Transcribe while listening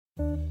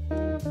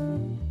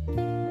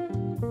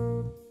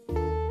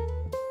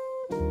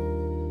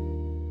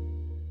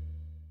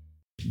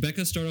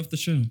Becca, start off the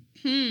show.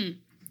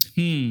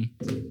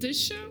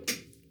 This show?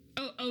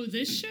 Oh,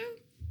 this show?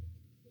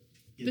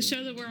 The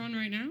show that we're on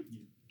right now?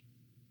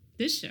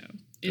 This show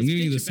is I'm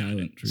giving you the Pitch About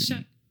silent It.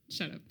 treatment.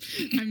 Shut up.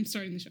 I'm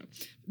starting the show.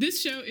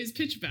 This show is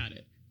Pitch About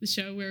It. The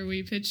show where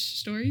we pitch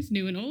stories,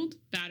 new and old,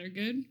 bad or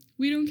good.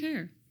 We don't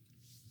care.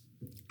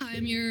 I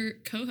am your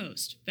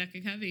co-host,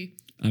 Becca Covey.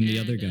 I'm the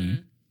other guy.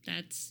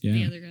 That's Yeah.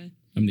 the other guy.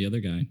 I'm the other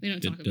guy. We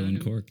don't talk about Dylan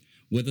him. Cork.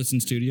 With us in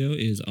studio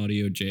is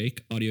Audio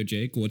Jake. Audio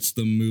Jake, what's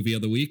the movie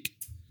of the week?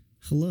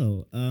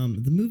 Hello.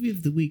 The movie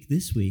of the week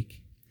this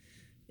week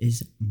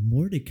is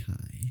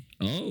Mordecai,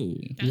 Oh.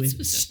 That's with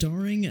specific.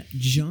 starring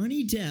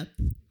Johnny Depp,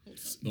 I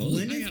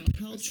Gwyneth gotta-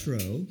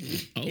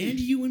 Paltrow, Oh. and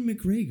Ewan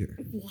McGregor.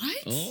 What?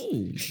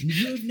 Oh.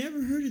 You have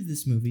never heard of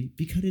this movie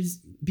because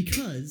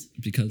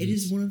it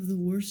is one of the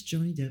worst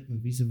Johnny Depp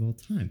movies of all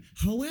time.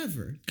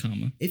 However,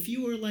 comma. if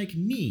you are like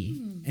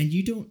me and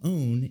you don't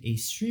own a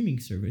streaming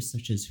service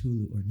such as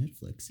Hulu or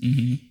Netflix,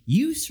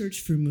 you search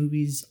for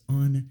movies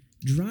on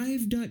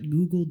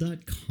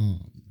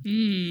drive.google.com.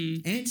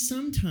 And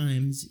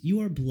sometimes you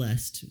are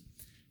blessed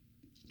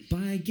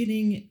by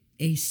getting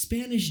a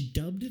Spanish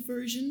dubbed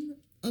version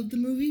of the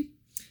movie.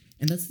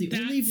 And that's the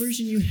only That's-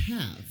 version you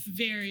have.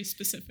 Very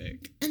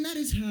specific. And that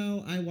is how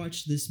I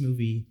watched this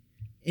movie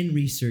in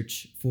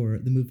research for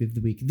the movie of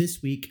the week.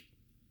 This week,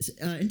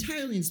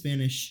 entirely in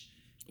Spanish.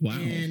 Wow.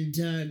 And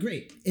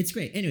great. It's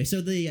great. Anyway,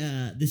 so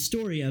the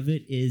story of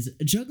it is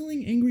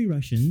juggling angry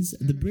Russians,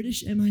 the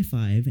British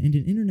MI5, and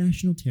an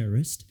international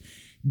terrorist,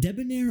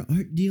 debonair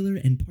art dealer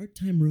and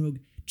part-time rogue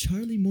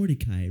Charlie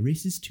Mordecai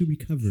races to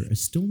recover a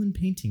stolen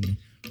painting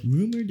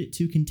rumored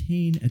to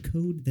contain a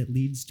code that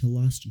leads to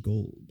lost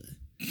gold.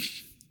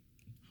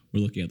 We're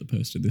looking at the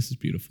poster. This is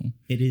beautiful.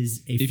 It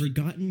is a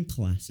forgotten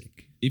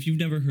classic. If you've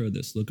never heard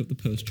this, look up the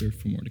poster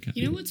for Mordecai.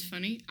 You know what's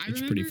funny?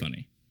 It's pretty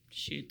funny.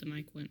 Shoot, the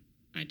mic went.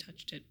 I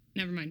touched it.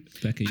 Never mind.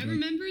 Becca, you I don't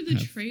remember the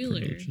have trailer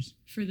privileges.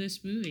 for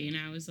this movie, and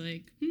I was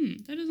like,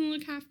 that doesn't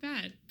look half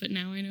bad. But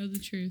now I know the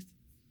truth.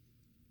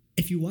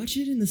 If you watch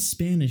it in the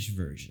Spanish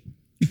version,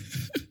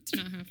 It's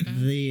not half bad.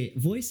 the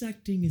voice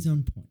acting is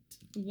on point.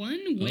 One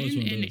it's win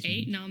one of and those,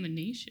 8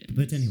 nominations.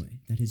 But anyway,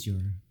 that is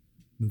your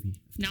movie.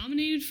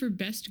 Nominated for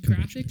Best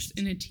Graphics Congratulations.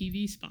 in a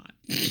TV spot.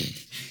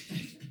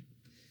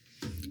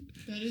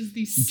 That is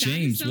the saddest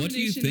James, what do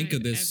you nomination think of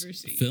I've this ever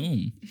seen.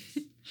 film?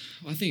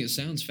 I think it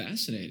sounds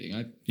fascinating.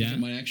 I Yeah? think I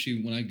might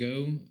actually, when I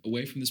go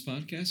away from this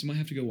podcast, I might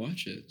have to go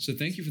watch it. So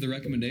thank you for the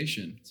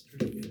recommendation.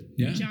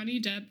 Yeah.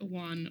 Johnny Depp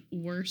won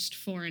Worst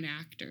Foreign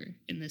Actor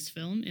in this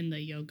film in the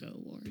Yogo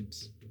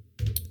Awards.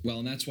 Well,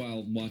 and that's why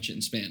I'll watch it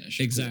in Spanish.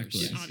 of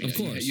Exactly. course.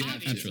 Obviously. Of course. You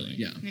have to. Naturally.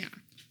 Yeah. Yeah.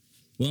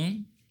 Well,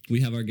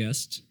 we have our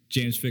guest,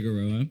 James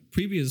Figueroa,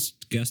 previous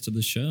guest of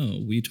the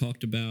show. We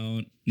talked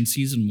about in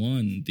season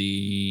 1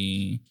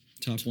 the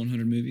Top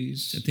 100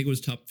 movies. I think it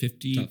was top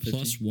 50, Top 50?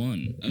 plus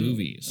one Oh,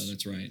 movies. Oh,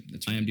 that's right.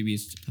 That's right.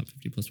 IMDb's top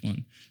 50 plus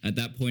one. At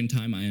that point in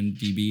time,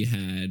 IMDb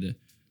had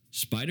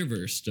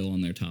Spider-Verse still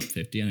on their top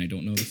 50, and I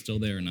don't know if it's still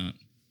there or not.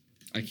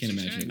 I can't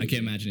imagine. I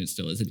can't imagine it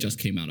still is. It just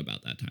came out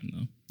about that time,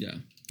 though. Yeah.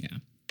 Yeah.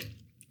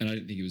 And I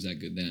didn't think it was that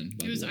good then.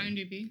 By It was the way.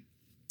 IMDb.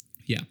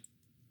 Yeah.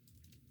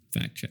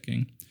 Fact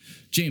checking.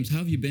 James, how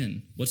have you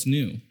been? What's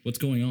new? What's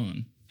going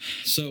on?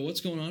 So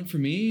what's going on for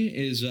me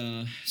is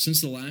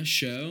since the last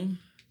show,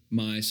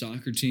 my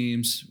soccer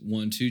teams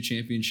won 2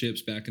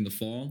 championships back in the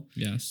fall.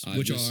 Yes. I've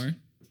Which just- are?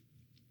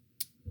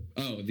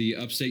 Oh, the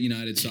Upstate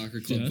United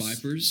Soccer Club Yes.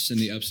 Vipers and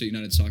the Upstate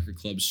United Soccer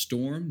Club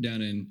Storm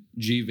down in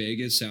G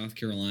Vegas, South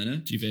Carolina.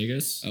 G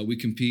Vegas. We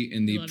compete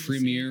in the Love to see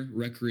premier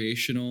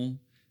recreational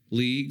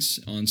leagues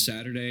on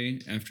Saturday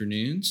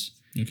afternoons.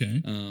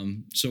 Okay.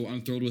 So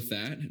I'm thrilled with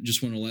that.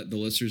 Just want to let the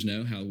listeners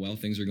know how well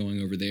things are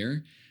going over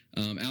there.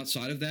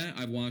 Outside of that,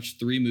 I've watched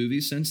 3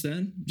 movies since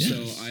then. Yes.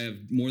 So I have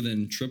more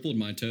than tripled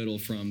my total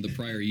from the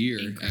prior year,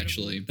 Incredible.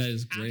 actually. That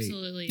is great.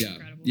 Absolutely Yeah.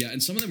 incredible. Yeah.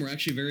 And some of them were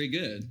actually very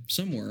good.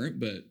 Some weren't,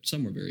 but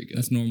some were very good.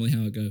 That's normally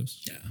how it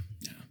goes. yeah.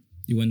 Yeah.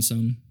 You win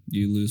some,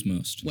 you lose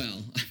most.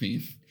 Well, I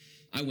mean,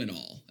 I win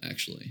all,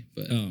 actually.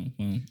 But Oh,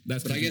 well,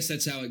 that's but I guess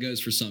that's how it goes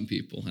for some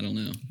people. I don't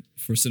know.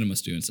 for cinema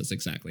students, that's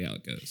exactly how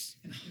it goes.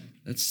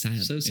 That's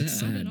Sad. so sad. It's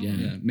sad, Not at yeah. all.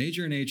 Yeah.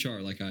 Major in HR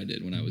like I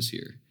did when I was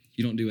here.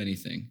 You don't do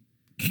anything.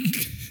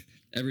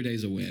 Every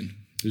day's a win.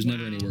 There's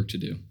never any Wow. work to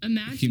do.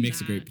 Imagine He makes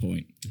a that. great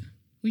point.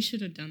 We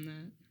should have done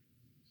that.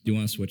 You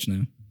want to switch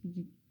now?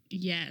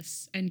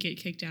 Yes, and get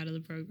kicked out of the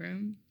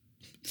program.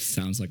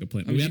 Sounds like a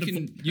plan. I mean,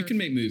 We you can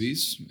make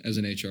movies as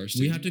an HR student.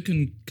 we have to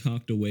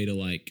concoct a way to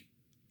like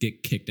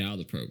get kicked out of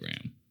the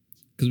program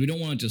because we don't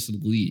want to just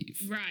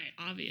leave. Right,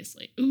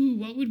 obviously. Ooh,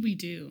 what would we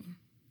do?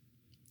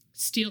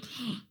 Steal.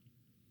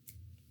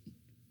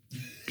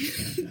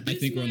 I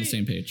think we're on the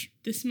same page.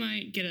 This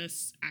might get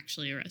us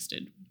actually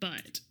arrested,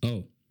 but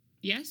Oh,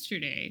 a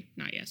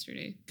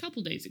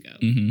couple days ago,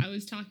 Mhm. I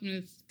was talking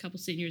with a couple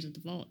seniors at the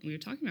vault, and we were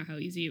talking about how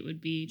easy it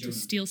would be to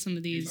steal some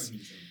of these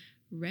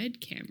red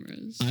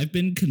cameras. I've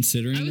been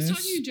considering I was this.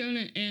 talking to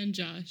Jonah and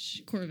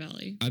Josh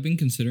Corvelli I've been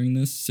considering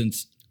this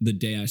since the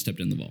day I stepped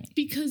in the vault.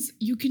 because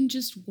you can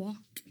just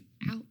walk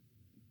out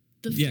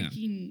Yeah.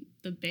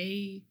 The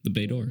bay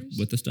door doors?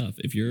 with the stuff.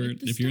 If you're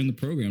With the if you're in the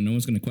program, no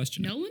one's going to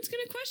question No one's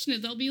gonna question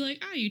it. They'll be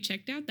like, "Oh, you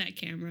checked out that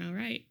camera, all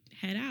right?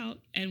 Head out,"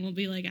 and we'll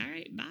be like, "All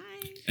right, bye."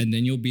 it. And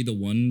then you'll be the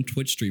one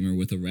Twitch streamer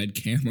with a red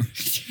camera.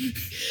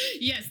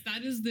 Yes,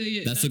 that's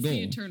the goal.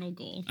 The eternal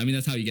goal. I mean,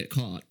 that's how you get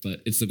caught,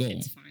 but it's the goal.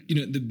 It's fine. You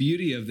know, the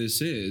beauty of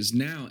this is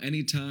now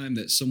anytime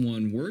that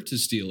someone were to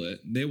steal it,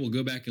 they will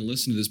go back and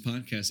listen to this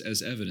podcast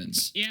as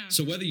evidence. Yeah.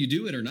 So whether you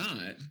do it or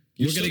not,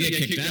 You're still gonna get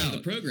gonna kicked out of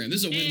out. the program. This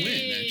is a win-win,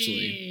 Hey.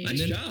 actually. And Nice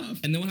then, job.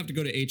 and then we'll have to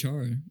go to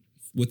HR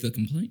with the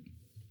complaint.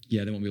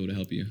 Yeah, they won't be able to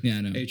help you. Yeah,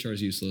 I know. HR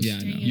is useless. Yeah,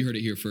 I know. Dang You heard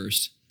it here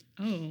first.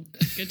 Oh,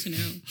 good to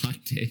know. Hot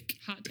take.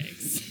 Hot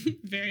takes.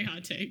 Very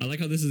hot take. I like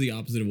how this is the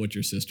opposite of what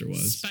your sister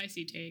was.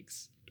 Spicy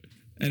takes.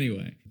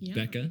 Anyway, Yeah.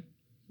 Becca,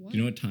 What? you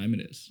know what time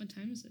it is? What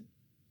time is it?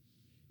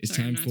 It's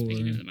Sorry, I'm time not for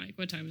speaking into the mic.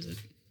 What time is it?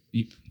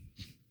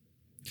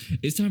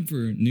 it's time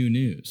for new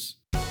news.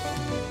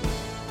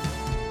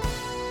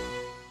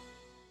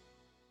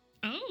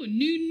 Oh,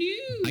 new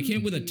news. I came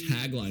up with a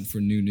tagline for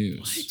new news.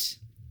 What?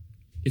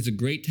 It's a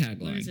great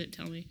tagline. What is it?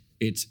 Tell me.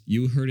 It's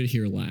 "You heard it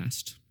here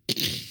last."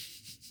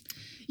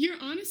 You're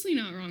honestly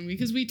not wrong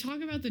because we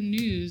talk about the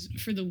news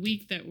for the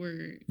week that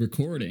we're.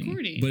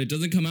 Recording, but it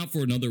doesn't come out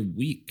for another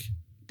week.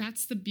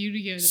 That's the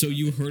beauty of it. So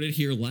you heard it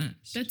here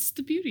last, That's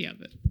the beauty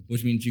of it.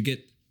 which means you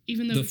get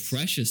Even though the it's,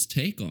 freshest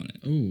take on it.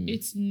 Oh,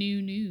 it's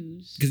new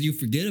news. Because you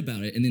forget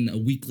about it, and then a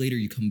week later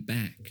you come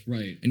back,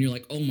 right. and you're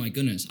like, "Oh my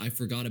goodness, I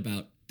forgot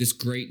about this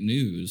great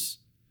news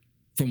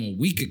from a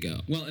week ago."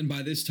 Well, and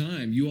by this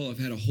time, you all have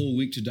had a whole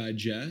week to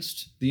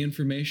digest the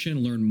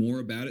information, learn more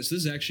about it. So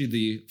this is actually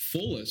the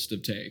fullest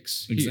of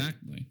takes. here.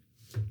 Exactly.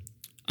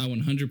 I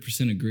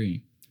 100%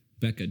 agree.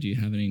 Becca, do you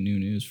have any new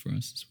news for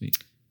us this week?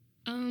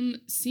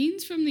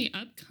 Scenes from the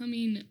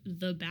upcoming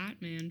The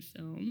Batman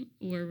film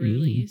were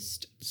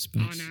released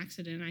Spice. on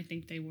accident. I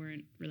think they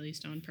weren't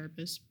released on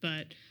purpose,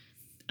 but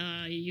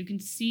you can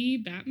see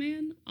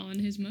Batman on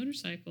his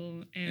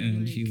motorcycle, And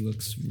like, he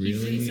looks really.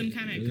 he's in some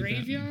kind of really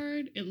Batman.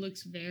 graveyard. It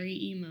looks very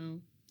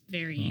emo.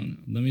 Very Hold emo.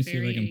 on. Let me see if I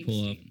very can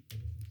pull up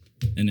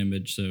angsty. an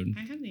image. So,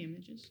 I have the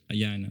images.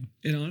 yeah, I know.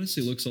 It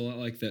honestly looks a lot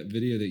like that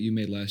video that you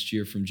made last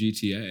year from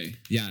GTA.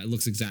 Yeah, it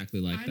looks exactly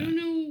like I that. don't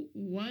know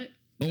what.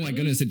 Oh my those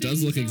goodness, it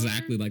does look things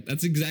exactly are. like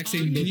that's the exact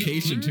same On the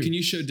location art? too. Can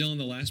you show Dylan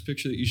the last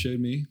picture that you showed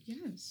me?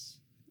 Yes.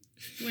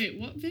 Wait,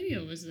 what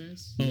video was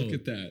this? Oh. Look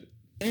at that.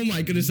 Oh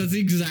my goodness, that's the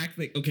exact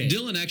thing. Okay,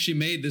 Dylan actually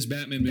made this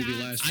Batman movie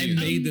That's- last I year.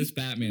 made this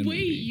Batman Wait,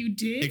 movie. you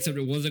did? Except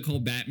it wasn't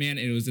called Batman,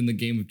 and it was in the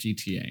game of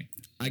GTA.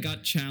 I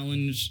got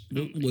challenged.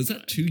 Oh my was God.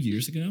 that 2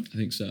 years ago? I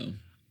think so.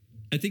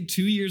 I think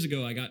 2 years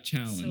ago I got so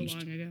challenged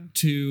long ago.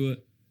 to,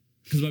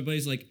 because my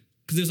buddy's like,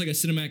 because there's like a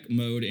cinematic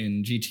mode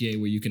in GTA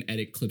where you can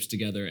edit clips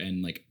together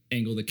and like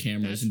angle the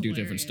cameras That's and do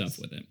different hilarious.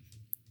 stuff with it.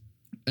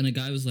 And a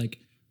guy was like,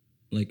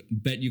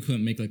 bet you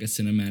couldn't make like a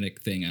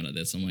cinematic thing out of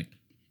this. I'm like,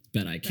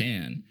 bet I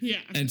can. Yeah.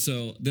 And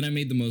so then I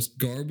made the most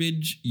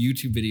garbage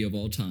YouTube video of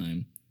all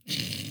time.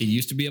 It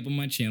used to be up on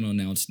my channel,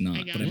 now it's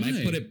not. got But I it. might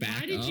Why? put it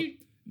back Why did up you?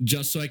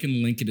 just so I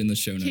can link it in the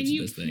show notes Can of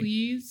you this thing.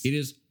 please? It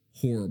is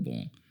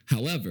horrible.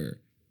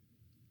 However,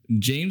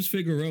 James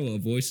Figueroa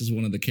voices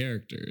one of the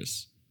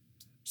characters.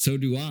 So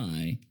do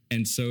I,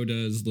 and so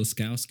does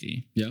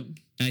Laskowski. Yep.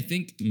 And I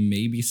think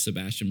maybe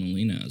Sebastian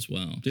Molina as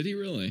well. Did he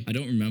really? I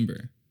don't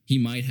remember. He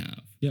might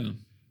have. Yeah.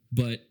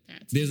 But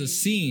That's there's a amazing.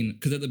 scene,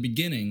 because at the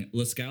beginning,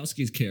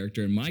 Laskowski's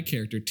character and my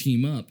character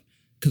team up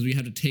because we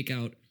had to take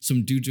out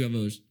some dudes who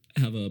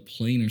have a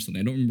plane or something.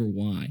 I don't remember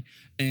why.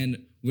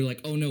 And we're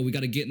like, oh no, we got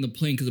to get in the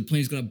plane because the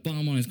plane's got a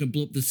bomb on it. It's going to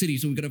blow up the city.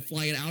 So we got to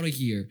fly it out of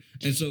here.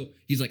 And so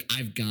he's like,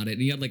 I've got it.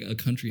 And he had like a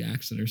country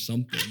accent or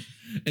something.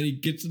 And he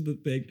gets in the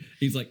thing.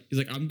 He's like,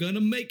 I'm going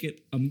to make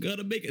it. I'm going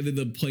to make it. And then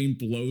the plane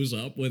blows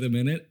up with him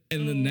in it.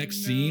 And the Oh, next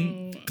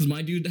scene, no. because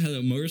my dude had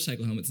a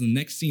motorcycle helmet. So the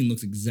next scene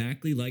looks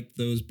exactly like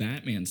those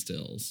Batman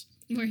stills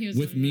Where he was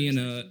with on a me in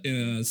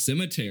motorcycle. a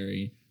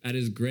cemetery at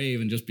his grave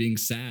and just being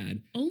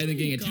sad Oh and then my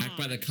getting attacked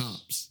by the gosh.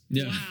 cops.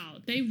 Yeah. Wow,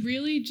 they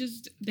really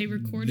just they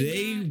recorded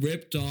They that,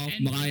 ripped off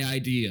and- my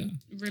idea.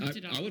 ripped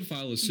it off. I would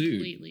file a suit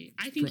completely.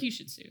 I think you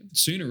should sue.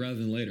 sooner rather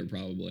than later,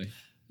 probably.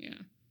 Yeah,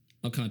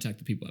 I'll contact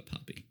the people at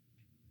Poppy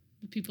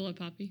the people at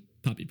Poppy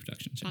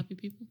Productions.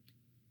 people.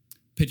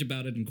 Pitch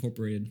About It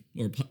Incorporated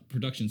or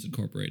Productions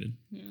Incorporated.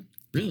 Yeah,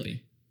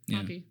 Really?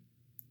 Yeah. Poppy.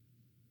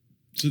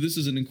 So this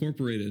is an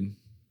incorporated.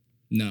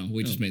 No,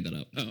 we just Oh. made that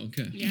up. Oh,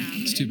 okay. Yeah,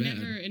 It's but too bad.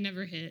 It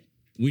never hit.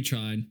 We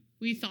tried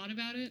We thought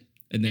about it.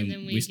 and then, And then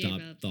we we gave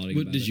stopped up. thoughting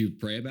What about did it. you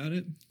pray about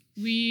it?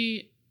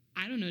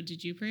 I don't know.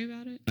 Did you pray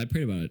about it? I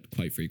prayed about it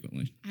quite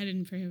frequently. I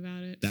didn't pray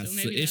about it. That's so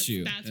the maybe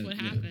issue. That's what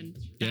Yeah. happened.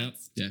 Yep.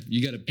 That's Yeah.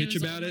 You got to pitch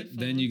was all about my it,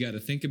 then fault. you got to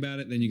think about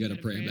it, then you got to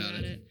gotta pray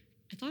about it.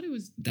 I thought it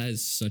was. That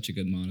is such a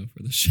good motto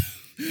for the show.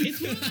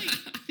 It's more like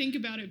think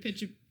about it,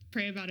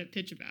 pray about it,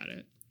 pitch about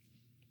it.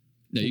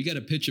 No, you got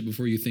to pitch it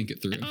before you think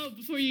it through. Oh,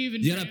 before you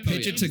even. You pray gotta about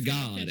pitch you it to just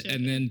gotta God pitch it.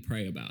 and then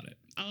pray about it.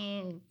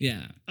 Oh,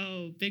 Yeah.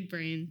 big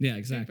brain. Yeah, Big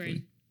exactly.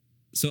 brain.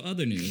 So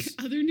other news.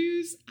 Other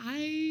news,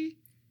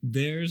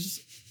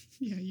 There's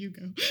yeah, you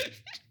go.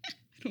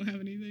 I don't have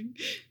anything.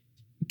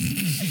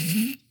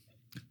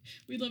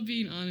 We love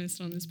being honest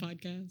on this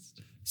podcast.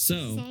 So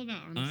It's all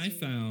about honesty. I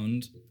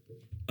found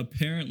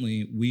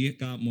apparently we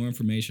got more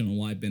information on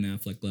why Ben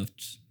Affleck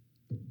left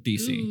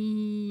DC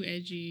Ooh,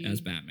 edgy.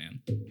 as Batman.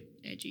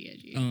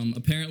 Edgy.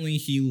 Apparently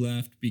he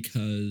left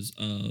because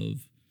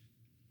of.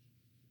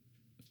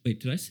 Wait,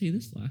 did I say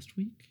this last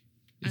week?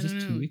 Is I this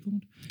don't 2 know. week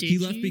old? Did He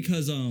left you?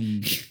 because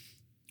I'm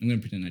gonna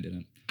pretend I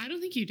didn't. I don't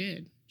think you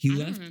did. He I don't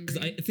left remember.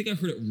 because I think I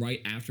heard it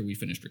right after we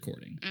finished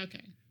recording. Okay.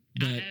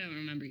 But I don't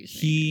remember you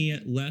saying He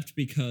it. left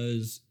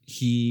because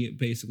he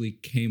basically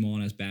came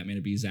on as Batman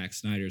to be Zack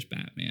Snyder's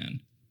Batman,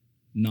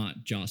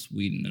 not Joss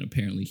Whedon. And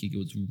apparently he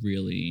was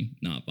really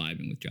not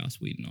vibing with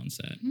Joss Whedon on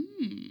set.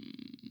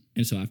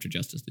 And so after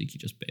Justice League, he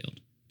just bailed.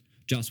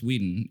 Joss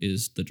Whedon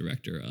is the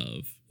director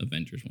of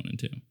Avengers 1 and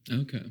 2.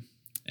 Okay.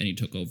 And he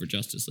took over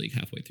Justice League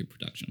halfway through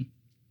production.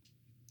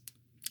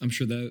 I'm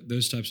sure that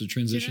those types of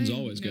transitions Did I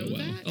always go know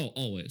well. that? Oh,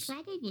 always.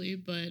 Probably,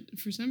 but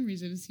for some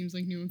reason it seems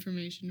like new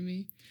information to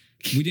me.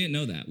 We didn't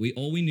know that.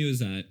 All we knew is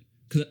that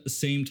because at the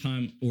same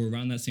time or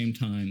around that same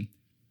time,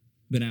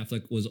 Ben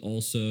Affleck was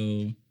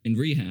also in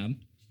rehab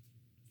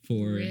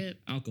for Rip.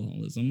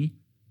 alcoholism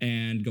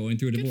and going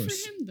through a Good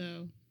divorce. for him,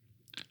 though.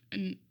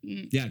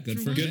 Yeah, good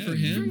for one- him. Good for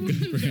him. Good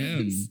for one of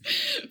him. those.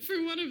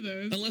 For one of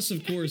those. Unless,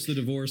 of course, the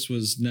divorce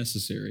was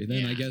necessary.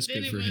 Then I Yeah, guess then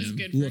good it for was him.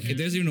 good for Look, him. if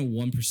there's even a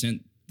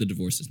 1% the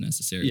divorce is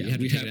necessary, Yeah, we have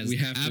to take it as to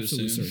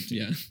absolute assume. certainty.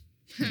 Yeah.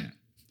 Yeah.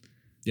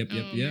 Yep.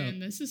 Oh man,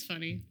 this is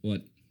funny.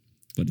 What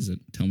is it?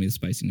 Tell me the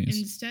spicy news.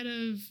 Instead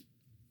of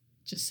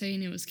just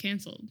saying it was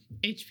canceled,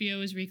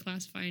 HBO is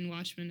reclassifying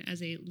Watchmen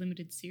as a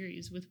limited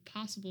series with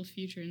possible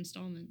future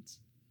installments.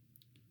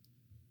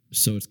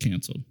 So it's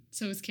canceled.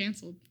 So it's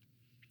canceled.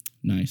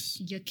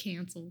 Nice. You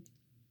canceled.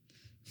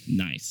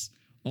 Nice.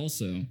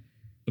 Also,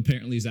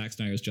 apparently Zack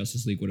Snyder's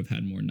Justice League would have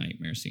had more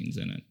nightmare scenes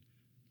in it.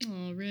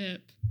 Oh,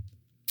 rip.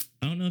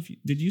 I don't know if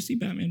did you see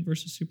Batman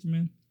versus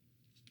Superman?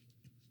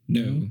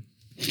 No.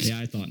 Yeah,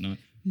 I thought not.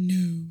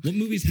 No. What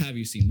movies have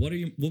you seen? What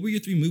were your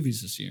 3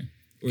 movies this year?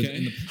 Or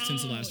Okay.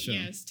 since the last show?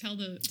 Yes, tell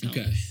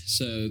Okay, us.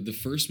 so the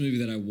first movie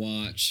that I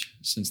watched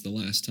since the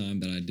last time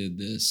that I did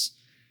this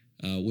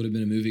would have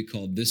been a movie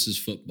called This Is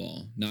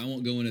Football. Now, I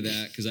won't go into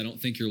that because I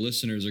don't think your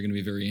listeners are going to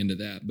be very into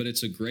that, but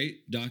it's a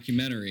great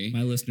documentary.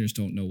 My listeners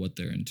don't know what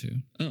they're into.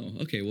 Oh,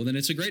 okay. Well, then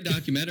it's a great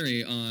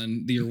documentary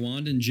on the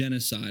Rwandan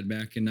genocide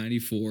back in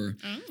 '94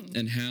 Oh.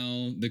 and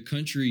how the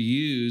country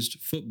used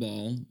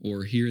football,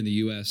 or here in the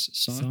U.S.,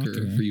 soccer.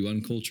 Soccer. For you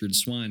uncultured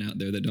swine out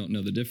there that don't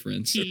know the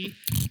difference, Tea.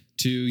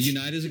 to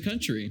unite as a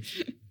country.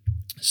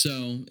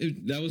 So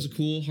that was a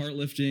cool,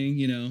 heart-lifting,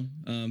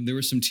 there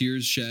were some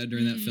tears shed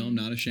during that film,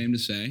 not ashamed to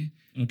say,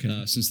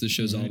 Okay. since this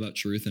show's all Alright. about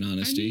truth and I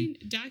honesty.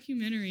 mean,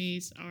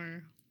 documentaries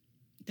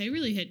they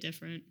really hit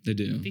different They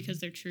do.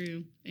 because they're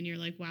true. And you're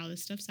like, wow,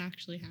 this stuff's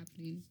actually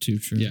happening. Too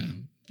true. Yeah.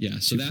 Yeah.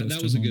 So Too close that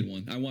to was a home. good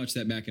one. I watched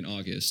that back in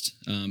August.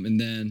 And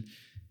then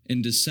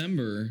in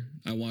December,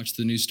 I watched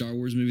the new Star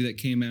Wars movie that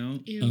came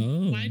out. Ew.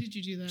 Oh. Why did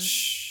you do that?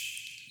 Shh.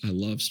 I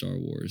love Star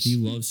Wars. He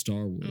loves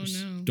Star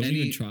Wars. Oh, no. Don't Any-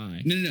 even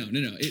try. No.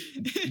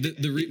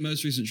 The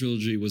most recent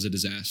trilogy was a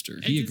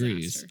disaster. He A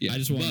agrees. disaster. Yeah, I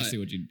just want to but- see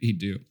what he'd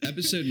do.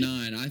 Episode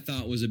 9, I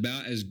thought, was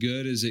about as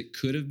good as it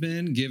could have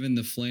been given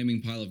the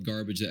flaming pile of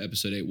garbage that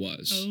episode 8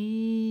 was.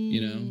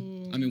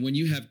 Oh. I mean, when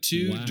you have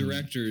 2 Wow.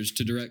 directors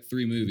to direct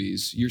 3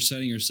 movies, you're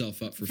setting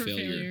yourself up for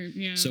failure.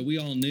 Yeah. So we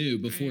all knew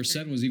before agree.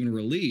 7 was even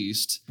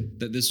released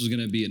that this was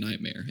going to be a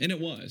nightmare, and it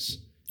was.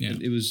 Yeah.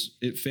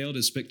 It failed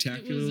as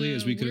spectacularly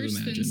as we could have worse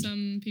imagined. than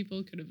some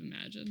people could have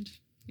imagined.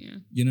 Yeah.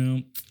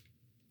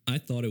 I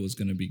thought it was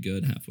going to be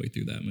good halfway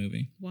through that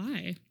movie.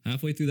 Why?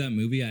 Halfway through that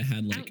movie, I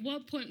had like At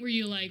what point were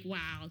you like,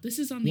 wow, this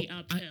is on the Well,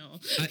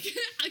 uphill? I-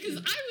 Because I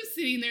was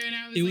sitting there and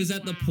I was it like, was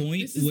at the wow,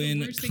 point this is the when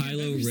worst thing I've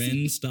Kylo ever Ren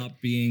seen.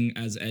 stopped being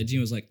as edgy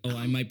and was like, "Oh,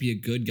 I might be a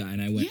good guy,"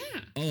 and I went,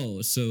 Yeah.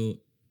 "Oh, so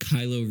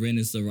Kylo Ren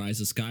is the Rise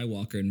of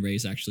Skywalker, and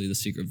Rey's actually the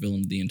secret villain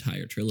of the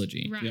entire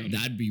trilogy. Right. Yeah.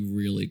 That'd be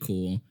really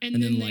cool."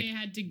 And then they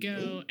had to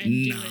go and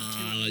do it to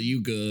Nah, him.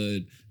 you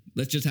good.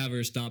 Let's just have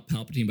her stop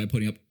Palpatine by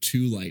putting up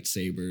 2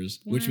 lightsabers,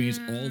 which means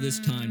all this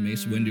time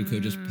Mace Windu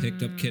could have just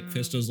picked up Kit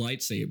Fisto's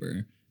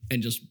lightsaber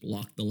and just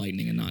blocked the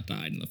lightning and not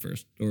died in the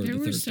first or There the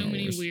were third so Star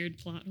many Wars. weird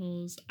plot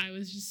holes. I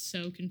was just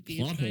so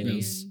confused Plot by the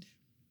holes? end.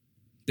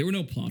 There were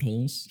no plot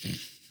holes.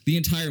 The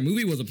entire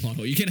movie was a plot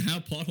hole. You can't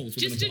have plot holes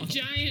within Just a a plot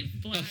hole.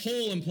 giant black. A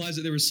hole implies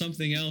that there was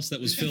something else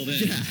that was filled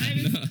in.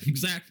 Yeah, no,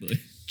 exactly.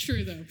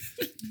 True though.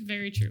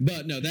 Very true.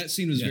 But no, that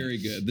scene was Yeah. very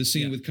good. The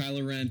scene Yeah. with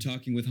Kylo Ren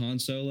talking with Han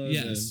Solo,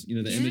 Yes. the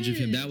image of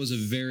him, that was a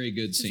very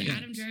good Because scene.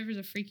 Adam Driver's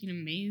a freaking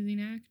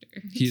amazing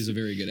actor. He is a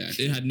very good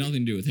actor. It had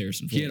nothing to do with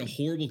Harrison Ford. He had a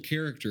horrible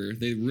character.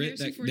 They wrote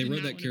Harrison that Ford they did wrote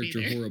not that wanna be character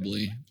there.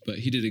 horribly, but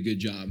he did a good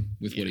job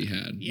with what he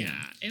had. Yeah,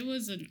 it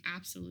was an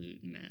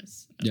absolute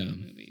mess of Yeah. a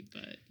movie,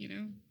 but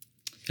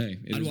Hey,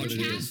 it I'd is watch what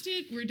we're it is. past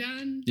it. We're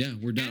done. Yeah,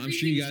 we're done. I'm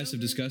sure you Everything's guys have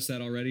over. discussed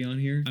that already on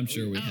here. I'm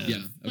sure we Oh, have.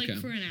 Yeah, like okay.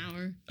 for an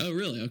hour. Oh,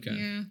 really? Okay.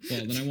 Yeah.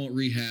 Well, then I won't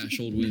rehash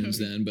old wounds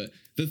then. But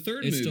the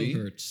third It movie, still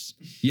hurts.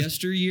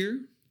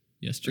 Yesteryear,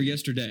 Yesterday.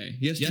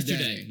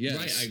 Yesterday. Yes.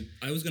 Right.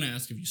 I was going to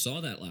ask if you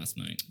saw that last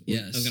night.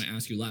 Yes. I was going to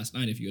ask you last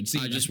night if you had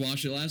seen I that. just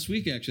watched it last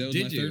week, actually.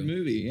 That was Did my third you?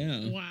 movie.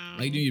 Yeah. Wow.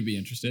 I knew you'd be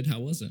interested. How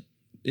was it?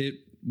 It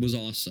was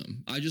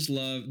awesome. I just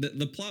love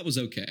the plot was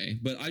okay,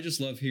 but I just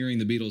love hearing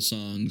the Beatles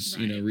songs,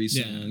 Right.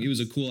 re-sung. Yeah. It was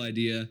a cool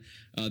idea.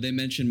 They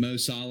mentioned Mo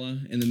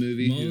Salah in the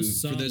movie. Mo For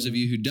Salah. those of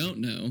you who don't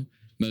know,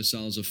 Mo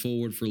Salah is a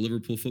forward for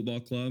Liverpool Football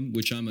Club,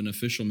 which I'm an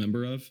official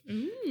member of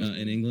Ooh.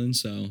 in England.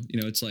 So,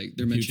 it's like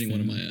they're Huge mentioning one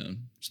of fan. my own.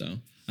 So,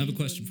 I have a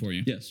question for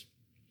you. yes.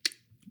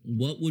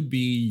 What would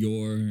be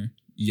your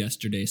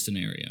yesterday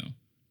scenario?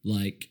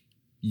 Like,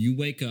 you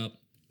wake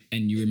up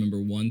and you remember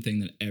one thing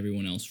that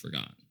everyone else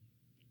forgot.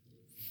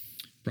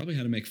 Probably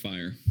how to make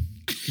fire.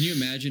 Can you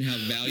imagine how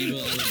valuable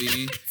I would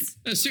be?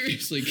 No,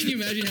 seriously, can you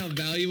imagine how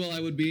valuable I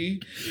would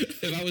be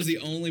if I was the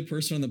only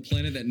person on the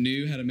planet that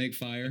knew how to make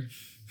fire?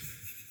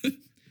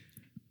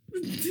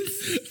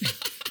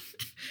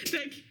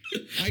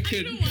 I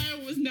don't know why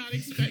I was not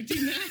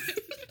expecting that.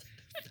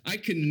 I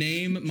could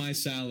name my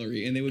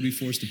salary and they would be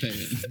forced to pay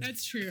it.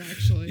 That's true,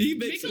 actually. He You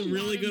makes make a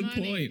really lot of good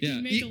money. point. You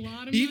Yeah, make a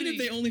lot of even money.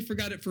 if they only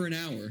forgot it for an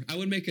hour, I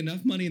would make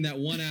enough money in that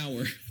 1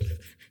 hour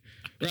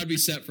where I'd be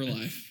set for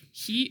life.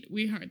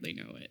 We hardly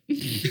know it.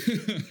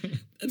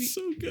 That's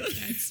so good.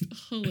 That's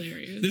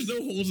hilarious. There's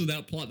no holes in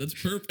that plot. That's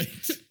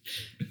perfect.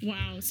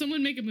 Wow.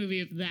 Someone make a movie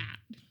of that.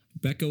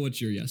 Becca,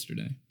 what's your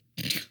yesterday?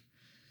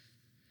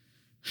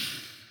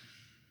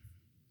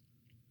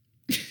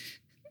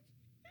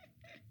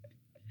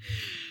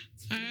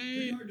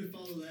 Hard to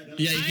follow that up.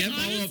 Yeah, you I can't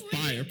follow up honestly-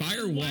 fire.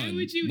 Fire won. Why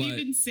would you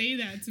even say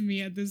that to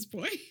me at this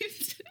point?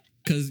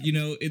 Because,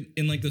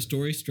 in like the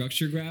story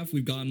structure graph,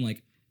 we've gotten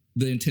like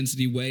the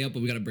intensity way up,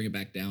 but we got to bring it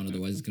back down.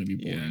 Otherwise, it's going to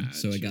be boring. Yeah,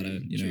 so I got to,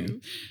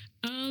 true.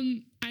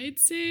 I'd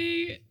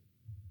say,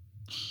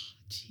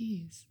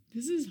 jeez,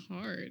 this is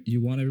hard. you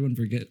want everyone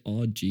to forget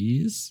all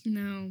G's?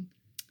 No,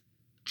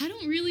 I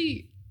don't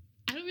really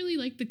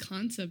like the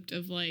concept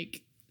of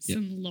like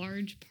some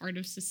large part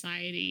of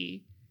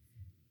society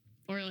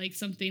or like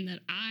something that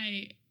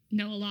I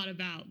know a lot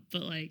about,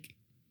 but like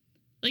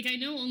I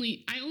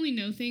only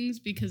know things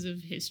because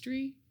of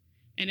history.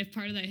 And if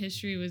part of that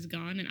history was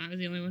gone and I was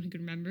the only one who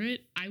could remember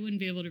it, I wouldn't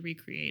be able to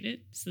recreate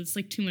it. So it's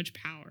like too much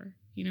power.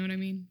 You know what I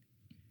mean?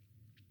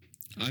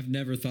 I've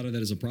never thought of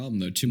that as a problem,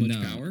 though. Too much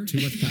power?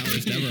 Too much power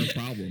is never a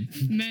problem.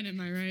 Men,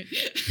 am I right?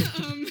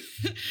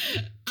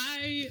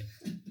 I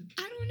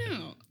don't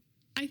know.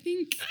 I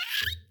think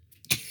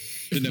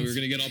Didn't know we were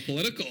going to get all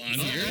political on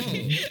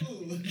here.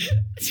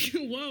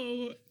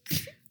 whoa.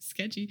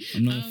 Sketchy.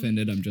 I'm not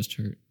offended. I'm just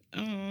hurt.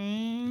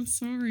 Oh,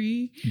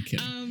 sorry. I'm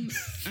kidding.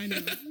 I know.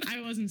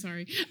 I wasn't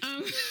sorry.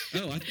 Oh,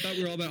 I thought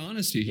we were all about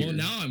honesty here. Well,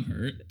 now I'm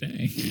hurt.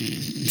 Dang.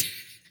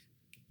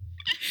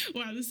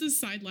 Wow, this is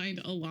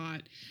sidelined a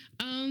lot.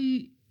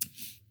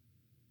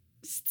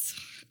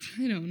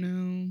 I don't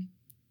know.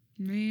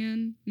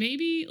 Man,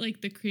 maybe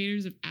like the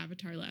creators of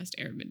Avatar Last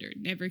Airbender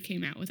never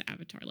came out with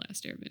Avatar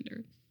Last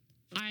Airbender.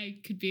 I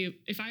could be,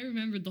 if I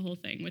remembered the whole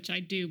thing, which I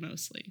do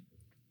mostly,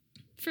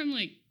 from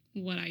like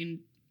what I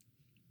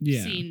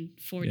Yeah. seen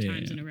four Yeah,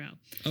 times yeah. in a row.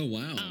 Oh,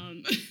 wow.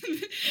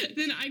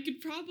 Then I could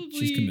probably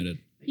She's committed.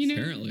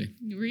 Apparently.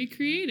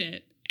 recreate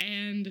it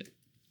and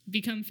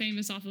become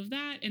famous off of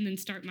that, and then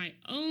start my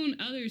own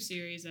other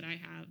series that I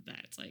have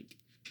that's like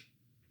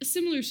a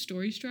similar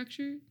story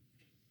structure,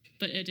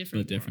 but a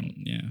different world.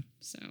 Yeah.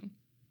 So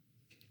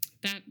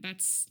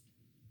that's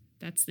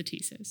the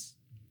thesis.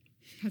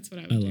 That's what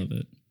I would I do. love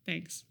it.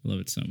 Thanks. I love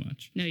it so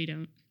much. No, you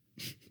don't.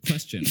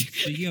 Question.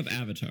 Speaking of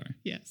Avatar,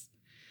 Yes.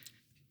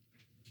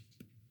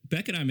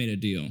 Beck and I made a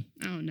deal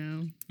Oh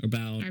no.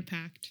 about Our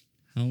pact.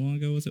 how long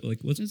ago was it? Like,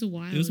 It was a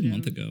while It was a ago.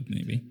 month ago,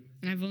 maybe.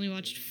 And I've only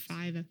watched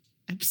 5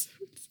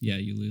 episodes. Yeah,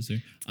 you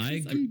loser. I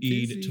Because I'm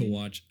agreed busy. to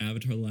watch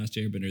Avatar: The Last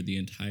Airbender, the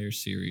entire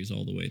series,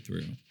 all the way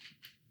through.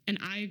 And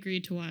I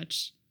agreed to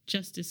watch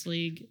Justice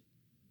League,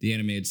 The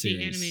animated series.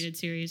 the animated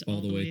series,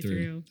 all the way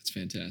through. That's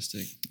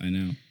fantastic. I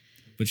know.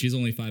 But she's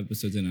only 5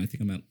 episodes in. I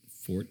think I'm at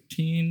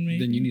 14, maybe.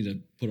 Then you need to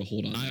put a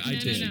hold on I that. did.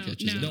 until she No,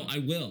 catches no. up. No, I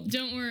will.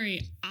 Don't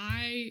worry.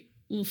 I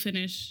will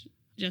finish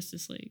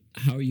Justice League.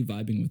 How are you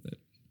vibing with it?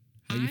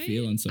 How are you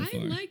feeling so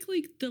far? I like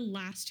the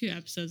last 2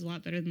 episodes a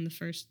lot better than the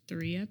first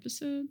 3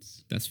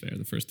 episodes. That's fair.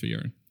 The first 3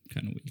 are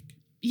kind of weak.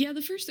 Yeah,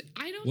 the first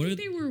I don't What think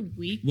are- they were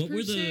weak. what per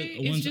were the se.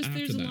 ones It's just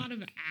there's after a that? lot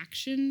of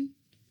action.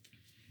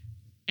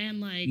 And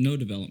like No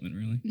development,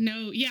 really.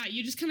 no, yeah,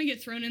 you just kind of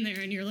get thrown in there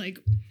and you're like,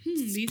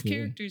 these cool.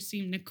 characters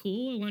seem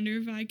cool. I wonder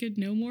if I could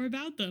know more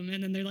about them.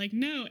 And then they're like,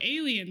 no,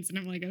 aliens. And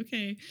I'm like,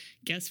 okay,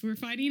 guess we're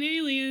fighting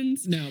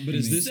aliens. Now, but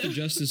is this So- the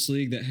Justice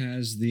League that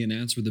has the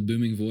announcer with the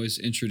booming voice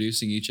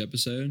introducing each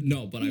episode?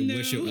 No, but I No.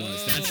 wish it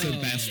was. That's the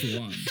best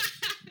one.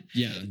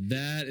 Yeah,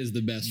 that is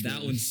the best That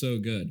one. one's so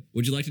good.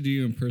 Would you like to do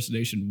your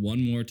impersonation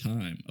one more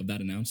time of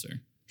that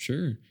announcer?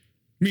 Sure.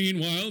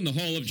 Meanwhile, in the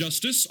Hall of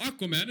Justice,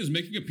 Aquaman is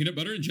making a peanut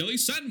butter and jelly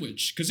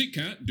sandwich because he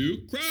can't do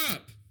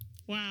crap.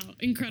 Wow, I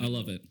incredible.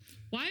 love it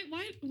Why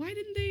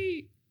didn't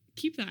they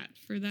keep that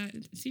for that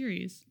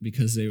series?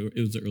 because it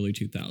was the early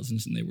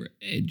 2000s and they were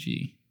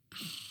edgy.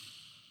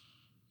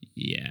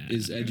 Yeah.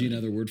 Is edgy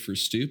another word for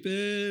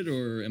stupid,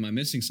 or am I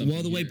missing something?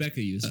 Well, the way here?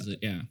 Becca uses it,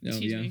 yeah. Oh,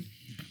 Excuse yeah. me.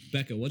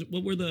 Becca,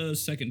 what were the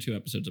second 2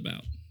 episodes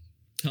about?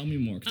 Tell me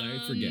more, because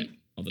I forget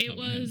all the It top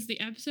of my head. was the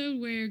episode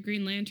where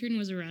Green Lantern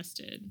was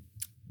arrested.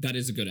 That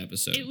is a good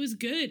episode. It was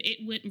good. It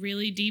went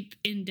really deep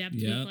in depth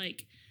Yeah. with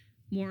like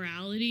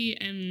morality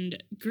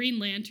and Green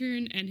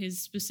Lantern and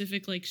his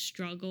specific like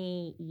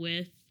struggle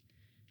with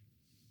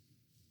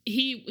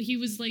he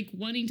was like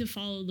wanting to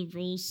follow the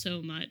rules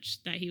so much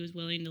that he was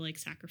willing to like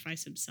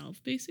sacrifice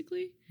himself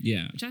basically,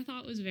 Yeah. which I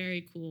thought was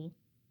very cool.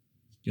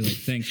 You're like,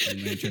 thanks,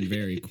 Green Lantern.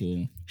 Very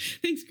cool.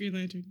 Thanks, Green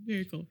Lantern.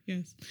 Very cool.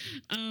 Yes.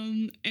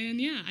 And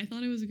yeah, I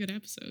thought it was a good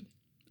episode.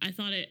 I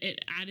thought it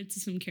added to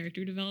some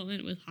character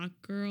development with Hawk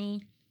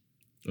Girl.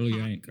 Oh, Hawk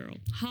yeah. Girl.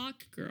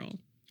 Hawk Girl.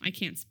 I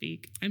can't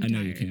speak. I'm I tired.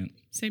 know you can't.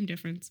 Same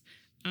difference.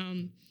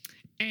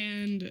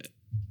 And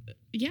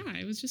yeah,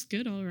 it was just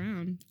good all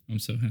around. I'm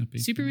so happy.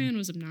 Superman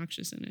was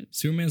obnoxious in it.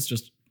 Superman's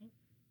just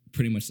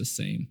pretty much the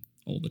same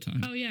all the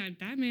time. Oh yeah,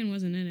 Batman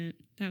wasn't in it.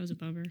 That was a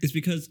bummer. It's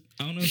because,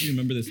 I don't know if you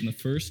remember this, in the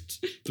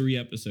first 3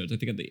 episodes, I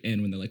think at the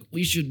end when they're like,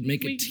 we should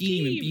make a We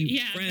team and be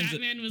Yeah, friends.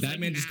 Batman was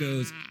Batman like, just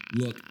goes,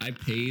 "Nah." look, I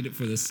paid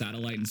for the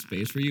satellite in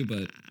space for you,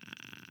 but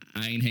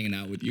I ain't hanging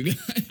out with you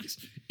guys.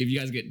 If you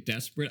guys get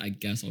desperate, I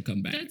guess I'll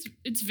come back.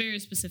 It's very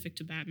specific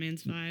to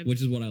Batman's vibe, Which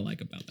is what I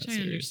like about that which I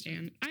series.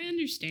 understand. I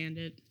understand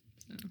it.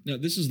 So. No,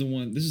 this is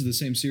the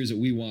same series that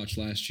we watched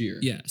last year.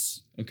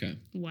 Yes. Okay.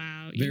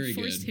 Wow, Very you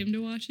forced good. him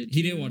to watch it.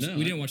 He too? didn't watch. No,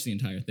 we I- didn't watch the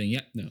entire thing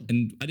yet. No.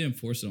 And I didn't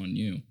force it on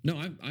you. No,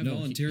 I No,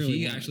 voluntarily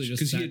he watched actually just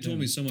because he sat had told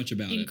me down. so much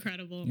about it.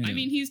 Incredible. Yeah. I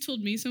mean, he's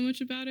told me so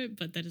much about it,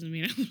 but that doesn't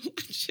mean I want to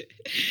watch it.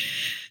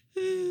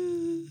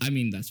 I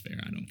mean, that's fair.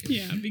 I don't care.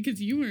 Yeah,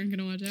 because you weren't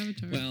gonna watch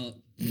Avatar. Well,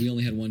 we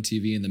only had one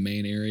TV in the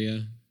main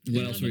area.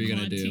 What else were you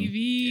gonna Quad do?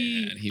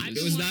 TV. Yeah, and he I've was- It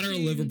been was that or a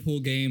watching- Liverpool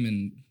game,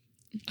 and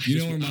you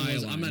know where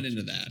my I'm not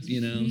into that,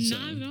 you know. Not so,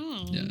 at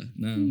all. Yeah.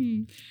 No,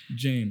 Hmm.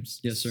 James.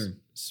 Yes, sir.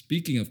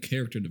 Speaking of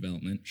character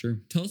development,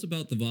 Sure. tell us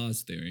about the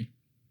vase theory.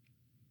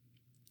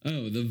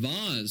 Oh, the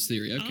vase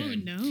theory. Okay. Oh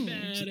no.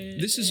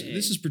 This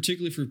is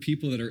particularly for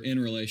people that are in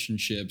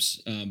relationships,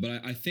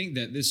 but I think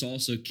that this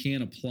also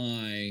can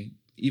apply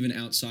even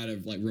outside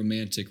of like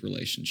romantic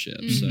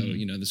relationships. So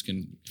this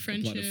can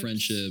apply to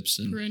friendships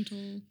and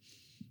parental.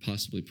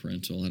 possibly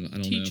parental. I don't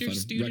know if Teacher, I'd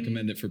student.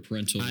 recommend it for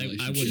parental I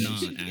relationships. would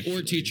not, actually.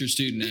 Or teacher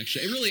student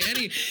actually. Really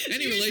any saying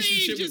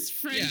relationship just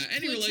with friends,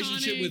 any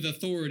relationship platonic? with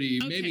authority,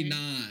 maybe Okay.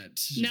 not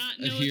No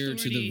adhere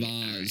to the authority.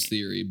 vase Alright.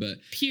 theory, but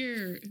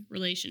Pure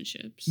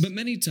relationships.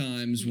 many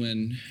times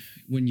when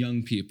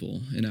young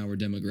people in our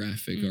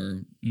demographic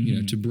are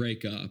to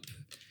break up,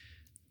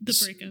 the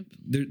breakup.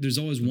 there's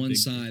always one big-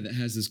 side that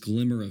has this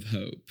glimmer of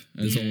hope.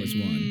 There's always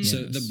one.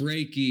 So yes. the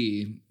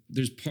breakee,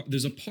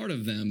 there's a part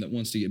of them that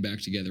wants to get back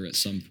together at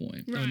some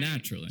point. Right. Oh,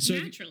 naturally. So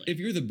Naturally. if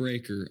you're the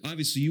breaker,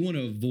 obviously you want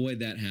to avoid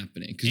that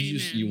happening because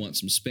Amen. you want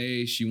some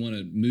space, you want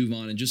to move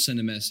on and just send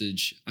a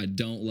message. I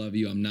don't love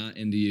you. I'm not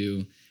into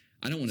you.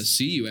 I don't want to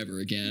see you ever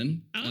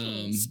again.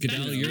 Oh.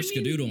 Skedaddle That's- your I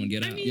mean- skedoodle and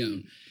get I out. mean,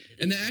 Yeah.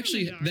 And that it's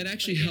actually kinda dark, but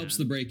helps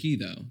yeah. the breakee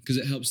though, because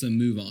it helps them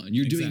move on.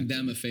 You're doing Exactly.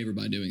 them a favor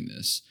by doing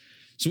this.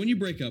 So when you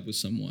break up with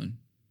someone,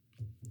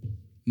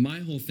 my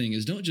whole thing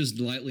is don't just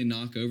lightly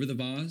knock over the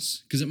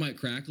vase because it might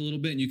crack a little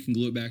bit and you can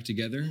glue it back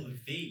together. Oh,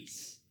 a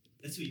vase.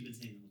 That's what you've been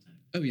saying the whole time.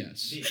 Oh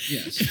yes,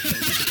 yes.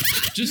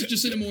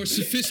 just in a more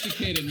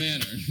sophisticated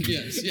manner.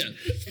 Yes, yes.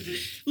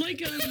 like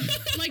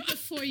the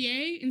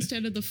foyer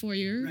instead of the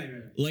foyer. Right.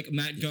 Like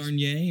Matt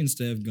Garnier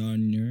instead of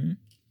Garnier.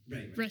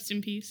 Right. Rest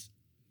in peace.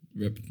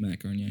 Rip Matt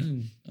Garnier.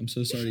 Oh, I'm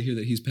so sorry to hear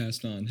that he's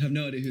passed on. Have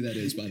no idea who that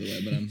is, by the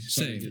way, but I'm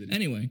sorry to hear Say, that.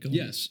 anyway, go on.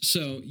 Yes.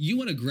 So you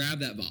want to grab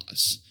that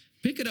vase,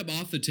 pick it up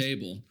off the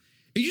table,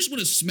 and you just want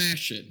to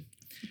smash it.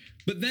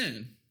 But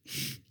then,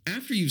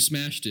 after you've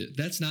smashed it,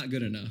 that's not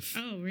good enough.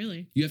 Oh,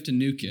 really? You have to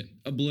nuke it,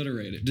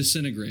 obliterate it,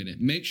 disintegrate it.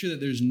 Make sure that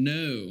there's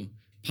no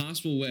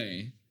possible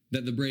way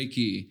that the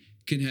breakee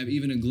can have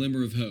even a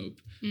glimmer of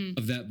hope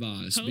of that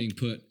vase Hope? being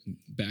put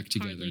back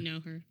together. Hardly know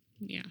her.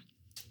 Yeah.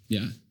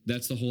 Yeah,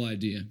 that's the whole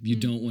idea. You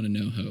don't want to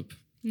know hope.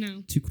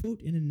 No. To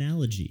quote an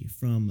analogy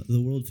from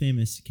the world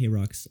famous K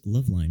Rock's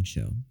Loveline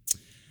show,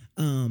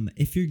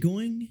 if you're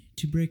going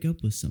to break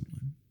up with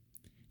someone,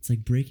 it's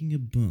like breaking a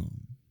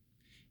bone.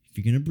 If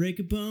you're going to break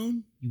a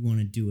bone, you want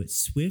to do it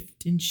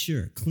swift and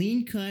sure,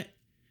 clean cut,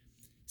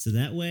 so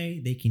that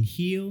way they can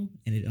heal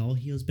and it all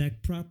heals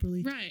back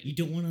properly. Right. You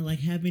don't want to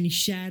have any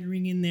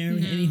shattering in there,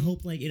 No. any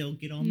hope it'll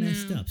get all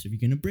messed No. up. So if you're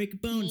going to break a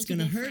bone, it's going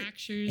to Multiple hurt.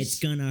 fractures. It's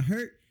going to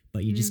hurt,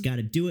 but you just got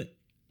to do it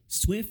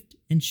swift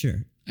and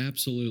sure.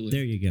 Absolutely.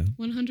 There you go.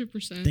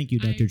 100%. Thank you,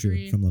 I Dr. Drew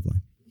agree. from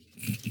Loveline.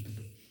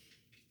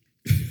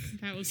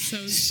 That was so.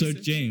 So,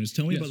 specific. James,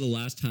 tell me Yes. about the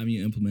last time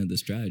you implemented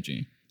this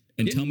strategy,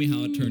 and tell me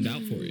how it turned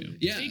out for you.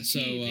 Yeah, Big so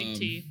T, big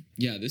T.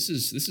 yeah, this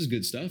is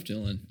good stuff,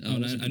 Dylan. I Oh,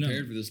 wasn't I know.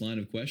 prepared for this line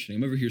of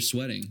questioning. I'm over here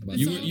sweating. By the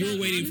You all were, way. you were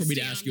about waiting for me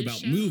to honesty ask you on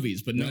about this show.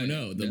 movies, but Right,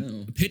 no. The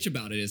no. pitch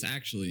about it is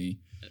actually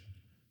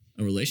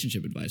a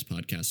relationship advice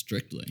podcast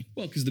strictly.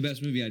 Well, because the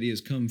best movie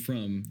ideas come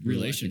from real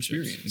life Relationships.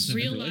 experience,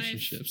 Exactly. Real and life.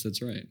 relationships.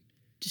 That's right.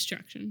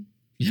 Distraction.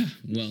 Yeah.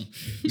 Well,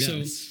 so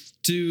Yes.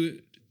 To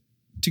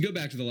go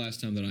back to the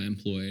last time that I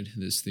employed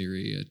this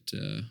theory, it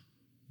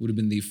would have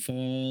been the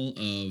fall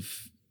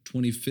of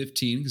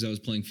 2015 because I was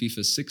playing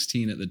FIFA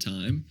 16 at the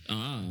time.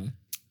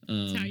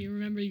 That's how you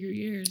remember your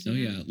years. Oh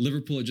yeah,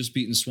 Liverpool had just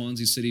beaten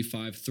Swansea City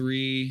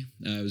 5-3.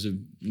 It was a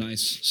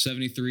nice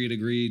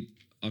 73-degree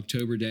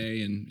October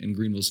day in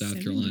Greenville, South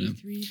Carolina.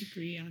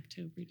 73-degree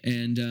October day.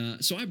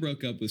 And so I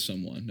broke up with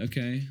someone,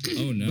 okay?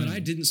 Oh, no. But I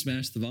didn't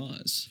smash the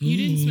vase. You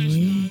didn't smash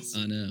the vase.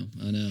 I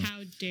know.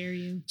 How dare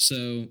you?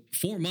 So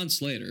 4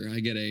 months later, I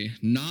get a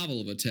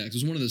novel of a text. It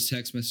was one of those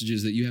text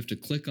messages that you have to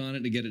click on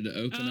it to get it to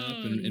open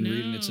up and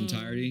read in its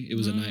entirety. It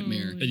was a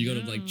nightmare. And you go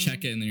to like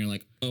check it, and then you're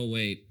like, oh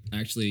wait,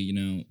 actually,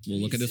 we'll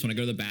look at this when I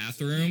go to the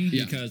bathroom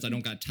because I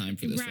don't got time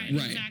for this right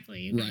now.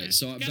 Exactly. Right.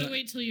 So you gotta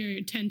wait till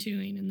you're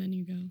 10-2ing and then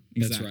you go.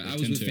 That's right. I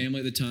was with family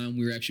at the time.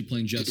 We were actually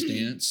playing Just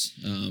Dance.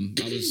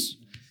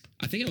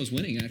 I think I was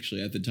winning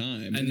actually at the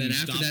time. And then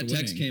after that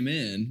text came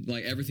in,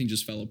 like everything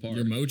just fell apart.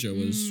 Your mojo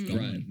was gone.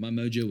 Right. My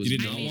mojo was You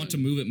did not want to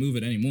move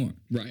it anymore.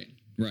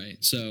 Right.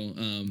 So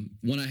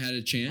when I had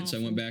a chance, I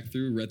went back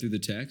through, read through the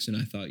text, and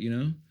I thought,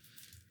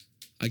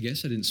 I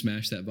guess I didn't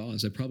smash that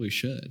vase. I probably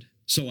should.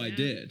 So I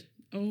did.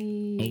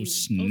 Oh,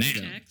 snap. Over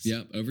text?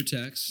 Yep, over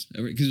text.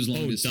 Because it was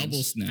long distance.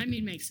 Double snap. I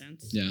mean, makes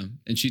sense. Yeah.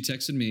 And she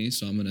texted me,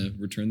 so I'm going to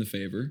return the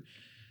favor.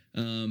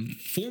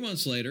 4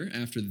 months later,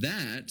 after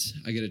that,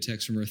 I get a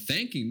text from her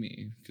thanking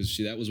me because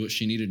that was what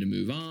she needed to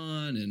move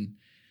on.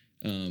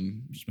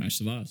 And smash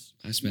the vase.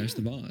 I smashed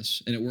the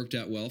vase. And it worked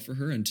out well for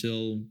her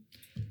until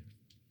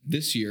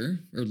this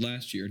year, or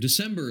last year,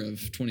 December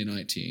of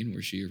 2019,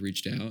 where she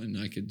reached out and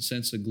I could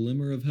sense a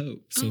glimmer of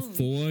hope. So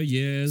 4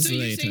 years so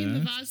later. you're saying the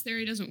vase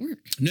theory doesn't work?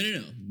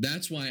 No.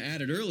 That's why I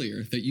added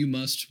earlier that you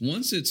must,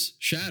 once it's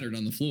shattered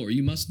on the floor,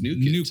 you must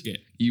nuke it. Nuke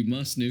it. You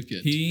must nuke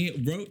it. He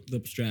wrote the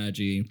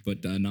strategy,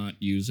 but did not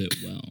use it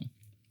well.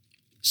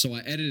 So I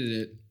edited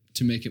it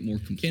to make it more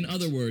complete. In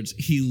other words,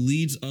 he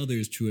leads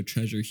others to a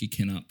treasure he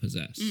cannot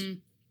possess.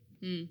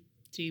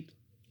 Deep.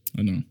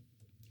 I know.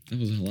 That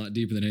was a lot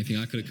deeper than anything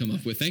I could have come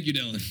up with. Thank you,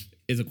 Dylan.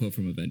 Is a quote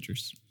from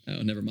Avengers.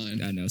 Oh, never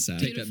mind. I know,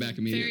 sad. Take that back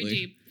immediately. Very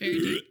deep. Very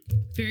deep.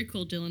 Very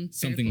cool, Dylan.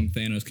 Something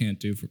Thanos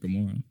can't do for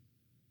Gamora.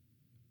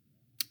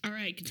 All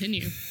right,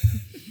 continue.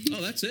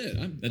 Oh, that's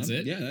it. That's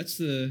it? Yeah, that's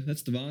the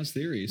vase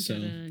theory. So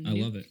I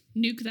love it.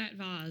 Nuke that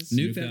vase.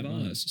 nuke that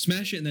vase.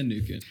 Smash it and then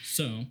nuke it.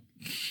 So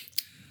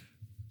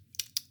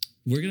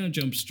we're gonna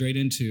jump straight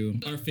into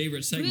our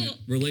favorite segment,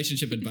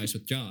 relationship advice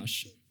with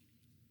Josh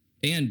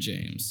and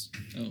James.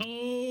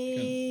 Oh.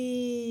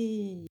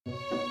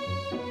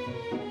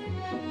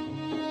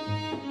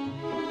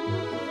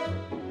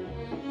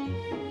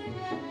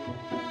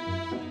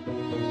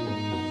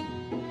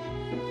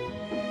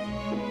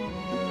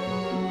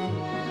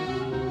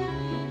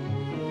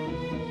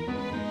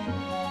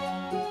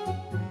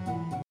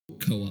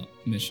 Co-op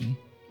mission.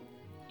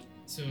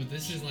 So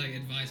this is like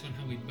advice on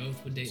how we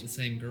both would date the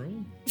same girl?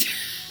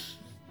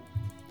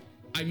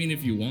 I mean,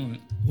 if you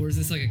want. Or is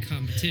this like a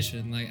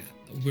competition? Like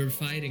we're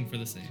fighting for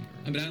the same girl?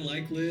 I mean, I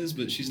like Liz,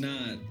 but she's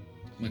not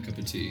my cup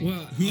of tea.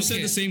 Well, Who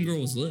said the same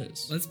girl was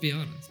Liz? Let's be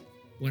honest.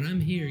 When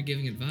I'm here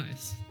giving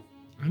advice,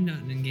 I'm not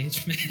an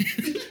engaged man.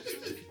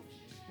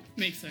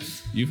 Makes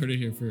sense. You heard it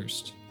here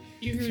first.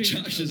 You heard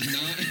Josh is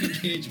not an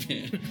engaged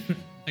man.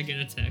 I get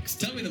a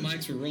text. Tell me the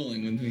mics were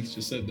rolling when he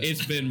just said that.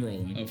 It's been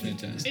rolling. Oh,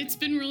 fantastic. It's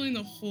been rolling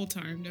the whole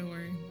time. Don't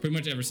worry. Pretty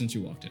much ever since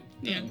you walked in.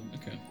 Yeah. Oh,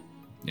 okay.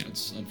 Yeah.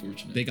 That's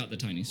unfortunate. They got the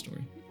tiny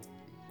story.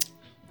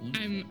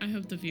 I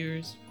hope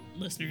the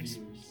listeners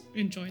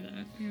enjoy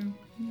that. Yeah.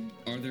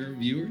 Are there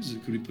viewers?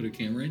 Could we put a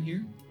camera in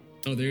here?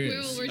 Oh, there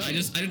Well,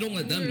 is. I don't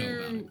let them know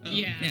about it.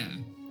 Yeah. Yeah.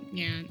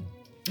 Yeah.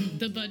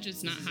 The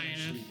budget's not high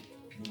enough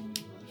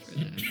for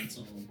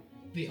that.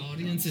 The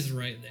audience is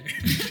right there.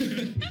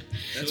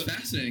 That's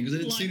fascinating because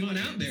I didn't see anyone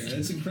out there.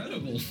 That's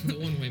incredible. The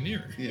one-way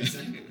mirror. Yeah.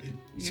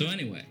 So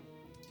anyway,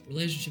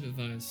 Relationship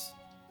advice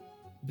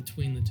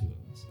between the two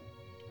of us.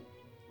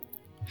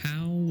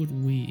 How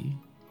would we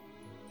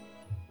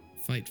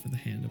fight for the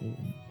hand of a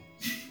woman?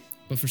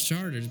 But for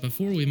starters,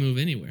 before we move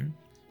anywhere,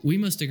 we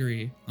must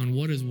agree on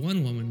what is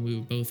one woman we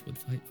both would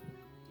fight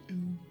for.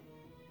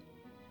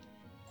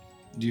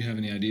 Do you have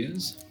any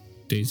ideas?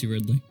 Daisy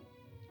Ridley.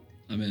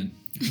 I'm in.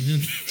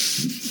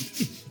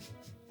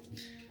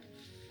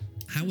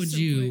 How would So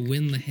you quick.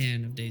 win the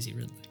hand of Daisy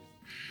Ridley?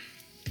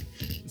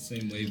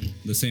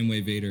 The same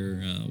way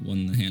Vader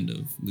won the hand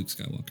of Luke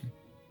Skywalker.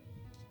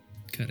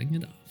 Cutting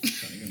it off.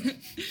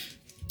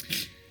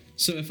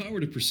 So if I were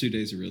to pursue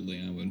Daisy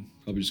Ridley, I would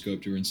probably just go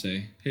up to her and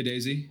say, "Hey,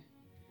 Daisy,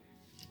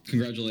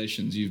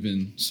 congratulations. You've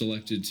been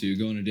selected to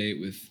go on a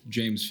date with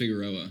James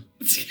Figueroa.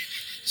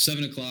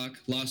 7 o'clock,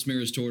 Las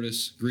Miras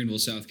Tortoise, Greenville,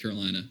 South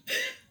Carolina.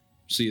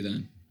 See you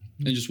then."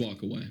 And just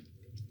walk away.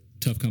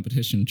 Tough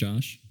competition,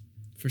 Josh.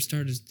 For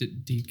starters, do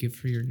you give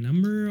her your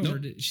number, or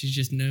Nope. she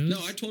just knows? No,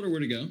 I told her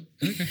where to go.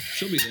 Okay.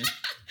 She'll be there.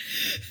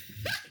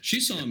 She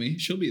saw me.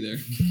 She'll be there.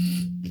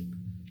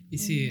 You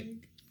see,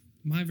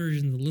 my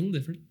version's a little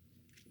different.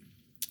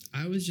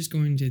 I was just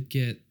going to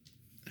get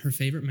her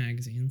favorite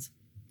magazines,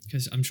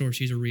 because I'm sure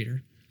she's a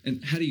reader.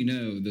 And how do you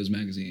know those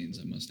magazines,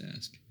 I must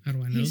ask? How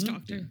do I know He's them?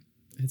 doctor.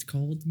 It's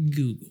called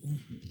Google.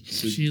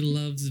 She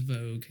loves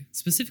Vogue,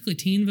 specifically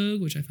Teen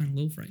Vogue, which I find a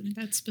little frightening.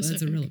 That's But specific.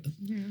 that's irrelevant.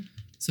 Yeah.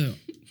 So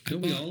I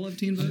Don't we bought all love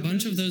Teen a Vogue?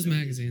 bunch of those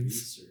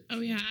magazines.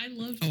 Oh yeah, I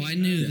love. Oh, I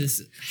Teen knew Vogue.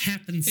 this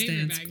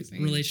happenstance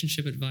magazine.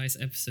 relationship advice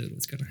episode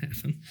was going to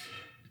happen.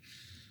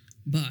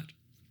 But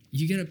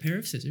you get a pair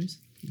of scissors,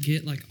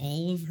 get like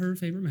all of her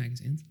favorite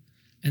magazines,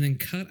 and then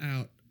cut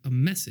out a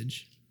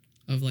message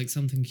of like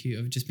something cute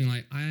of just being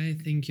like, I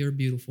think you're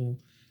beautiful.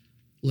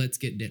 Let's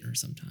get dinner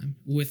sometime.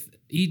 With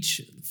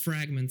each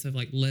fragments of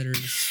like letters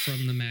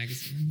from the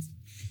magazines.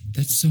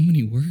 That's so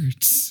many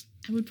words.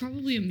 I would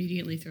probably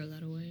immediately throw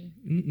that away.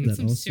 That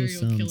Some also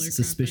serial killer crap sounds right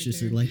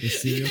suspiciously there. like a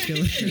serial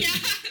killer. Yeah.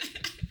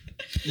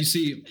 You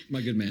see,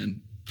 my good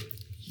man,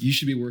 you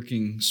should be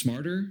working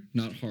smarter,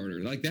 not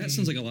harder. Like that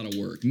sounds like a lot of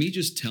work. Me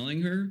just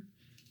telling her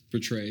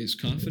portrays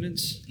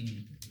confidence,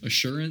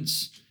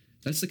 assurance.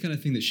 That's the kind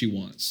of thing that she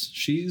wants.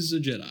 She's a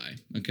Jedi,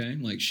 okay?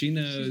 Like she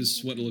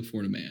knows what to look for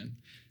in a man.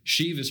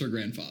 Sheev is her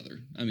grandfather.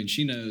 I mean,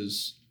 she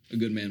knows a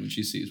good man when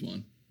she sees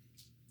one.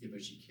 Yeah,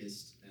 but she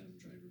kissed Adam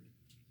Driver.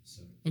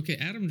 So Okay,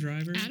 Adam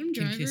Driver Adam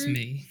can kiss Driver?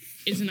 me.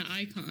 Is an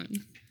icon.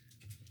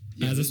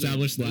 As those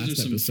established those last are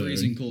some episode.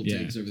 freezing cold Yeah.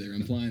 takes over there,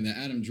 implying that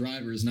Adam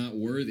Driver is not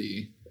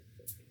worthy.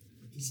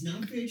 He's not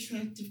very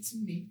attractive to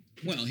me.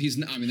 Well, he's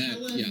not. I mean, that.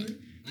 However, Yeah.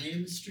 I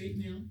am a straight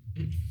male,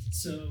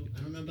 so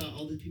I don't know about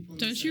all the people. On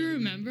the Don't side you of me.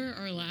 remember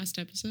our last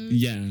episode?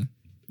 Yeah,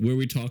 where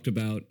we talked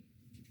about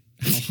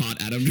how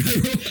hot Adam Driver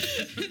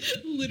was.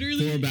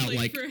 Literally For about,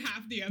 like- for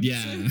half the episode.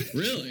 Yeah,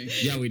 Really?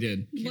 yeah, we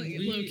did. Like, we,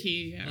 low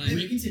key, yeah. like-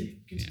 Anyway, continue.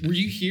 Were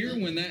you here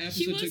when that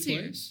He episode was took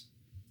here. place?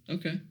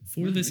 Okay.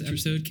 For Wow, this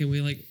interesting. episode, can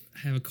we like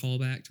have a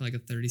callback to like a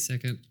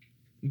 30-second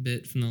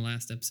bit from the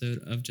last episode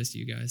of just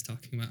you guys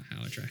talking about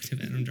how attractive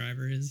Adam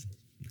Driver is?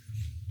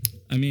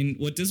 I mean,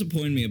 what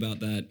disappointed me about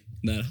that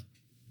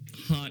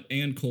hot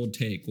and cold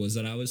take was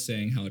that I was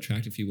saying how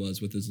attractive he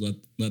was with his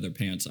leather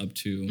pants up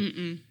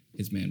to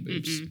his man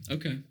boobs,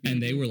 Okay.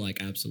 and they were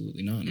like,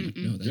 absolutely not. I'm like,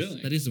 no,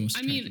 Really? that is the most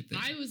I attractive mean, thing.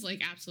 I was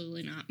like,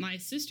 absolutely not. My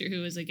sister,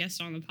 who was a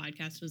guest on the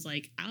podcast, was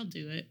like, I'll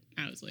do it.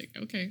 I was like,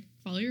 okay,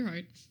 follow your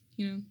heart.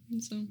 You know,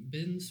 and so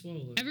Ben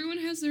Swallow. everyone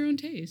has their own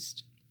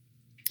taste.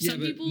 Yeah, Some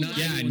but people not like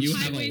yeah, and you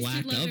have a high-waisted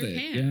lack leather of it.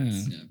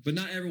 pants. Yeah, Yeah, but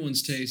not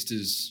everyone's taste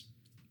is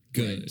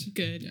good. right.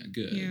 Good. Yeah,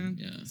 good. Yeah.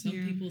 Yeah. Some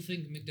Yeah. people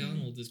think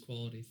McDonald's is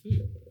quality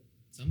food.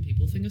 Some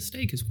people think a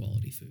steak is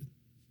quality food.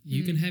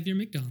 You can have your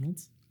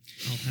McDonald's.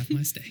 I'll have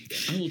my steak.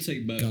 I will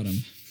take both. Got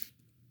him.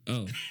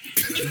 Oh,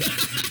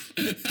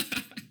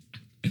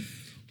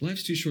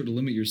 Life's too short to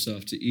limit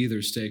yourself to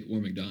either steak or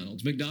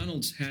McDonald's.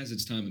 McDonald's has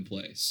its time and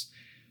place.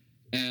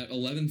 At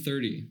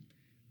 11:30,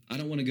 I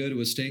don't want to go to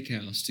a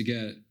steakhouse to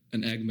get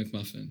an egg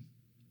McMuffin.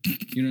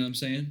 You know what I'm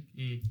saying?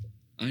 Mm.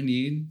 I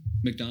need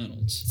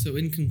McDonald's. So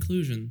in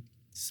conclusion,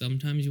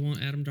 sometimes you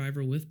want Adam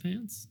Driver with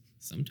pants.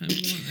 Sometimes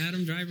you want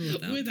Adam Driver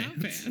without,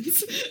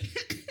 pants.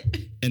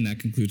 and that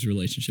concludes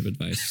relationship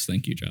advice.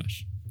 Thank you,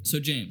 Josh. So,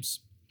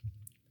 James,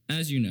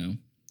 as you know,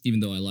 even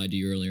though I lied to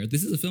you earlier,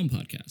 this is a film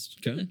podcast.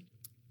 Okay.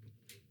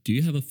 Do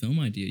you have a film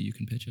idea you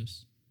can pitch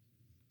us?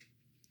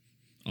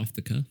 Off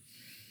the cuff?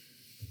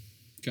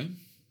 Okay.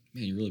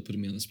 Man, you're really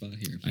putting me on the spot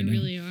here. I You know.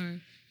 really are.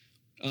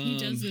 He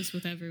does this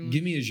with everyone.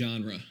 Give me a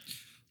genre.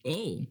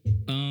 Oh,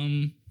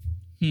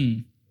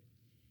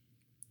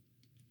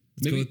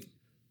 Maybe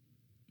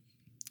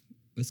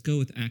Let's go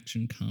with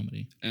action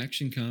comedy.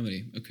 action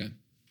comedy. Okay.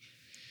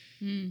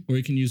 Or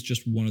you can use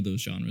just one of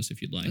those genres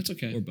if you'd like. That's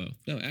okay. Or both.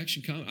 No,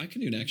 action comedy. I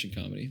can do an action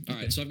comedy. All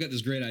right. So I've got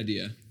this great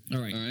idea. All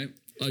right. All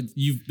right.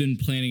 You've been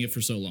planning it for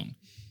so long.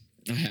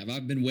 I have.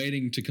 I've been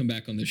waiting to come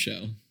back on this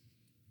show.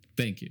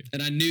 Thank you.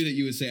 And I knew that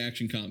you would say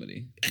action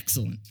comedy.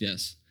 Excellent.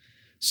 Yes.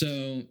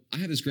 So I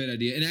have this great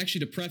idea. And actually,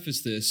 to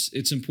preface this,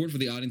 it's important for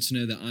the audience to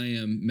know that I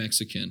am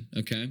Mexican.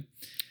 Okay.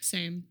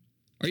 Same.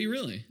 Are you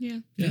really? Yeah.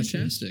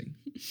 Fantastic.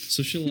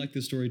 So she'll like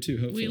this story too,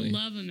 hopefully. We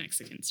love a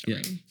Mexican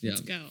story. Yeah.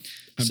 Let's go.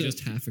 I'm So-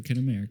 just African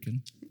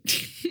American.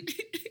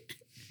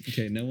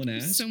 Okay, no one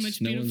asked. So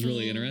much no one's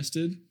really beautiful-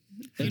 interested.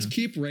 Let's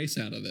keep race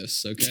out of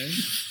this, okay?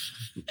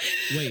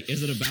 Wait,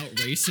 is it about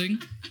racing?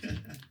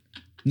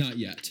 Not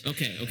yet.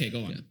 Okay,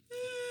 go on. Yeah.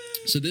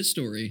 So this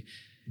story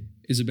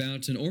is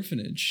about an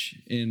orphanage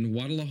in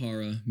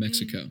Guadalajara,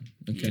 Mexico.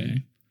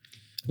 Okay.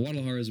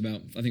 Guadalajara is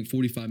about, I think,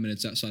 45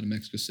 minutes outside of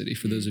Mexico City,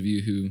 for those of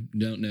you who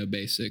don't know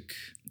basic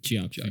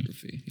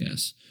geography.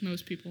 Yes.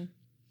 Most people.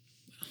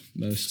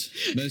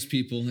 Most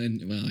people,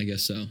 and well, I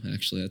guess so.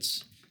 Actually,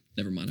 that's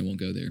never mind. I won't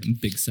go there.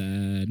 Big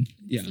sad.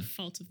 Yeah. It's the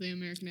fault of the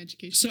American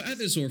education. So at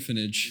this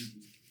orphanage,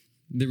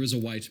 there was a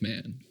white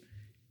man.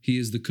 He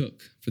is the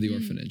cook for the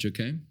orphanage.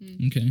 Okay.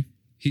 Okay.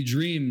 He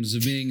dreams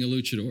of being a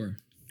luchador,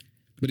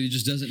 but he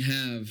just doesn't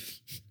have.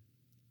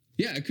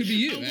 Yeah, it could be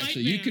you. A white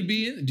Actually, you man. could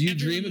be in. Do you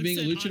Everyone dream of that being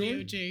a said luchador?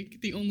 Audio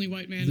Jake, the only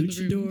white man in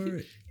the room.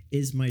 Luchador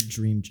is my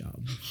dream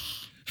job.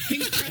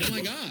 Oh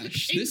my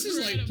gosh, this is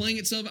like Incredible. playing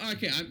itself.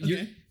 Okay,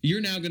 Okay. You're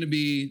now going to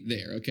be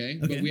there. Okay,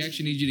 but Okay. we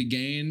actually need you to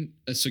gain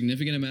a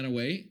significant amount of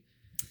weight.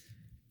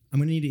 I'm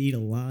gonna need to eat a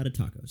lot of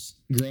tacos.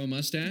 Grow a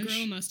mustache. Grow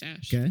a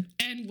mustache. Okay,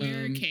 And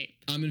wear a cape.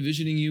 I'm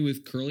envisioning you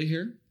with curly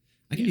hair.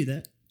 I can do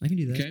that.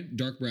 Okay,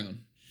 dark brown.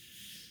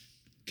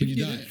 Can you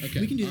dye it?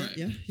 Okay, We can do all that. right.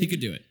 Yeah, He could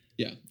do it.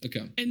 Yeah.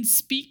 Okay. And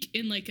speak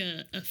in like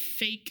a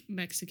fake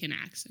Mexican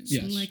accent.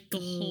 Yes. Like the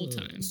whole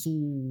time. So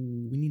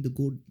we need to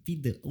go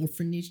feed the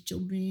orphanage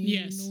children.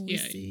 Yes. you know, Yeah.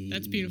 say-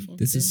 That's beautiful.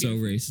 This is so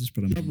racist,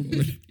 but I'm on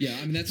board. Yeah.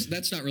 I mean,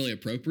 that's not really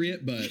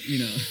appropriate, but you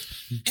know.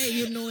 Hey,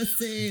 you know, it's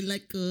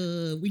like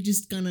we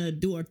just gonna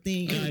do our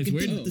thing. Guys, continue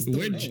where- with the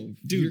story. where-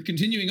 Dude, you're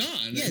continuing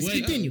on. Yes,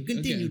 Wait, continue. okay.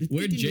 Continue.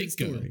 Where'd continue Jake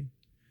the go? story.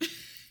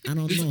 I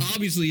don't This know.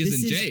 obviously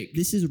isn't Jake.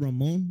 This is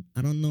Ramon.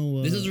 I don't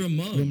know. This is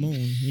Ramon. Ramon,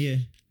 yeah.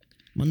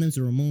 My name's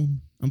Ramon.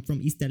 I'm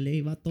from East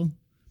LA, vato.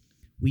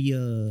 We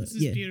This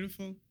is yeah.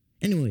 beautiful.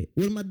 Anyway,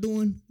 what am I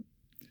doing?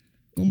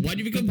 Why'd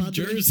you become Compadre?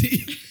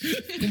 Jersey?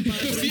 What am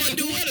I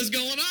doing? What is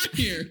going on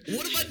here?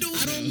 What am I doing?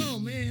 I don't know,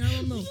 man. I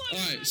don't know. All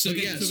right, so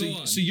Okay, yeah, so go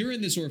on. so you're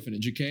in this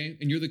orphanage, okay,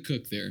 and you're the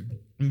cook there.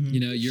 Mhm. You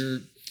know,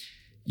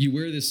 you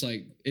wear this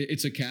like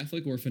it's a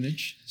Catholic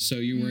orphanage, so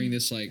you're wearing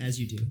this like As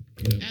you do.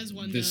 you know, As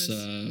one this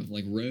does.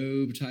 like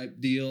robe type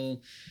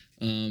deal.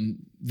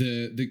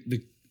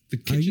 The Are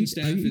kitchen you,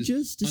 staff are you is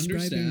just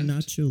describing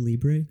understaffed. Nacho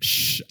Libre?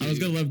 Shh, I was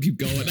gonna let him keep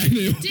going. I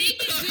knew. Dang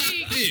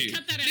it, Jake.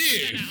 Cut that out.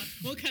 Cut that out.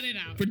 We'll cut it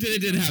out. Pretend it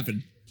didn't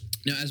happen.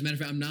 Now, as a matter of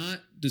fact, I'm not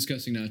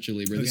discussing Nacho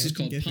Libre. This Okay, is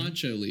called okay.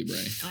 Pancho Libre.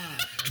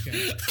 Ah,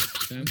 okay.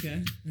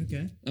 Okay.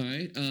 Okay. All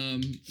right.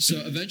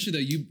 So eventually, though,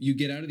 you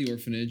get out of the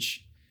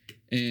orphanage,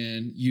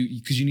 and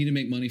because you need to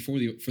make money for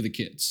the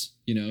kids,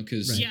 you know,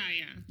 because Right. Yeah.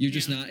 you're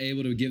just yeah. not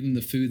able to give them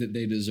the food that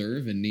they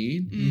deserve and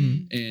need,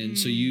 and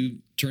so you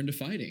turn to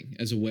fighting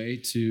as a way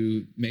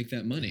to make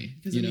that money.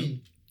 You know,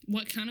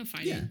 What kind of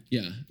fighting?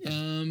 Yeah.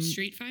 yeah.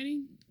 Street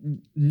fighting?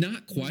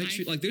 Not quite.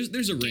 Knife? Like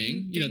there's a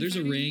ring. You know, gang there's a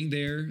fighting? ring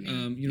there.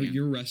 Yeah, You know, yeah.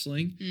 you're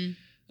wrestling,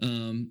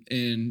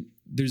 and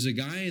there's a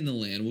guy in the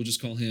land. We'll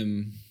just call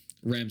him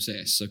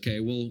Ramses. Okay.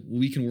 Well,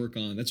 we can work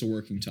on. That's a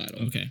working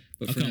title. Okay.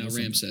 But I'll for come now, up with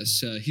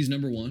Ramses. He's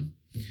number one.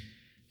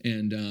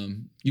 And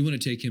you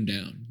want to take him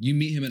down. You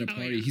meet him at a Oh,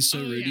 party. yeah. He's so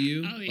Oh, rude to yeah.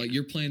 you. Oh, yeah. Like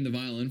you're playing the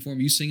violin for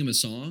him. You sing him a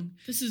song,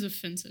 This is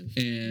offensive.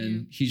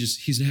 and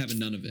he's having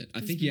none of it. I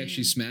This think he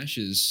actually man.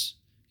 smashes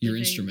your The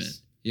instrument.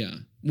 vase. Yeah.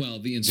 Well,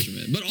 the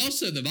instrument, but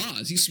also the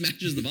vase. He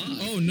smashes the vase.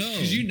 Oh no.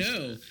 Because you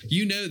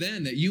know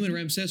then that you and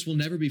Ramses will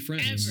never be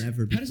friends. Ever.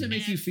 Never be How does that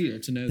make you Ever. feel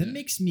to know That that?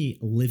 makes me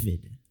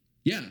livid.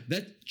 Yeah,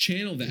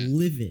 channel that.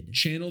 Livid.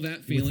 Channel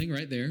that feeling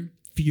right there.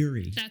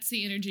 Fury. That's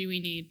the energy we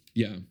need.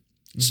 Yeah.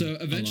 So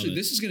eventually, it.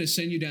 this is going to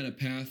send you down a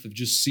path of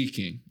just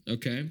seeking.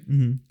 Okay.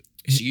 Mhm.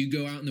 So you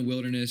go out in the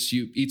wilderness,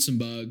 you eat some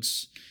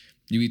bugs,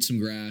 you eat some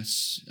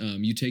grass,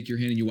 you take your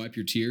hand and you wipe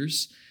your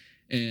tears,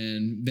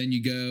 and then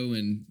you go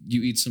and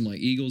you eat some like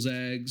eagle's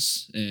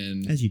eggs,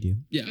 and As you do.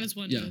 yeah, As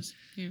one yeah, does.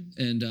 Yeah.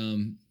 and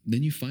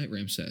then you fight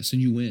Ramses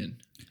and you win.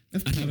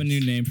 Of I have a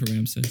new name for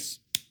Ramses.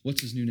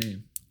 What's his new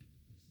name?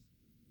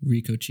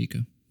 Rico Chico.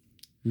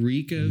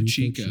 Rico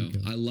Chico. Chico.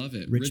 I love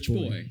it. Rich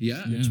boy.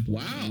 Yeah. Yeah.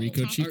 Wow.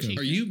 Rico Top Chico.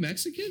 Chico. Are you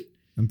Mexican?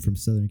 I'm from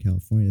Southern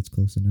California. That's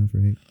close enough,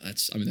 right?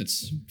 That's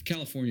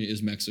California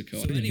is Mexico.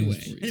 So I think anyway.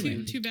 that's for you.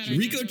 Anyway. Too bad I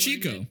Rico never learned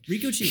Chico. it.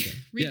 Rico Chico.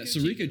 Yeah,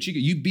 so Rico Chico,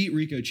 you beat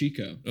Rico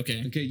Chico.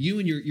 Okay. Okay, you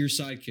and your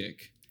sidekick.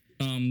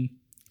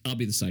 I'll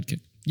be the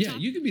sidekick. Yeah,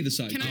 Top- you can be the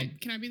sidekick.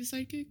 Can I be the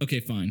sidekick?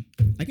 Okay, fine.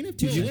 I can have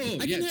two. Whoa, sidekicks. whoa, I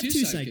can yeah, have two two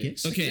sidekicks.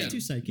 sidekicks. I Okay. can have two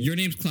sidekicks. Your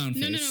name's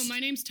Clownface. No. My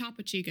name's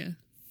Tapa Chica.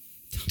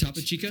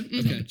 Tapa Chica?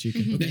 Okay. Tapa Chica.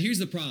 Now here's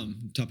the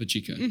problem, Tapa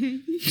Chica.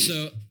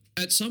 So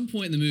at some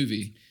point in the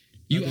movie,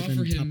 you Other offer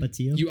than him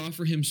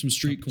Tapatio? some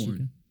street Tapa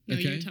corn. No,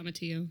 Okay. you're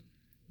Tomatillo.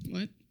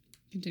 What?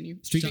 Continue.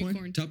 Street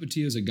corn?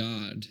 Tapatio is a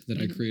god that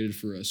I created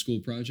for a school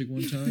project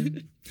one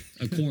time.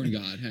 A corn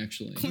god,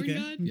 actually. Corn Okay.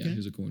 god? Yeah, Okay.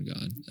 he's a corn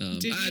god.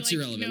 Did you That's like,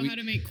 irrelevant. know how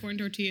to make corn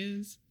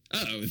tortillas?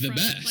 Oh, the From,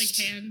 best. like,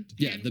 hand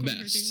the corn best.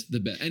 tortillas? The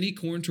best. Any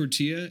corn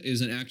tortilla is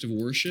an act of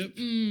worship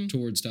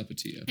towards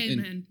Tapatio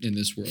Amen. in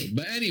this world.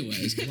 But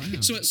anyways,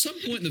 Wow. so at some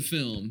point in the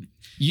film,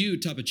 you,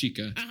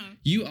 Tapachica, Uh-huh.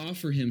 you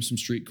offer him some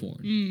street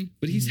corn,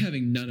 but he's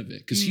having none of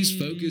it because he's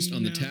focused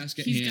on the no. task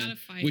at He's hand, gotta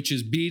fight. which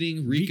is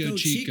beating Rico, Rico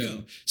Chico.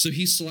 Chico. So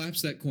he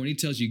slaps that corn. He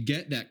tells you,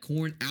 "Get that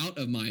corn out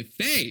of my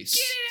face."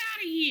 Get it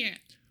out of here.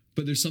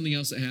 But there's something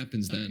else that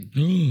happens then.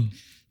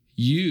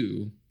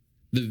 You,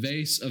 the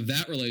vase of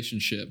that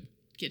relationship,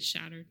 Get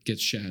shattered.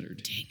 gets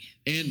shattered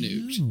Dang and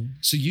nuked. No.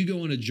 So you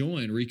go on to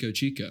join Rico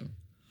Chico.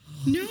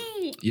 it.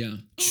 No. Yeah.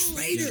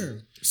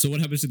 Traitor. So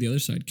what happens to the other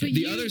sidekick? But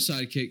The you- other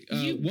sidekick.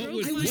 you What broke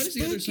would? my What is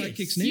the other focus.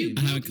 sidekick's You name?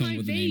 I haven't broke come my up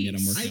with a name yet. I'm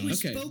vase. working I on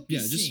was it. Okay, focusing. yeah,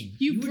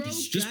 just- You were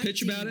broke- Just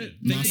pitch about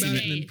it. distracting Think me. about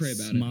it, and then pray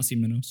about it. Masi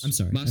Menos. I'm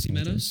sorry. Masi I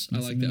Menos. I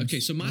like that. Menos. Okay,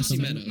 so Masi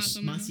Menos.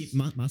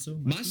 Maso-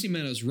 Masi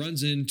Menos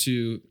runs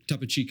into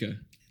Tapachica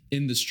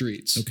in the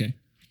streets Okay.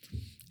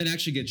 and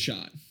actually gets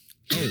shot.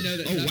 He didn't know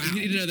that, wow. He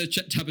didn't know that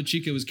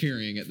Tapachica was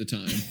carrying at the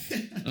time.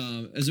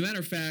 As a matter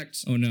of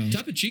fact, Oh, no.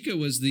 Tapachica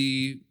was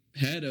the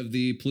head of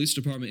the police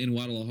department in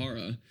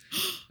Guadalajara.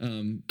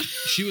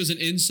 She was an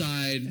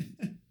inside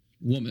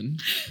woman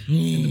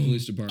in the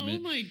police Oh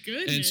department. my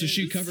goodness. And so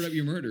she covered up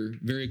your murder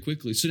very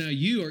quickly. So now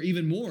you are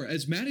even more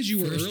as mad as you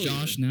were First earlier.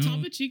 Josh, now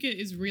Topo Chica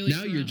is really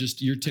Now you're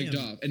corrupt. you're ticked I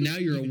am off, and now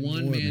you're a even more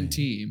one-man mad.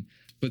 team.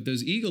 But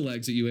those eagle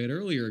eggs that you ate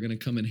earlier are going to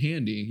come in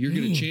handy. You're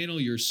going to channel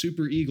your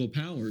super eagle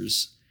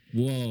powers,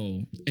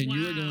 Whoa. and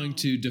you are Wow. going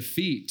to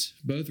defeat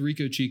both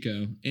Rico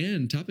Chico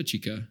and Topo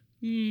Chica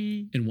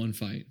Hmm. in one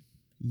fight.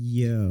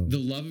 Yo. The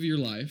love of your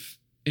life,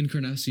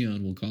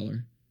 Encarnacion, we'll call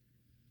her,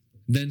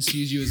 then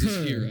sees you as his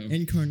Her. hero.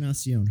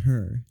 Encarnacion.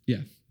 Her.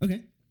 Yeah.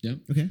 Okay. Yeah.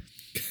 Okay.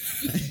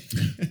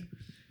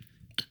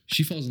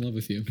 She falls in love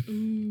with you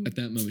Ooh. at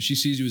that moment. She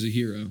sees you as a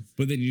hero.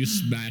 But then you just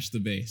smash the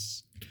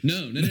base.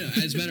 No.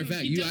 As a matter of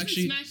fact, He you doesn't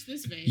actually smash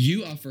this vase.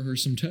 you offer her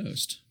some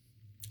toast,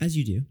 As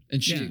you do.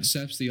 and she Yeah.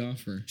 accepts the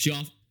offer. She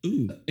off.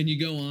 Ooh. And you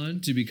go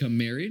on to become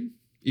married,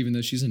 even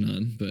though she's a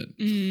nun. But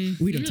Mm.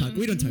 We don't talk.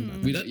 We don't talk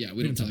about we that. don't. Yeah,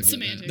 we don't talk about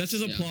Semantics. that. That's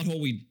just a Yeah. plot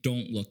hole we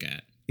don't look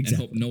at.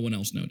 Exactly. And hope no one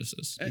else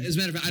notices. As a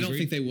matter of fact, I don't Agree?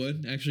 think they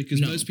would actually, because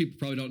No. most people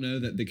probably don't know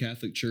that the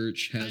Catholic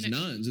Church has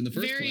nuns in the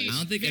first Very- place. I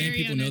don't think any Very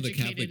people know the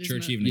uneducated Catholic is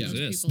Church most even Yeah.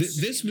 exists. people.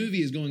 This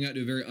movie is going out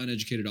to a very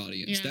uneducated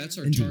audience. Yeah. That's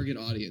our Indeed. target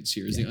audience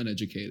here is the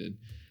uneducated.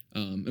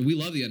 And we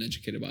love the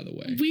uneducated, by the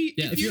way.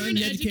 Yeah. If you're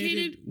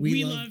uneducated, we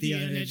we love love the the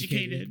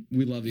uneducated. uneducated.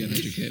 We love the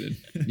uneducated.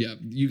 Yeah,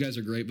 you guys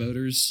are great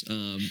voters.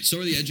 So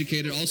are the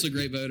educated, also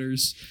great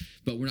voters.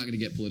 But we're not going to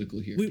get political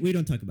here. We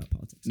don't talk about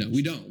politics. No,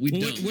 we don't. We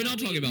Well, don't. we're not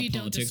No, talking we about don't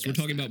politics. We're discuss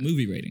talking that. about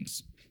movie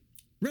ratings.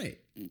 Right.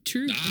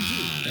 True.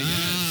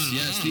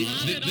 Yes,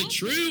 Not the at all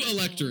true political.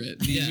 electorate,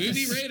 the Yes.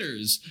 movie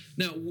raters.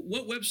 Now,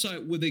 what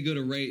website would they go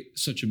to rate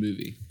such a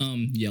movie?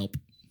 Yelp.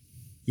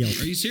 Yelp.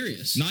 Are you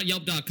serious? Not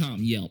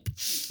Yelp.com. Yelp.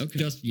 okay.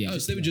 just Yelp. Oh,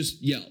 so they would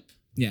just Yelp.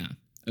 Yeah.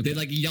 Okay. They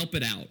like Yelp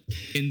it out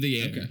in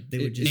the air. Okay. They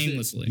would just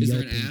aimlessly. Is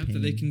there an Yelp and app that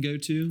they pain. can go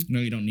to? No,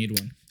 you don't need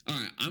one. All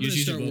right, I'm You going to just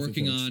use start your vocal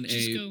working cords. on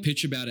Just a go-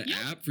 pitch about it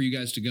app for you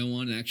guys to go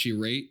on and actually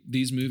rate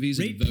these movies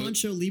Rate and vote.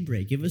 Poncho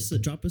Libre.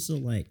 Drop us a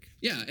like.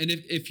 Yeah, and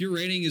if your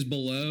rating is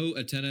below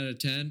a 10 out of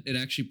 10, it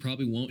actually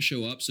probably won't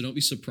show up. So don't be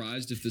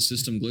surprised if the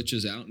system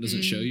glitches out and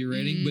doesn't show your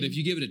rating. But if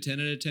you give it a 10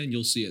 out of 10,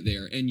 you'll see it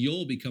there, and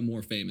you'll become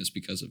more famous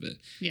because of it.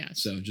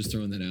 Yes. So just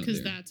throwing that out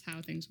Because there. that's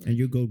how things work. And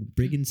you'll go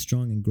big and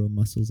strong and grow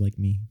muscles like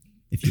me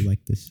if you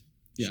like this.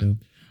 Yeah. show.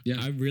 Yeah.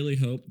 I really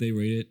hope they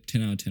rate it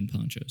 10 out of 10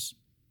 ponchos.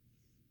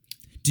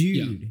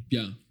 Dude.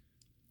 Yeah.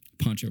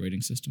 Poncho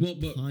rating system. Well,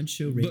 but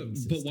Poncho rating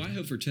but why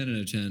hope for 10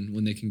 out of 10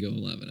 when they can go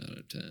 11 out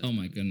of 10? Oh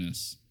my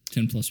goodness.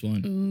 10 plus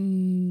 1.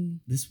 Ooh.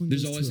 This one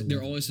There's goes always to there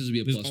 11. always has to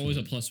be a There's plus always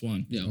one. a plus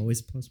 1. Yeah. Always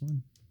a plus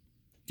one.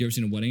 You ever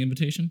seen a wedding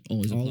invitation?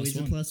 Always a Always plus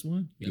a 1. plus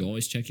one. You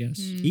always check yes.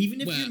 Even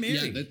if Well, you're yeah,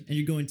 married that- and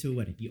you're going to a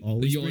wedding, you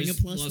always You bring always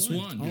a plus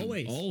one. one.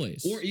 Always.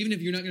 Always. Or even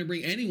if you're not going to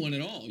bring anyone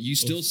at all, you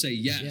still say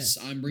yes. Yes.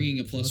 I'm bringing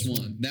a plus Plus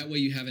one. one. That way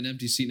you have an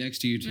empty seat next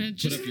to you to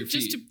put up your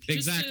feet.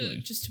 Exactly.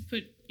 Just to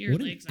put your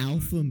What an legs out.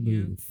 alpha Yeah.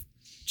 move.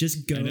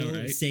 Just go, I know,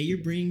 right? say you're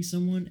bringing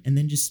someone, and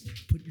then just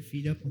put your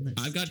feet up on that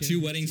I've got chair.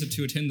 2 weddings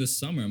to attend this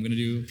summer. I'm going to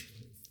do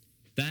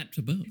that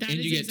to both. That And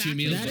is you get 2 exactly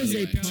meals, That by is the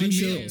a way.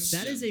 poncho. meals.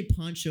 That is a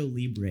Poncho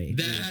Libre.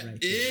 That right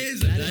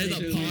is there. that is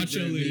a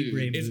Poncho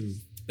Libre It's- move.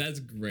 That's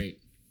great.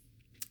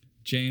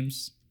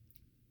 James,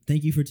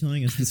 Thank you for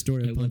telling us the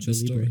story I of love Poncho this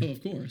story. Libre. Oh,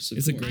 of course. Of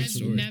It's a course. great I've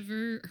story.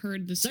 never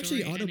heard the It's story.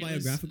 actually and it was-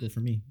 autobiographical for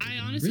me. I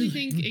honestly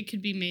Really? think it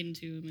could be made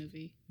into a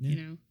movie. Yeah. You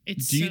know,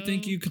 it's. do you so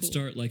think you could cool.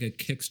 start like a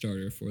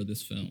Kickstarter for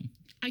this film?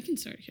 I can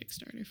start a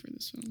Kickstarter for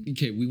this film.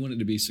 Okay, we want it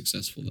to be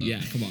successful though.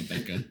 Yeah, come on,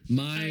 Becca.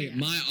 My Oh, yeah.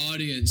 my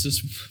audience is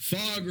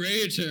far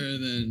greater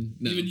than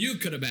no. Even you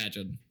could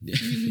imagine.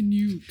 Even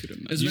you could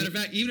imagine. As a matter of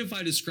fact, even if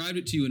I described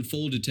it to you in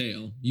full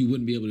detail, you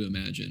wouldn't be able to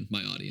imagine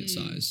my audience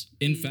size.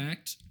 In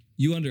fact,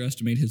 you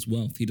underestimate his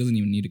wealth. He doesn't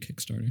even need a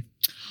Kickstarter.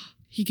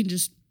 He can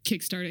just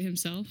kickstart it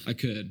himself. I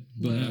could,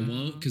 but I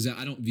won't because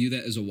I don't view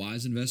that as a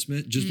wise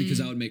investment. Just because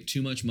I would make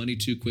too much money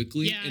too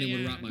quickly, and it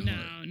would rot my no,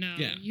 heart. No,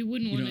 Yeah. you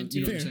wouldn't You want know- to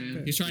you do know what I'm that.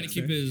 saying? He's trying to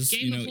keep fair. his,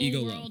 Gain the whole ego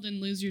low. world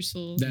and lose your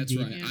soul. That's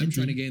Indeed. right. Yeah. I'm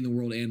trying to gain the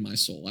world and my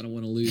soul. I don't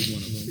want to lose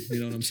one of them. You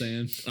know what I'm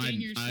saying?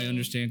 Gain your I soul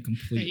understand that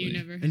completely. you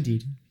never had.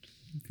 Indeed.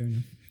 Fair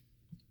enough.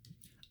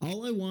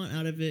 All I want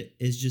out of it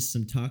is just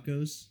some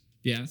tacos,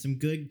 Yeah. some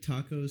good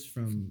tacos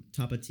from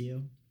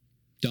Tapatio,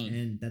 Done.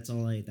 and that's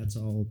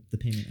all the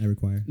payment I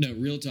require. No,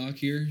 real talk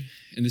here,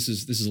 and this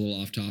is a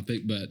little off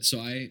topic, but so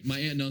my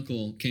aunt and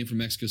uncle came from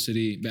Mexico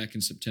City back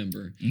in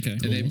September, Okay.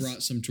 and they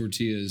brought some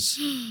tortillas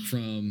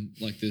from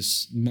like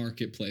this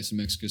marketplace in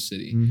Mexico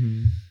City.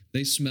 Mm-hmm.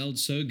 They smelled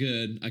so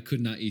good, I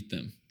could not eat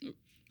them.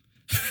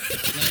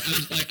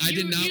 I You,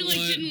 did not you like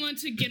want. didn't want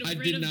to get I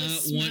rid did of the not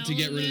smell want to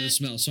get rid of the it.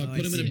 smell, so I Oh, put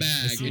I them in a see. I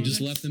bag see. and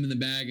just Oh, left them in the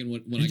bag. And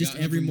when And I just got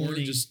home every from work,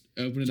 morning, just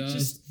open it up.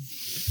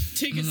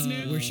 Take a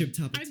sniff. Worship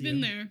Tapatio. I've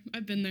been there.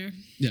 I've been there.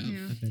 Yeah.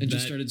 Yeah. And just That-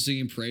 started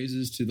singing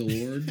praises to the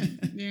Lord.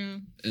 Yeah.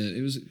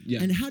 It was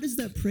And how does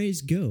that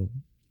praise go?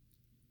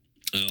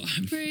 Oh,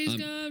 Praise I'm-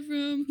 God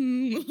from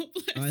whom all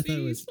Oh, I thought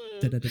it was.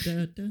 blessings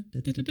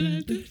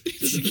flow.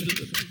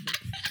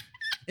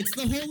 It's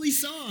the holy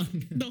song.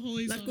 The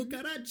holy La song.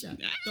 cucaracha.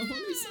 The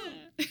holy song.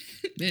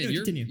 Man, Yeah,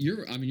 you're continue.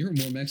 you're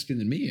more Mexican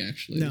than me,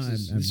 actually. No, This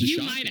is I'm- this is You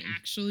shocking. might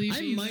actually. I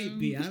be, might though.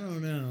 be. I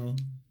don't know.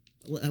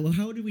 Well,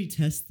 how do we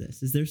test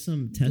this? Is there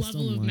some test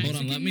Level of online? Hold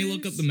on, let me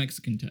look up the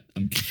Mexican test.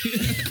 I'm kidding.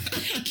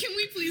 Can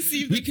we please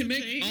see if We that's can a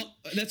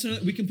make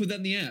thing? we can put that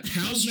in the app.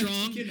 How Mexican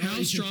are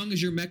you? strong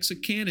is your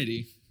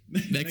Mexicanity?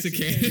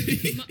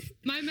 Mexican.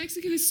 My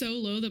Mexican is so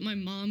low that my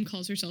mom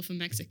calls herself a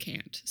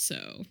Mexicant.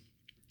 So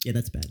Yeah,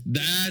 that's bad.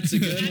 That's a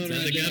good one.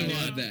 That's a right good there. one.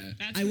 I love that.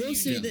 That's I what will you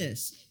say know.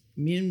 this: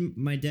 me and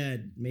my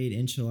dad made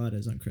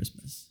enchiladas on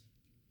Christmas.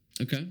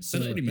 Okay. So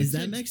pretty is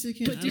that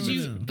Mexican. Mexican? But I did don't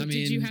you? know. But I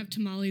did you mean- have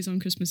tamales on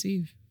Christmas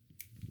Eve?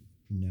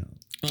 No.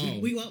 Oh,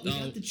 we got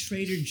the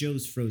Trader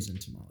Joe's frozen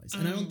tamales,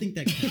 and I don't think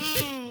that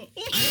counts. Oh,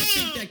 I don't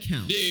think that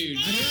counts. Dude,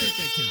 I don't think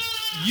that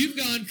counts. you've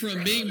gone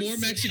from being more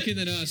Mexican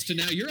than us to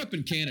now you're up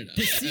in Canada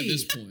at see,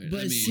 this point. but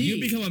I mean, see- You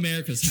become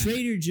America's hat.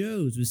 Trader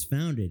Joe's was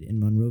founded in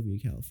Monrovia,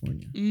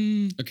 California.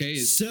 okay.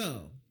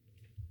 So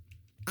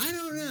I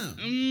don't know.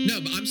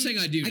 No, but I'm saying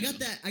I do. I got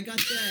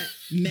that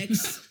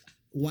Mex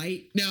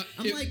white. Now,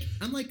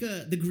 I'm like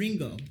the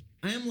gringo.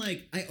 I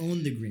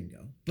own the gringo,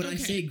 but I Okay.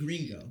 say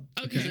gringo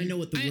Okay. because I know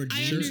what the word I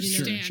means. Sure,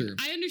 understand. sure.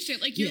 I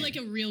understand. Like you're Yeah. like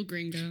a real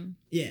gringo,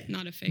 Yeah.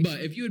 not a fake. But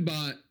one. if you had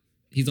bought,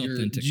 He's your-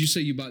 authentic. Did you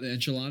say you bought the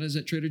enchiladas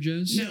at Trader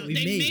Joe's? no, we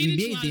they made made the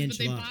enchiladas, but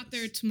they enchiladas. bought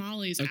their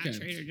tamales Okay. at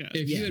Trader Joe's.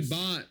 If you had Yes.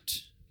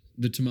 bought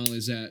the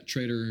tamales at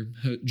Trader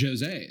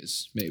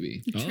Jose's,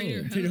 maybe.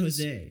 Trader Trader Joe's.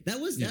 Jose. That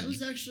was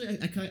actually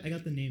I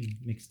got the name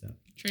mixed up.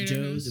 Trader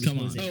Joe's. Joe's. it was Come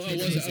on. Jose. Oh,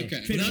 Trader was it? Jose.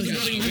 Okay. Trader Well, that's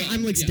Jose. what you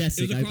I'm got. dyslexic.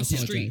 It was I across the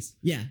street. apologize.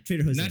 Yeah,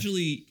 Trader Jose.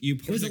 Naturally, you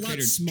it was a partner lot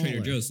Trader, smaller.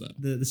 Trader Joe's though.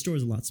 The store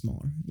is a lot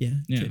smaller. Yeah,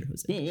 Yeah. Trader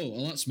Jose. Whoa,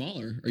 a lot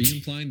smaller. Are you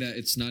implying that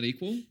it's not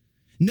equal?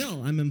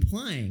 No, I'm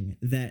implying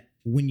that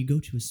when you go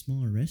to a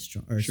smaller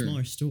restaurant or a Sure.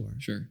 smaller store,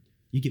 Sure.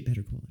 you get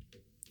better quality.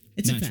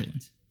 It's Naturally. a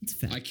fact. It's a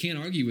fact. I can't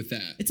argue with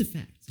that. It's a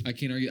fact. I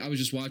can't argue. I was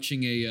just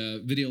watching a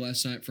video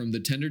last night from the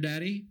Tender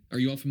Daddy. Are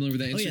you all familiar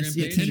with that Oh Instagram yes,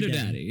 yeah, page? Tender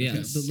Daddy, Okay.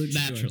 yes. The luchador.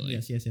 Naturally.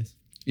 Yes.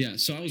 Yeah,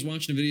 so I was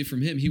watching a video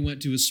from him. He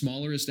went to a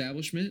smaller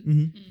establishment,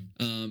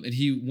 and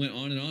he went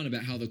on and on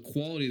about how the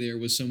quality there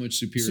was so much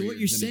superior. So what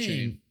you're than a chain.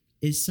 saying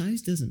is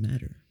size doesn't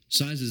matter.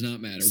 Size does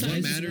not matter. Size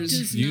what does matters?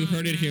 does You not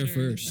heard it here matter.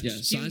 first. Yeah,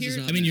 You size hear does it-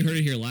 not. I mean, you matter.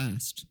 heard it here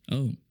last.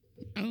 Oh,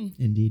 Oh,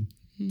 Indeed,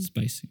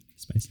 spicy.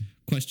 spicy.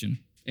 Question.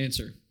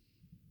 Answer.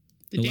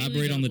 the Daily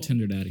Elaborate on the Double.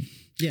 Tender Daddy.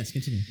 Yes,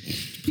 continue.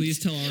 Please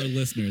tell our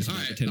listeners All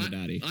about the right, Tender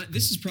Daddy.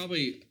 this is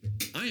probably.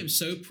 I am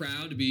so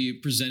proud to be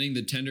presenting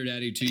the Tender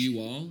Daddy to you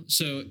all.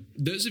 So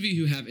those of you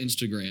who have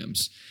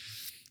Instagrams,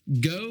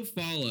 go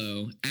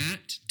follow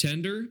at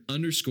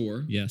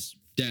 @tender_. Yes.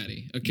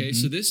 Daddy. Okay,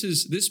 so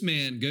this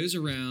man goes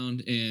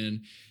around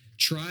and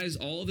tries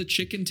all the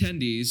chicken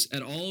tendies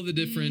at all the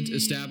different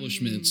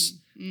establishments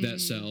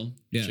that sell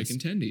Yes. chicken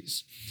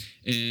tendies,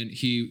 and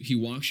he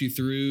walks you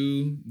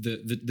through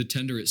the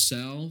tender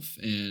itself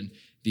and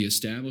the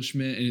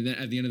establishment, and then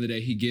at the end of the day,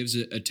 he gives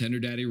it a Tender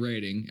Daddy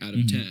rating out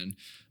of 10.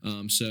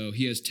 So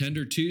he has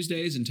Tender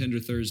Tuesdays and Tender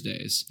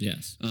Thursdays.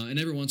 Yes. And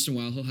every once in a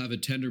while, he'll have a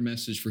tender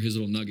message for his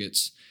little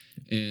nuggets,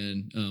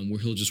 and where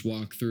he'll just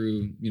walk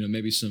through,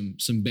 maybe some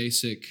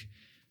basic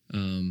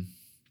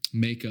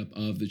makeup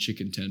of the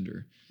chicken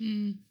tender.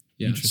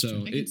 Yeah,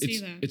 so I can see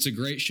that. it's a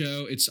great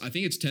show. I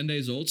think it's 10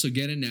 days old, so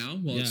get in now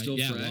while it's still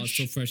fresh. while it's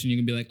still fresh, and you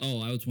can be like, "Oh,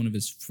 I was one of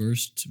his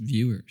first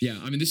viewers." Yeah,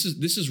 I mean this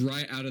is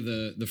right out of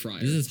the fryer.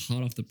 This is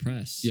hot off the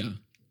press. Yeah.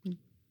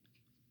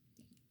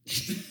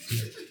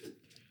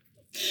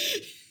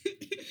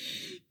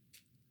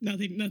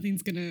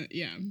 Nothing's gonna.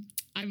 Yeah,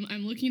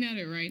 I'm looking at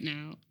it right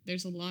now.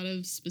 There's a lot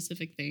of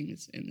specific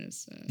things in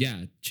this.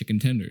 Yeah, chicken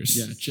tenders.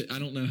 Yeah, I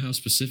don't know how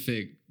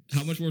specific.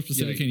 How much more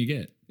specific Yeah. can you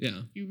get?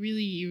 Yeah, You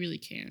really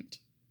can't.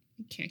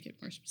 You can't get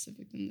more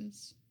specific than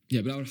this.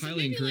 yeah, but I would So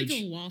highly maybe encourage.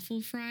 like a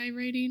waffle fry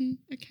rating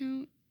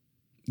account.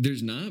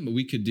 There's not, but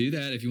we could do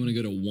that if you want to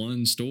go to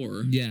one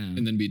store. Yeah.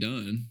 and then be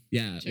done.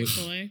 Yeah.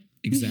 Chick-fil-A.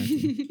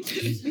 Exactly.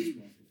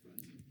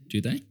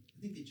 Do they? I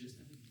think they just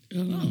had it.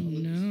 Oh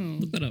no!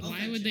 Look that up.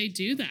 Why would they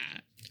do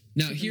that?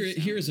 Now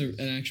here's an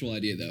actual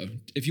idea though.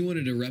 If you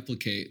wanted to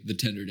replicate the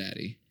Tender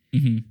Daddy,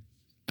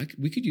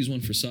 Mm-hmm. we could use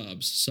one for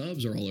subs.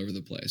 Subs are all over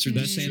the place. Or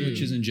That's just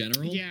sandwiches true. in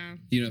general. Yeah. If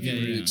you Yeah,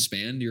 wanted to yeah.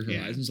 expand your Yeah.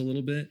 horizons a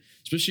little bit,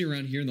 especially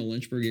around here in the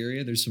Lynchburg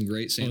area, there's some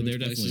great sandwich there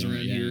places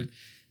definitely around are, here.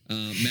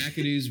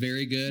 McAdoo's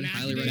very good.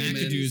 Highly recommend.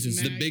 McAdoo's is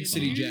the Big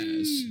City Jazz.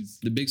 McAdoo's.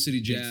 The Big City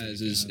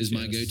Jazz is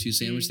my yes. go-to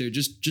sandwich there.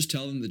 Just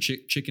tell them the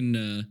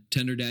chicken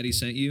Tender Daddy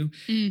sent you,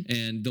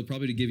 and they'll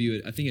probably give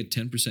you I think a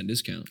 10%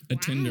 discount. A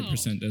Wow.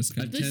 10%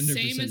 discount. The 10%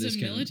 same as a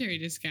discount. military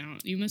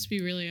discount. You must be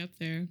really up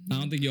there. I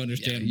don't think you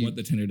understand Yeah, what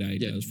the Tender Daddy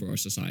yeah. does for our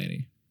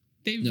society.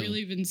 They've No.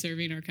 really been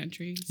serving our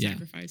country, Yeah.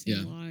 sacrificing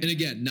Yeah, a lot. and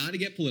again, not to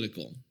get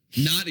political.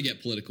 Not to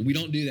get political. We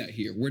don't do that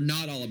here. We're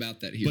not all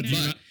about that here. But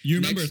you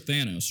remember next,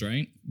 Thanos,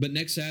 right? but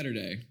next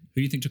Saturday, Who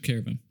do you think took care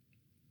of him?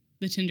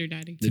 the Tinder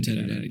Daddy. the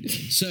Tender Tender Daddy. Daddy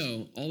did.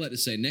 So, all that to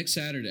say, next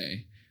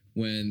Saturday,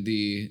 when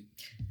the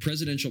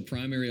presidential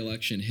primary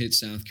election hits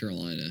South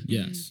Carolina,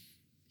 Yes.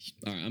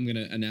 all right, I'm going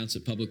to announce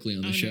it publicly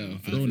on the Oh, show no.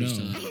 for the Oh, first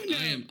no. time. Oh,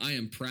 no. I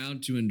am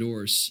proud to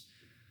endorse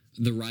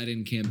the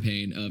write-in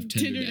campaign of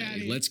Tender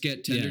Daddy. Let's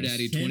get Tender Yes.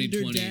 Daddy Tender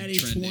 2020 Daddy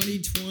trending.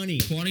 2020.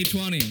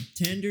 2020.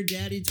 Tender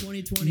Daddy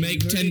 2020.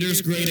 Make You heard it tenders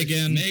here great first.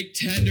 again. Make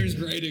tenders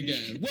great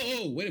again.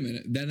 Whoa, wait a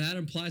minute. Then that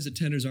implies that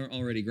tenders aren't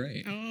already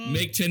great. Oh,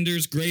 Make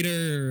tenders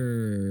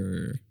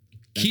greater.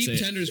 That's Keep it.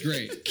 tenders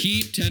great.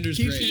 Keep tenders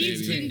Keep great,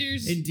 tenders baby. great.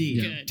 Tenders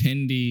Indeed. good.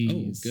 Tendies.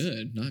 Oh,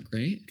 good. Not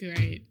great.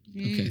 Great.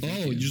 Okay.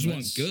 Oh, you just want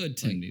That's, good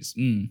like, tendies.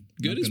 Good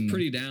Not is enough.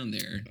 pretty down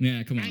there.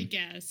 Yeah, come I on.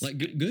 guess. Like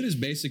good is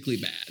basically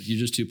bad. You're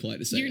just too polite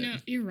to say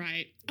it. You're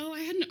right. Oh,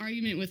 I had an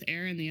argument with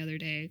Aaron the other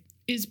day.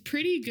 Is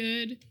pretty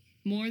good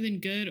more than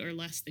good or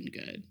less than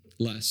good?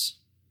 Less.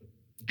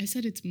 I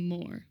said it's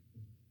more.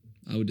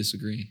 I would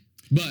disagree.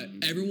 But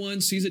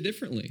everyone sees it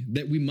differently.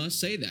 That we must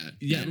say that.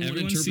 Yeah,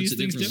 everyone sees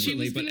things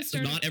differently, She was gonna but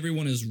start- not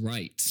everyone is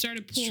right. Start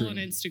a true. poll on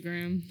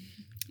Instagram,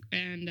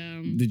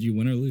 and Did you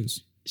win or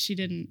lose? she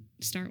didn't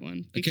start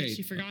one because Okay.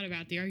 she forgot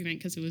about the argument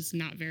because it was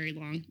not very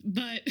long.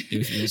 But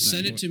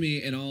Send it to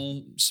me and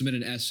I'll submit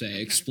an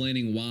essay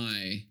explaining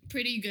why.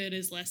 pretty good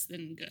is less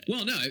than good.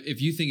 Well, no,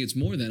 if you think it's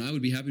more than, I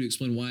would be happy to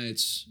explain why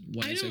it's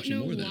I don't actually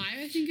know more than. why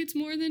I think it's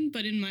more than,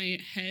 but in my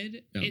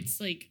head, Yeah. it's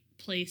like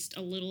placed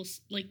a little,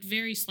 like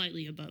very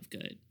slightly above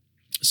good.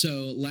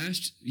 So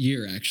last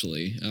year,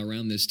 actually,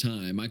 around this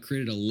time, I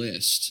created a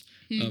list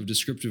of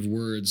descriptive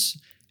words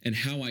and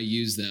how I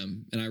use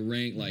them, and I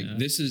rank like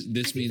this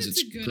think means that's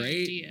it's a good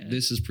great. idea.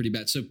 This is pretty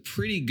bad. So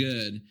pretty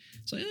good.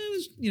 It's like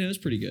it was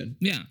pretty good.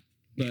 Yeah.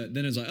 But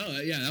then it's like, oh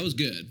yeah, that was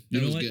good. You That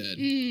know was what? good.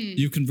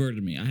 You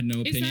converted me. I had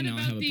no Is opinion. that Now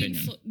I about have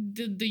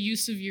opinion. the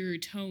use of your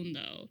tone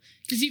though?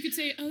 Because you could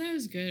say, "Oh, that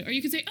was good," or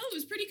you could say, "Oh, it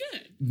was pretty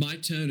good." My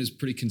tone is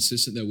pretty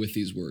consistent though with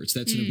these words.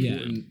 That's an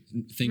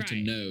important thing to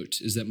Right.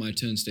 note is that my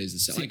tone stays the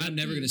same. See, Like I'm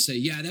never going to say,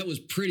 yeah, that was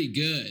pretty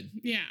good.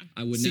 Yeah.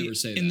 I would See, never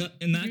say in that.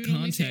 in that You would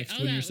only say, context, "Oh,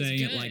 when that you're was saying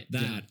it good." like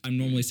that, I'm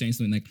normally saying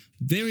something like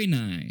 "very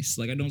nice."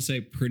 Like I don't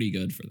say "pretty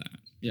good" for that.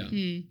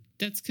 yeah.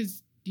 That's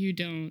because you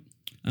don't.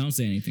 I don't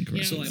say anything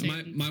correct. So Yeah. like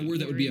Same my word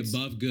that would be words.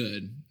 above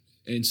good,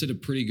 instead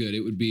of pretty good,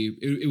 it would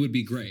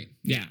be great.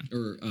 Yeah.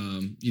 Or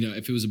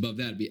if it was above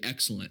that, it'd be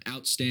excellent,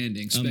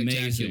 outstanding, spectacular,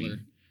 Amazing.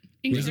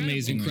 Incredible.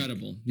 amazing.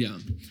 incredible. Yeah.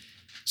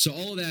 So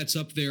all of that's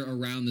up there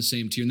around the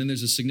same tier, and then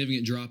there's a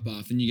significant drop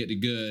off. Then you get to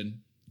good,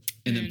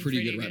 and then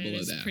pretty good right below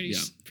is that. Pretty, Yeah.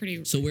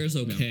 Pretty. So where's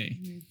okay?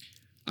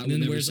 I then would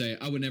never where's-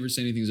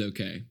 say anything's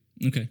okay.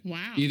 Okay.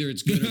 Wow. Either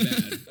it's good or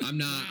bad.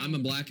 I'm a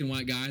black and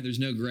white guy. There's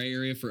no gray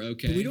area for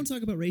okay. But we don't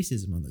talk about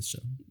racism on this show.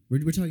 We're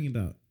talking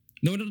about.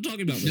 No, we're not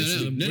talking about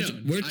racism. no,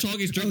 We're no.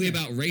 talking strictly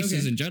about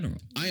races in general.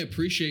 I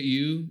appreciate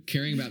you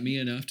caring about me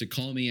enough to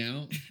call me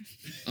out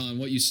on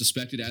what you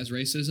suspected as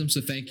racism. So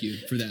thank you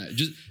for that.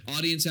 Just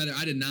audience out there,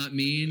 I did not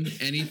mean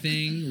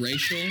anything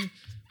racial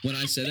when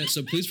I said that.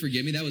 So please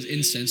forgive me. That was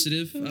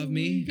insensitive of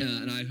me.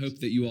 And I hope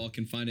that you all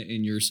can find it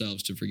in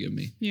yourselves to forgive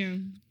me. Yeah.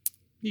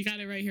 You got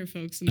it right here,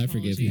 folks. An I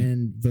forgive apology. you.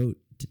 And vote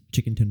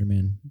Chicken Tender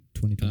Man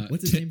 2020.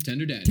 What's his name?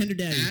 Tender Daddy. Tender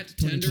Daddy. At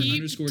Tender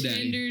Keep _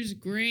 Daddy. tenders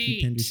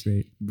great. Tender's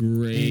great.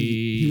 Great. And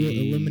he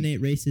will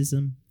eliminate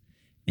racism.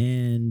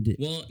 And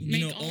Well, you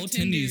Make know, all all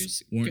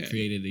tenders tendies weren't good.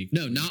 created equal.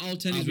 No, not all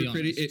tendies I'll be were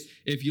pretty. honest.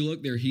 If you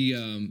look there,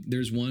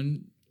 there's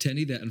one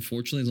tendy that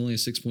unfortunately is only a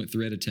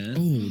 6.3 out of 10.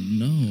 Oh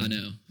no. I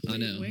know. I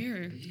know.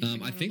 Where?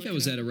 I think that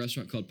was at a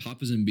restaurant called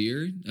Papa's and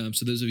Beer.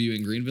 So those of you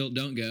in Greenville,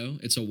 don't go.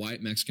 It's a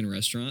white Mexican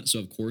restaurant. So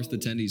of course the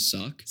tendies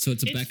suck. So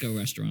it's a It's- Becca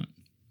restaurant.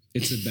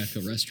 It's a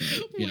Becca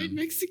restaurant. Yeah. White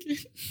Mexican.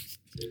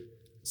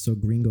 so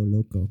Gringo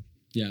Loco.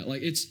 Yeah.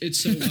 Like it's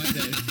so white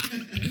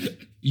that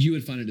you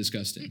would find it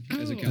disgusting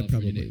as a Oh. I California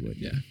probably native. would.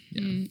 Yeah.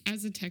 Yeah.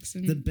 As a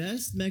Texan. The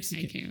best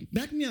Mexican. I can't.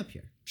 Back me up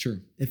here.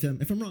 Sure. If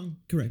I'm wrong,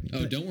 correct me.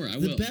 Oh, But don't worry. I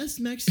the will. best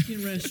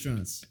Mexican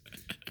restaurants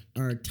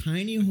are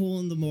tiny hole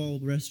in the mall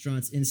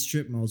restaurants in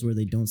strip malls where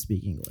they don't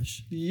speak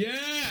English.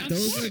 Yeah. Of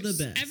those course. are the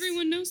best.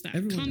 Everyone knows that.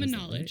 Everyone Common knows that,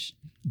 knowledge.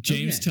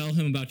 James, Okay. tell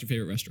him about your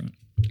favorite restaurant.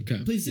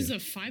 Okay. Please This do.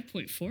 is a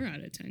 5.4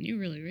 out of 10. You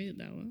really rated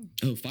that well.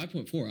 Oh,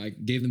 5.4. I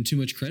gave them too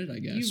much credit, I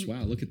guess. You-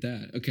 Wow. Look at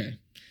that. Okay.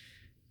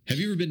 Have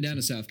you ever been down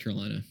to South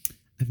Carolina?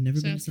 I've never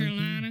been to South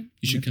Carolina.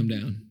 You should come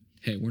down.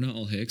 Hey, we're not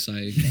all Hicks.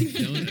 I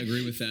don't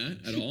agree with that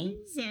at all.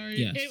 Sorry.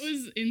 Yes. It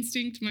was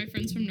instinct. My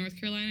friends from North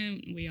Carolina,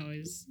 we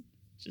always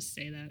just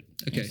say that.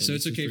 Okay, Also, so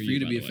it's this is okay for for you, you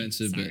to by be the way.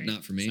 offensive, Sorry. but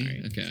not for me.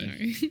 Sorry. Okay.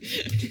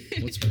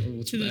 Sorry. What's to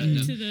with the, that?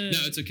 No. to the No,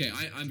 it's okay.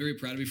 I'm very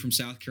proud to be from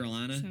South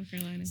Carolina. South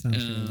Carolina. South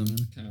Carolina.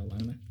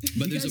 Carolina.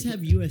 But You there's guys a have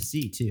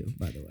USC too,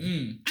 by the way.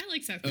 Mm. I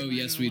like South Oh, Carolina.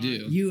 yes, a we lot.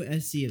 do.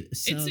 USC of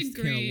South a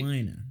great-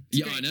 Carolina.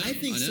 Yeah, great. I know. I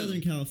think I know.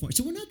 Southern California.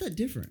 So we're not that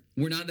different.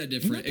 We're not that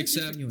different, We're not that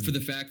except different, you and for I.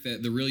 the fact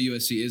that the real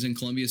USC is in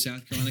Columbia,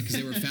 South Carolina, because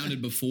they were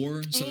founded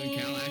before Southern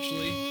Cal,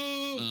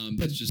 actually.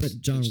 That's just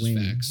John that's just Wayne.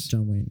 facts.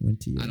 John Wayne went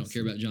to USC. I don't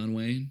care about John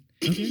Wayne.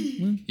 Okay,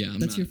 well, Yeah, I'm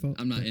that's not, your fault.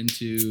 I'm not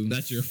into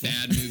That's your fault.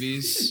 bad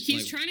movies. He's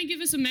like, trying to give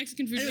us a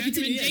Mexican food Anyway,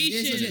 continue.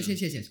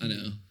 recommendation. Yes. I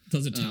know.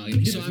 Those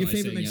Italian. so people your by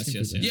favorite saying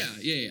Mexican yes, food. yes,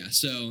 yes. Yeah.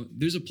 So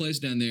there's a place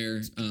down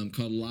there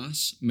called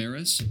Las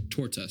Maras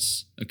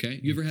Tortas. Okay,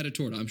 you ever had a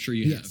torta? I'm sure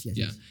you have.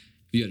 Yes.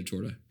 You had a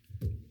torta.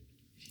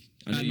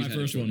 I had you've my a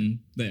first torta. one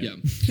there. Yeah.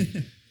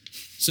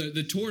 So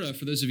the torta,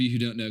 for those of you who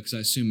don't know, because I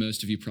assume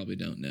most of you probably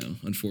don't know,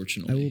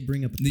 unfortunately. I will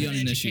bring up The Uneducated.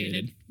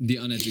 uninitiated. The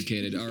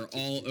uneducated are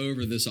all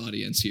over this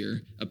audience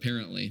here,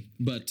 apparently.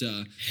 But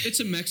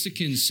it's a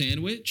Mexican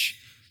sandwich.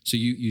 So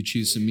you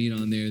choose some meat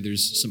on there.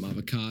 There's some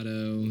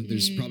avocado.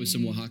 There's probably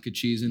some Oaxaca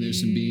cheese in there,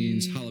 some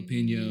beans,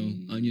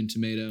 jalapeno, onion,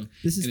 tomato.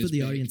 This is and for it's the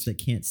baked. audience that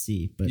can't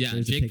see, but Yeah,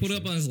 there's a Jake put it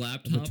picture up on his of a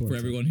laptop for torta.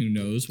 everyone who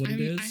knows what it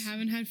is. I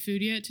haven't had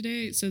food yet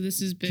today, so this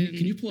has been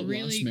Can you pull up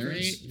really Las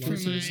Maris? great for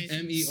Las my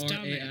Maris, stomach.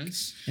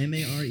 M-E-R-A-S?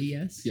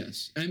 M-A-R-E-S?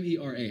 Yes,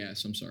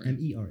 M-E-R-A-S. I'm sorry.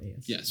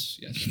 M-E-R-A-S. Yes.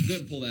 Go ahead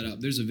and pull that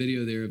up. There's a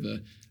video there of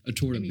a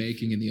torta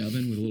baking in the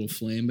oven with a little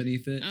flame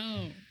beneath it.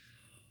 Oh,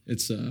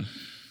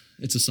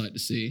 It's a sight to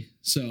see.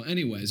 So,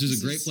 anyways,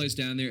 there's a great place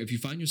down there. If you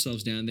find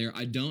yourselves down there,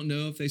 I don't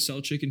know if they sell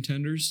chicken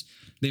tenders.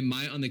 They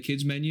might on the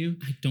kids menu.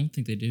 I don't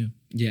think they do.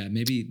 Yeah,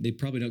 maybe they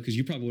probably don't because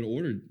you probably would have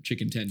ordered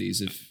chicken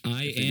tendies if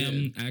I if they am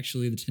did.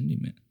 actually the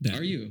Tindy man. Dad.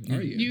 Are you? Yeah.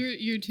 Are you?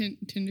 you're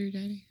Tinder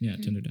daddy. Yeah,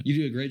 Tinder dad. You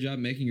do a great job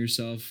making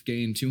yourself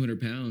gain 200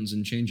 pounds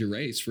and change your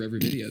race for every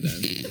video.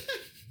 Then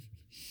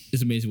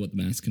It's amazing what the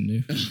mask can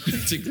do.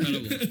 it's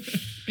incredible.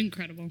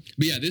 Incredible.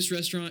 But yeah, this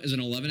restaurant is an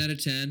 11 out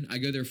of 10. I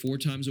go there 4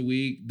 times a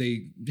week.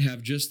 They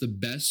have just the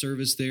best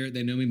service there.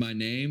 They know me by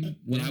name.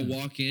 When I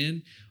walk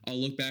in, I'll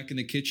look back in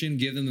the kitchen,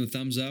 give them the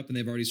thumbs up, and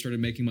they've already started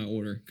making my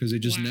order because they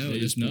just Wow. know They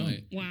at this just know.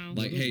 point. Wow.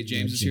 Like, hey,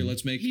 James is here.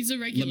 Let's make. He's a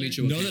regular. Let me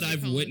show Know that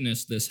I've Call it.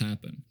 witnessed this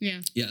happen.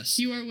 Yeah. Yes.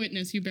 You are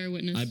witness. You bear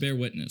witness. I bear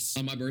witness.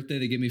 On my birthday,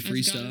 they give me free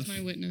As God stuff. is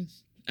my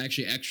witness.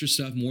 Actually, extra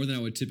stuff more than I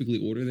would typically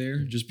order there,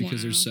 just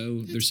because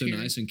Wow. they're so pure.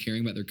 nice and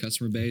caring about their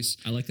customer base.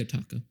 I like the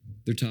taco.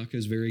 Their taco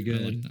is very good.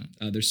 like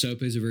that. Their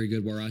sopes are very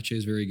good. Huarache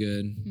is very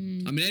good.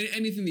 I mean,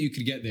 anything that you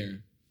could get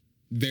there,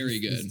 very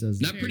This good. does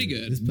Not look pretty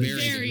good. good. This place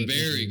Very, is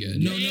very good.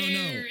 No,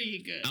 Very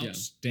good.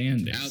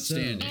 Outstanding.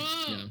 Outstanding.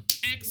 Oh,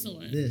 Yeah.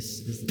 excellent.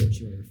 This is what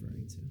you are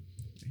referring to.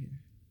 Right here.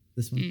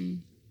 This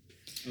one?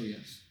 Oh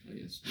yes. Oh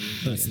yes.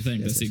 That's the thing.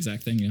 Yes, That's the yes.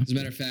 exact thing. Yeah. As a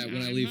matter of fact,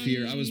 when I leave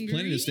here, I was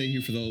planning to stay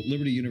here for the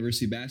Liberty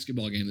University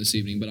basketball game this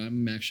evening, but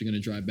I'm actually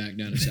going to drive back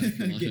down to South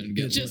Carolina and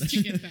get Just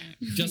to get that.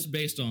 Just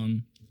based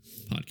on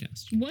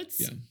podcast. What's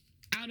Yeah.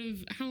 out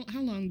of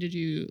how long did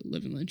you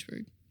live in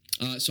Lynchburg?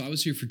 So I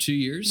was here for 2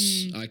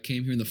 years. I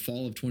came here in the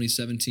fall of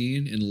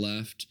 2017 and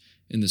left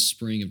in the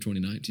spring of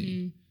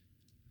 2019.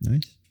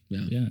 Nice.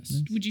 Yeah.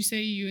 Yes. Would you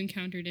say you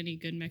encountered any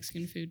good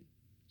Mexican food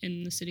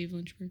in the city of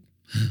Lynchburg?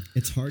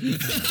 It's hard to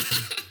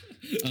find.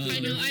 I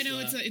know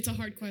it's a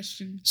hard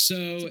question. So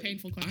It's a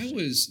painful question.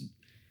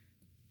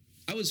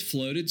 I was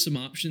floated some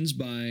options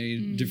by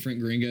different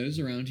gringos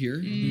around here.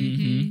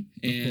 Mm-hmm.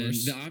 And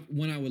course.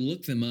 when I would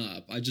look them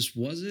up, I just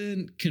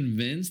wasn't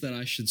convinced that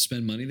I should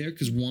spend money there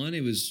because one,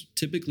 it was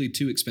typically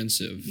too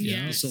expensive.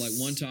 Yes. So like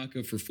one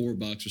taco for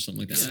 $4 or something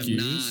like that.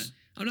 Excuse?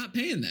 I'm not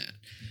paying that.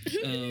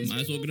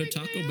 Might as well go to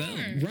Taco Bell.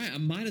 Right. I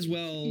might as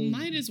well. I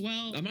might as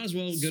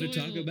well go to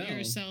Taco soil Bell.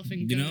 yourself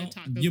and You go know, to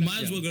Taco you Bell.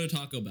 might as well go to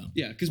Taco Bell.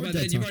 Yeah, because Or by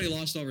Del then you've Taco. already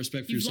lost all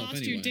respect for You've yourself lost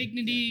anyway. your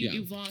dignity. Yeah.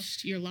 You've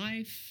lost your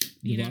life.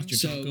 You You lost know? your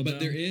So, Taco but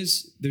Bell.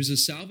 there's a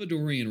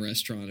Salvadorian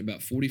restaurant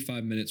about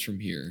 45 minutes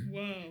from here.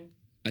 Whoa.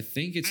 I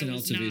think it's I in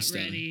was Alta not Vista.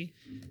 ready.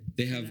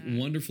 They have that.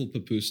 wonderful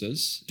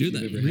pupusas. Do if they?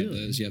 you've ever had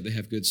Really? those? Yeah, they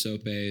have good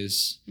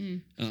sopes.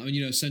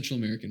 Central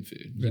American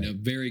food. Right.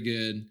 Very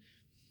good.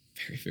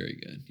 Very, very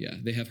good. Yeah,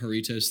 they have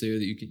Jarritos there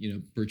that you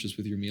can purchase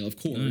with your meal. Of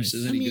course, Nice.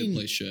 as any good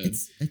place should.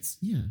 It's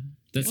yeah.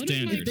 That's What is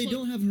my If standard. they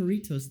don't have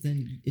Jarritos,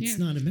 then it's Yeah.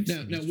 not a Now,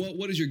 Mexican. now, restaurant.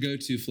 what is your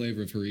go-to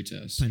flavor of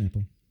Jarritos?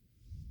 Pineapple.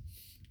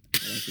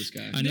 I like this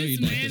guy. I know This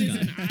you'd like man this is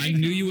guy. an I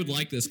knew you icon. would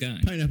like this guy.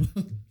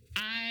 Pineapple.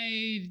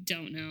 I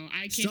don't know.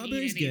 I can't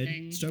Strawberry's eat good.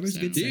 anything. Strawberry's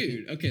good.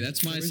 Dude, okay,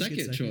 that's my Strawberry's second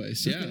good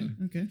choice. Yeah.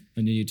 Okay.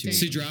 I knew you too. Dang.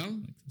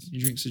 Citral? You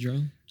drink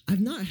Citral? I've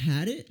not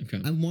had it.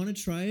 Okay. I want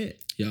to try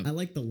it. Yeah. I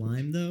like the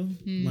lime though.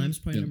 Lime's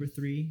probably Yeah. number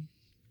 3.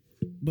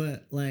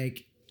 But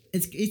like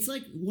it's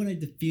like what I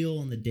feel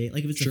on the day.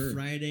 Like if it's Sure. a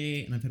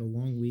Friday and I've had a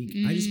long week,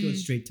 I just go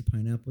straight to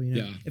pineapple. You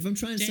know. Yeah. If I'm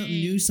trying something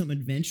Dang. new, something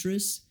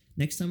adventurous,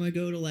 next time I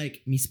go to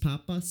like Mis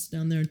Papas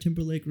down there on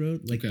Timberlake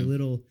Road, like Okay. the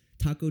little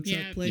taco truck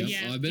Yeah, place.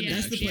 Yep. Oh, I've been there.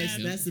 That's the actually. place.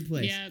 Yeah. That's the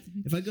place. Yeah.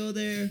 If I go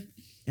there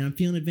and I'm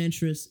feeling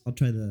adventurous, I'll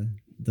try the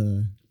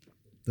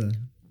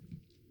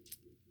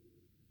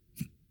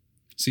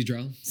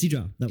Citral?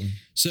 Cedral, that one.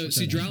 So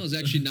try that. Citral is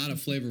actually not a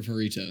flavor of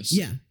Jarritos.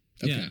 Yeah.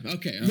 Okay. Yeah.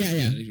 Okay. Yeah, All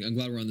right. yeah. I'm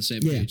glad we're on the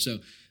same Yeah. page. So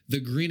the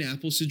green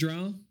apple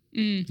Citral,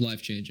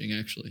 life changing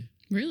actually.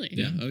 Really?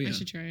 Yeah. Oh yeah. I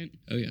should try it.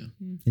 Oh yeah.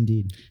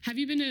 Indeed. Have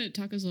you been to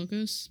Tacos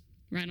Locos?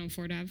 Right on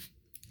Fort Ave.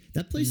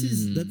 That place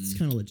is that's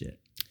kind of legit.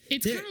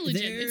 It's They're- kind of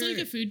legit. It's like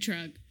they're- a food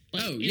truck.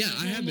 Like, Oh in yeah, the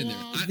I have been there.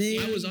 mall.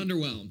 I was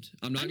underwhelmed.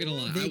 I'm not gonna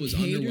lie. They I was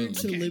cater underwhelmed.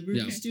 to Okay. Liberty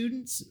Yeah.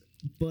 students,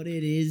 but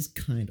it is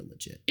kind of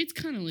legit. It's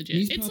kind of legit.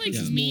 These It's like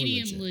Papas is more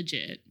medium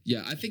legit.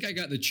 Yeah, I think I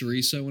got the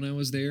chorizo when I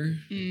was there,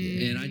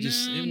 and I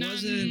just No, it not-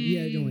 wasn't.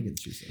 Yeah, I don't want to get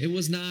the truth. It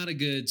was not a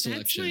good That's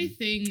selection. my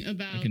thing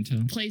about can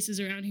tell. places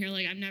around here.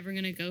 Like, I'm never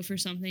gonna go for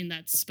something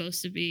that's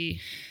supposed to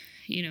be,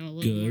 a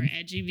little more Good.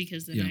 edgy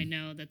because then Yeah. I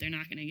know that they're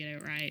not gonna get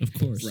it right. Of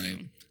course. Right.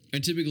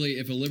 And typically,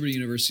 if a Liberty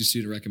University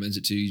student recommends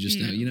it to you, you just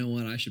know, No. you know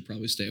what, I should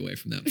probably stay away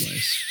from that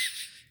place.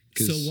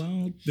 So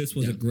while this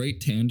was a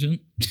great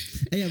tangent,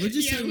 Yeah, we're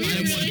just Yeah, talking we about were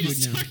animal really food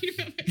just now. talking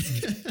about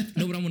Mexico.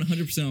 no, but I'm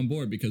 100% on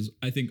board because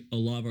I think a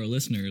lot of our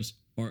listeners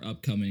are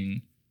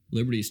upcoming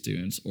Liberty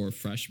students or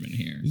freshmen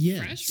here. Yeah.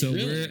 Fresh? So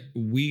Really?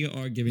 we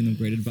are giving them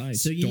great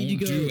advice. So you Don't need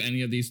to go- do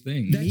any of these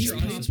things. That's That's your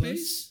your audience audience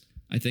base? base?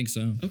 I think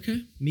so.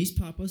 Okay. Mies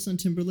Papas on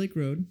Timberlake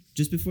Road,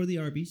 just before the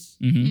Arby's,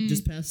 Mm-hmm.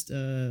 just past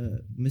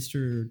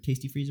Mr.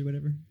 Tasty Freeze or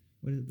whatever.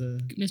 What is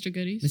the Mr.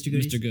 Goodies. Mr.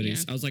 Goodies? Mr.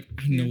 Goodies. Yeah. I was like,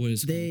 I know Yeah. what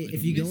it's They, called. I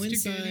if don't you know. go Mr.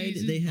 inside,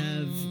 Goodies they is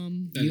have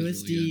That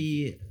is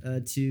USD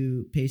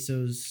to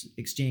pesos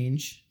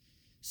exchange.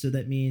 So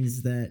that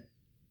means that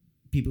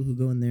people who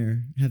go in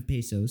there have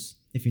pesos,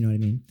 if you know what I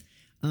mean.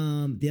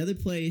 The other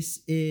place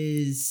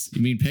is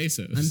You mean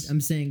pesos?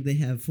 I'm saying they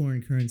have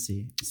foreign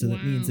currency, so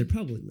that means Wow. they're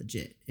probably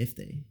legit if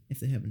they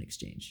have an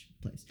exchange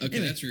place. Okay,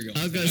 Anyway, that's where you're going.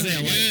 I was gonna say,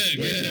 I'm like, Good,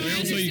 where- good. where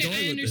else are you going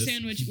I with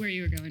understand where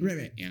you were going. Right,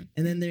 right. Yeah.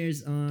 And then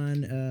there's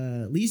on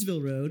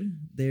Leesville Road.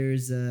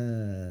 There's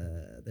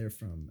they're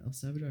from El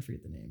Salvador. I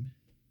forget the name.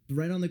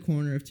 Right on the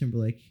corner of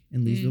Timberlake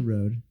and Leesville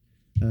Road.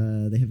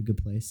 They have a good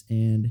place.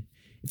 And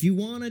if you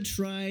want to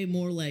try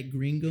more like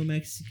gringo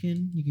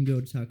Mexican, you can go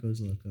to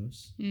Tacos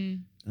Locos.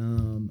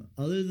 Mm.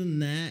 Other than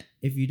that,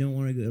 if you don't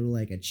want to go to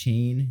like a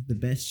chain, the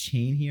best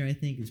chain here I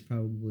think is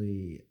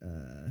probably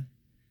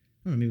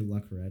I don't know, maybe La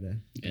Coretta.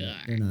 Ugh.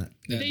 They're not.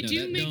 They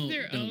do make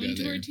their don't go own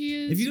there.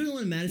 tortillas. If you go to the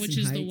one in Madison which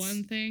is Heights, the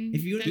one thing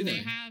if you go to that the they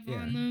one- have yeah.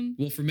 on them.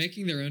 Well, for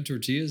making their own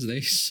tortillas,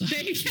 they suck.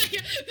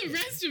 The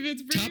rest of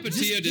it's pretty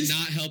Tapatio did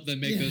not help them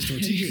make those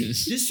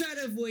tortillas. Just try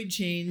to avoid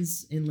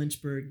chains in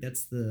Lynchburg.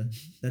 That's the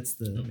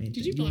main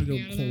Did thing. you want to block go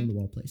me out of hole in that? the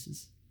wall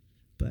places.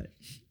 But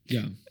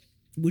Yeah,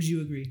 would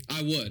you agree?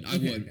 I would.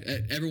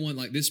 Okay. Everyone,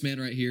 like this man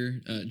right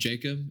here,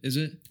 Jacob, is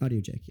it? Audio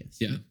jack, yes.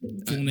 Yeah.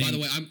 By name. the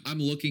way, I'm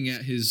looking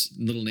at his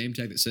little name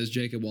tag that says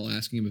Jacob while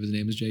asking him if his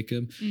name is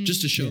Jacob,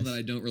 just to show Yes. that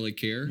I don't really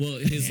care. Well,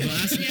 his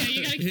last Yeah,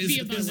 you gotta his, be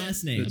above his it.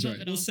 last name. That's Above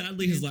right. it well, all.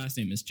 sadly, his last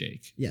name is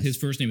Jake. Yes. His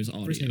first name is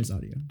Audio. First name is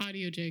audio.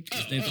 Audio Jake.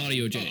 His name's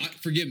Audio Jake.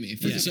 Forgive me.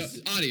 Yes. So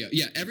audio,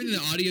 yeah, everything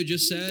that audio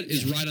just said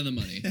is right on the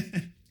money.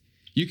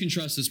 You can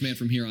trust this man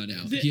from here on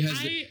out.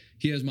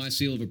 He has my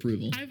seal of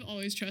approval. I've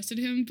always trusted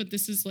him, but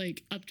this is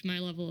like upped my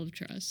level of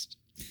trust.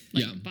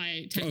 Like, Yeah.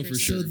 by 10%. Oh, for So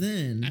sure.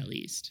 then, At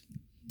least.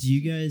 do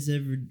you guys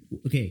ever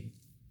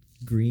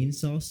green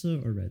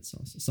salsa or red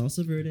salsa?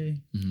 Salsa verde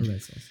or red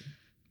salsa?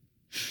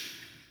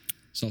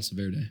 Salsa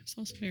verde.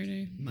 Salsa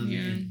verde. My yeah.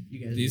 man.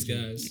 You guys. These are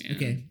legit. guys. Yeah.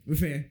 Okay, we're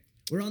fair.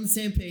 We're on the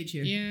same page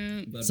here.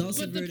 Yeah. Salsa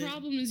But the verde.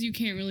 problem is you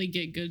can't really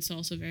get good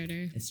salsa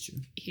verde It's true.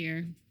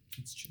 here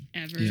It's true.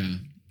 ever. Yeah.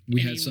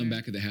 We had some Anywhere.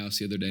 back at the house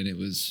the other day, and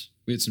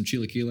we had some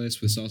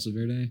chilaquiles with salsa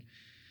verde.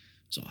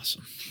 It's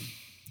awesome.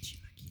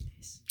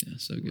 Yeah,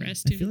 so good.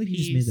 Rest I in feel like you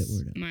peace, just made that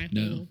word up. My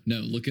No, whole. no,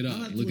 look it I'll up.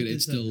 have to Look at it. look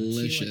It's this up.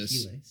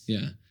 delicious. Chilaquiles.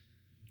 Yeah.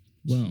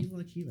 Well,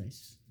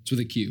 Chilaquiles. It's with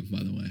a Q,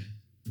 by the way.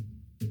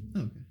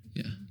 Oh, okay.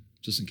 Yeah.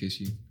 Just in case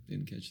you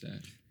didn't catch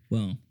that.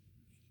 well,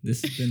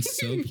 this has been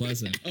so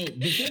pleasant. Oh,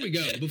 before we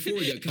go,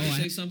 can I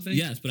say something?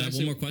 Yes, but I Can have say-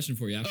 one more question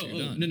for you after you're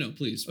done. No,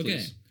 please. Okay.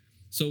 Please.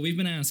 So we've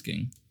been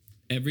asking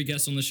every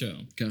guest on the show,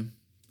 Okay.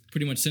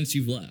 pretty much since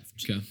you've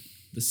left, Okay.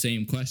 the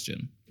same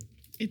question.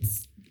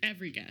 It's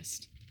every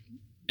guest.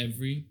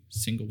 Every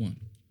single one.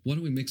 Why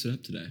don't we mix it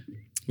up today?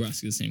 We're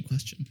asking the same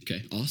question.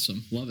 Okay.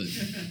 Awesome. Love it.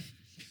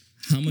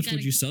 How much Gotta-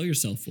 would you sell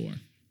yourself for?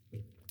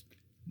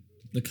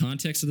 The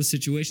context of the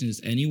situation is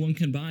anyone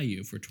can buy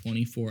you for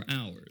 24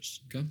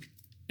 hours. Okay.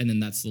 And then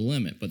that's the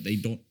limit. But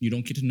you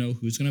don't get to know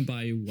who's gonna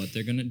buy you, what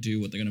they're gonna do,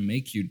 what they're gonna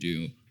make you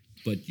do,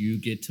 but you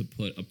get to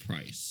put a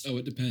price Oh,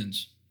 it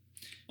depends.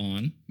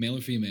 on. Male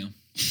or female?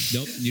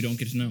 Nope, you don't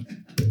get to know.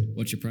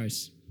 What's your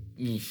price?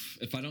 Oof,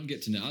 if I don't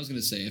get to know, I was going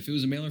to say if it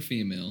was a male or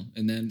female,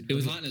 and then the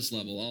was a- hotness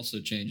level also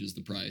changes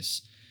the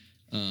price.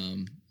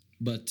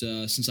 But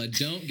since I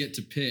don't get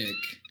to pick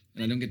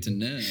and I don't get to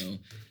know,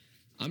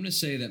 I'm going to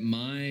say that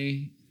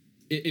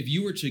if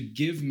you were to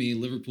give me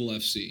Liverpool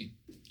FC,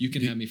 you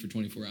can have me for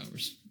 24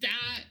 hours.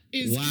 That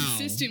is Wow.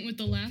 consistent with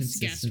the last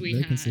guest we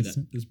Very had,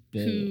 consistent. This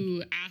bowl.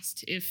 who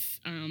asked if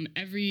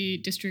every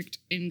district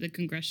in the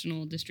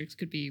congressional districts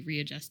could be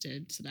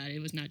readjusted so that it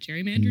was not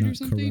gerrymandered or Not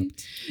something.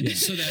 corrupt. Yeah.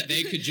 So that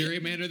they could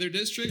gerrymander their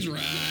districts?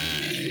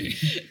 Right.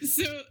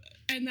 So,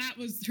 and that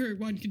was her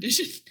one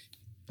condition.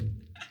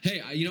 Hey,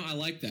 I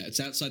like that. It's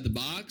outside the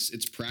box.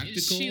 It's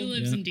practical. She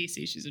lives Yeah. in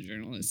DC. She's a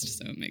journalist,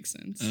 so it makes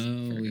sense.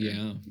 Oh, for her.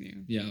 yeah. Yeah.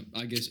 Yeah,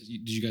 I guess.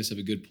 Did you guys have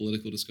a good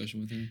political discussion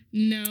with her?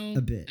 No.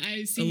 A bit.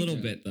 I see. A little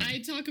bit, though. I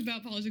talk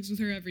about politics with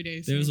her every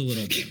day. So. There's a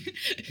little bit.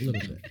 A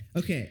little bit.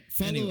 Okay.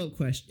 Follow-up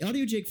question.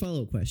 Audio Jake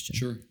follow-up question.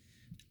 Sure.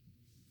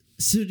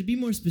 So to be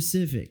more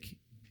specific,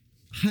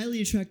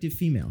 highly attractive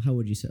female. How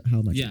would you say?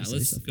 How much? Yeah, would you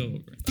let's sell yourself go for?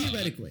 over it.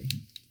 Theoretically.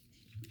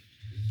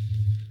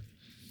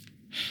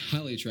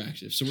 Highly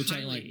attractive. So we're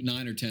talking Highly. like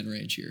 9 or 10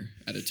 range here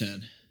out of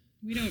 10.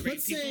 We don't rate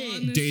Let's people say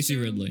on this Daisy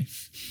show. Ridley.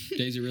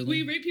 Daisy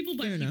Ridley? We rate people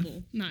by Fair enough.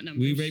 people, not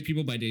numbers. We rate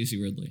people by Daisy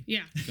Ridley.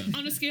 Yeah.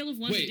 On a scale of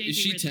 1 Wait, to Daisy is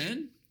she Ridley.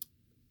 10?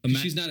 Ima-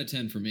 She's not a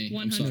 10 for me. I'm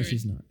 100. No, sorry.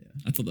 she's not. Yeah.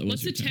 I thought that was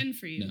What's your a 10. 10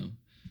 for you? No.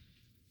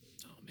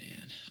 Oh,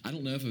 man. I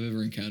don't know if I've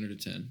ever encountered a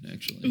 10,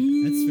 actually.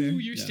 Ooh, That's fair.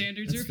 your Yeah,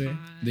 standards that's are fair.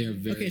 high. They are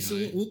very Okay, so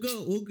high. we'll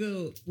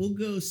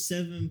go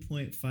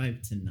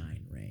 7.5 to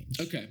 9 range.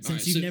 Okay, all Since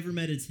right, you've so- never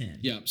met a 10.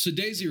 Yeah, so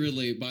Daisy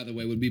Ridley, by the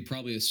way, would be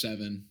probably a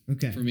 7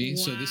 Okay. for me.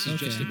 So this is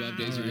just Okay. above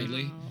Daisy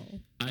Ridley.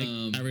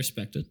 Wow. I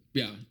respect it.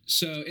 Yeah.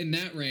 So in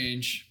that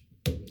range,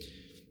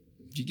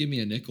 if you give me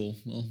a nickel,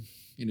 well,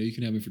 you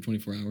can have me for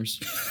 24 hours.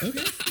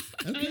 Okay.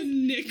 A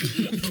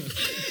nickel.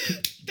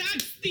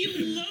 That's the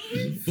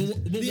lowest. But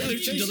what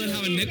if she doesn't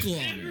have a nickel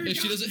on her?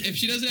 If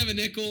she doesn't have a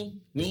nickel,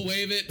 we'll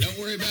waive it. Don't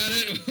worry about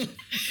it.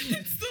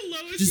 It's the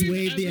lowest. Just we've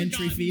waive the ever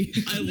entry gotten fee.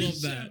 on I the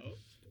love that. show.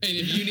 And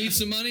if you need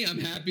some money, I'm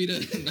happy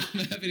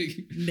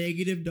to.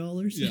 Negative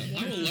dollars. Yeah,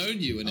 I will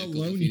loan you a I'll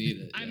nickel loan if you you.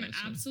 need it. I'm yeah, so.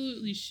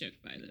 absolutely shook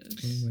by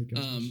this. Oh my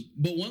gosh.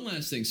 But one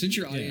last thing, since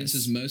your audience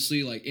Yes. is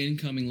mostly like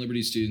incoming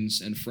Liberty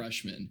students and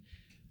freshmen,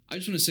 I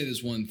just want to say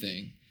this one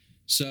thing.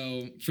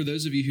 So for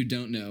those of you who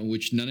don't know,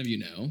 which none of you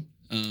know,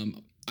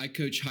 I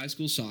coach high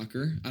school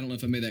soccer. I don't know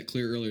if I made that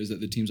clear earlier, is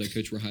that the teams I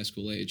coach were high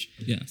school age.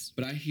 Yes.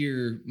 But I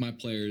hear my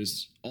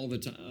players all the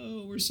time,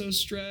 oh, we're so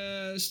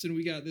stressed and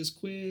we got this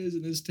quiz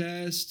and this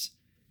test.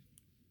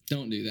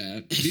 Don't do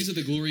that. These are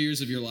the glory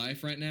years of your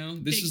life right now.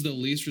 This Big- is the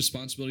least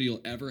responsibility you'll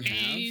ever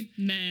have.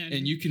 Amen.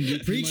 And you can do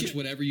pretty Preach much it.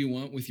 whatever you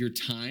want with your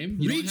time.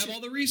 You don't Preach have it.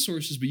 all the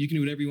resources, but you can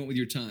do whatever you want with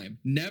your time.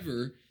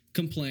 Never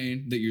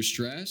complain that you're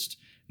stressed.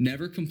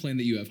 Never complain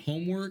that you have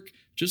homework.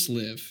 Just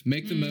live.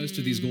 Make the most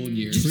of these golden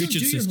years. Just Preach don't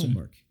it, do your sister.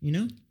 homework, you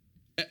know?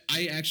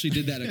 I actually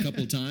did that a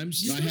couple of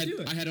times. Just I don't had do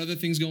it. I had other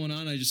things going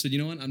on. I just said, you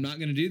know what? I'm not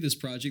going to do this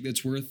project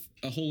that's worth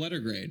a whole letter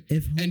grade.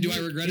 If And do I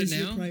homework regret it is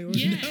your now? priority-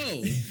 Yeah.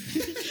 No.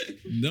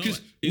 No,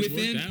 Because it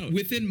worked out.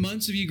 within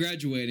months of you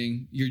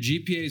graduating, your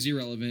GPA is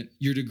irrelevant.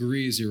 Your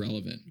degree is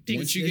irrelevant. Big-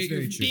 Once you It's get your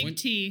very true. Big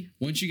T.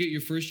 once you get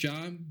your first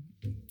job,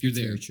 you're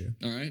there. very true.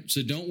 All right.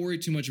 So don't worry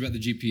too much about the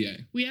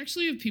GPA. We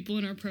actually have people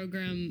in our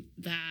program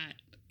that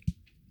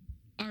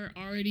are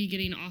already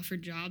getting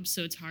offered jobs,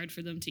 so it's hard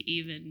for them to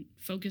even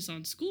focus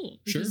on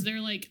school because Sure.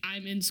 they're like,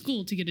 I'm in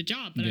school to get a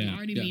job, but I'm Yeah.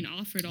 already Yeah. being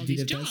offered all Dude,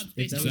 these if that's- jobs if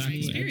based that on was my me,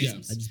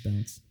 experience. I just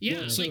bounce.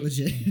 Yeah, So- like,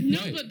 Legit. no,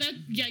 Right. but that,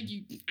 yeah,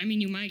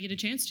 you might get a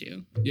chance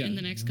to Yeah. in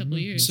the next couple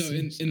of years. So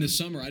in the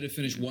summer, I had to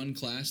finish one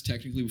class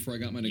technically before I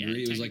got my Yeah,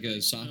 degree. It was like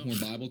a technically. sophomore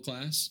Bible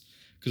class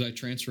because I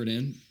transferred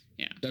in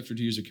Yeah. after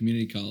 2 years of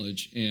community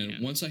college. And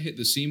Yeah. once I hit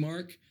the C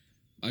mark,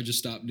 I just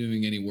stopped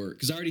doing any work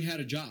because I already had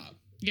a job.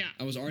 Yeah.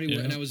 I was already Yeah.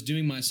 and I was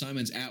doing my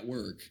assignments at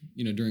work,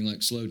 during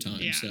like slow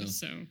time. Yeah. So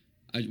So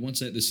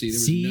once I hit the C, there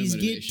was C's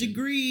no get motivation.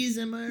 degrees,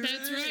 am I right?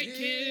 that's right,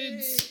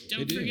 kids.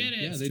 Don't do. forget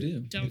it. Yeah, they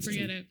do. Don't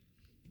forget it.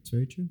 It's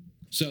very true.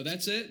 So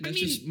that's it. That's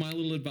mean, just my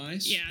little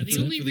advice. Yeah, for the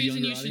only for reason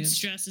younger you should audience.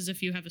 stress is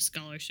if you have a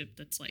scholarship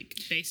that's like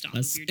based off A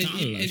of your And,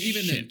 GPA. and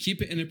even then, Shit.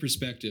 keep it in a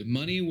perspective.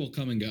 Money will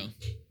come and go.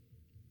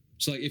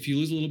 So like if you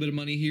lose a little bit of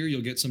money here,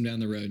 you'll get some down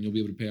the road and you'll be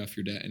able to pay off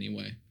your debt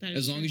anyway. That is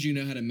As long true. as you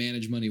know how to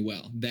manage money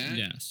well. That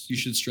Yes. you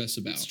should stress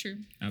about. That's true.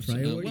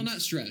 Absolutely. Priority. Well,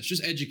 not stress.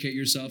 Just educate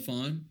yourself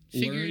on.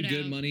 Figure Learn it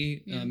good out.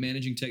 money Yeah.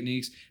 managing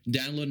techniques.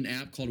 Download an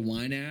app called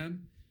YNAB.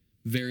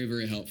 Very,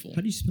 very helpful.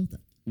 How do you spell that?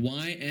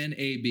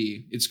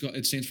 YNAB.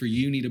 It stands for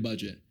You Need a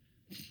Budget.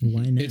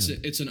 Why now?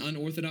 It's an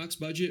unorthodox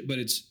budget, but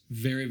it's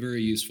very,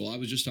 very useful. I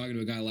was just talking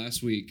to a guy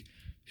last week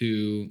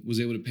who was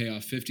able to pay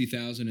off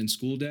 $50,000 in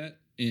school debt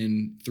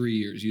in 3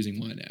 years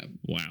using YNAB.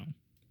 Wow.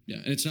 Yeah,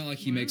 and it's not like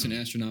he makes an Wow.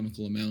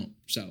 astronomical amount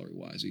salary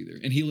wise either.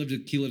 And he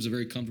lives a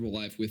very comfortable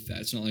life with that.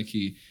 It's not like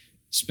he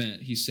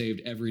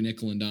saved every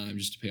nickel and dime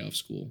just to pay off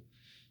school.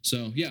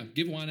 So yeah,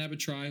 give YNAB a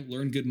try.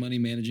 Learn good money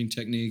managing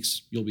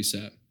techniques. You'll be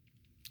set.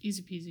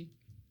 Easy peasy.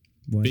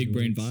 Wise Big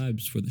brain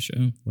words. vibes for the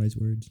show. Wise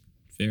words.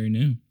 Very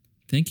new.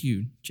 Thank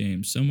you,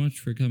 James, so much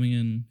for coming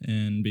in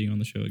and being on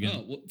the show again.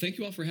 Oh well, thank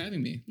you all for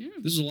having me. Yeah.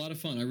 This is a lot of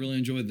fun. I really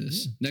enjoyed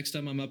this. Next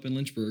time I'm up in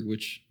Lynchburg,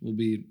 which will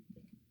be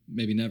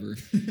maybe never,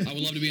 I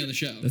would love to be on the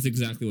show. That's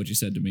exactly what you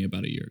said to me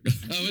about a year ago.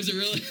 Oh, is it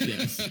really?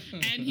 Yes.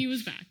 And he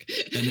was back.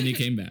 And then he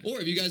came back.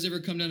 Or if you guys ever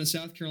come down to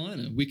South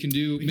Carolina, we can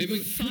do maybe Can we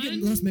get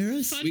Fun- Las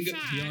Maris? Fun We can go-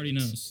 fact. He already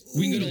knows.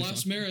 we can go to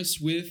Las Maris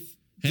with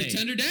Hey. the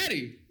Tender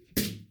Daddy.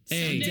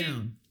 Hey, Sunday.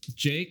 Down.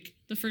 Jake,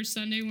 The first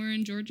Sunday we're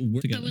in Georgia. we're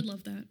I together. would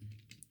love that.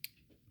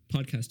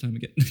 Podcast time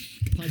again.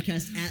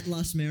 Podcast at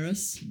Las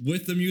Maris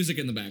With the music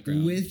in the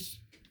background. with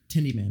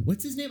Tendy Man.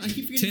 What's his name? I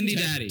keep forgetting. Tendy his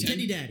name. Daddy.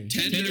 Tendy Daddy.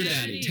 Tender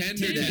Daddy.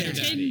 Tender Tender Daddy.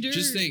 Daddy.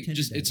 Just think, Tender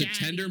it's a Daddy.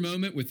 tender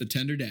moment with the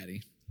Tender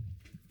Daddy.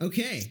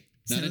 Okay.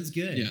 Not Sounds a-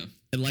 good. Yeah.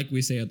 And like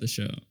we say at the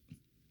show,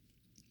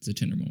 it's a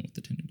tender moment with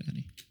the tender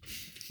daddy.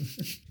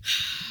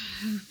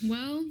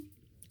 Well,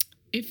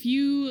 if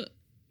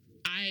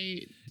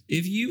I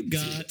If you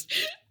got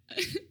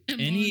am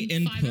Any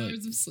on 5 input?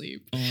 hours of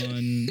sleep.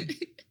 on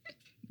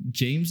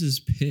James's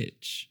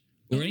pitch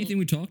or Oh. anything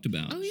we talked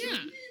about, Oh yeah.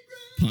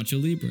 Pancho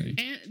Libre.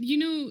 And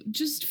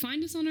just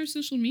find us on our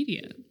social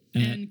media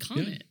At- and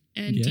comment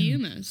and Yeah.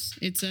 DM us.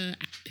 It's a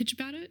Pitch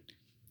About It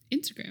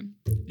Instagram.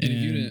 And if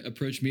you And- want to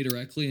approach me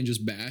directly and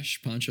just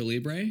bash Pancho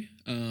Libre,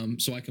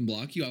 so I can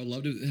block you, I would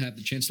love to have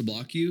the chance to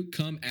block you.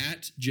 Come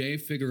at Jay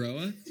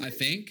Figueroa. I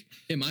think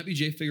it might be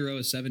Jay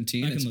Figueroa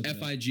 17. I can It's look it up.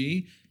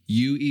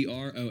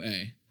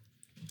 FIGUEROA.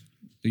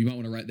 You might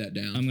want to write that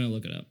down. I'm gonna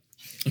look it up.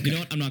 You know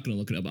what? I'm not gonna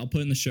look it up. I'll put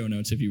it in the show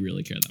notes if you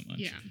really care that much.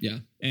 Yeah. yeah.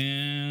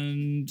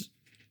 And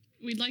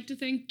We'd like to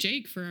thank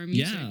Jake for our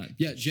music. yeah,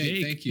 Yeah,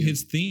 Jake, thank you.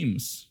 His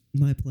themes.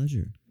 My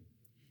pleasure.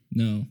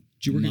 No,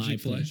 Did you work at my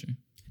Chick-fil-A? pleasure.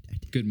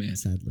 Good man.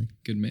 Sadly.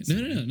 Good man.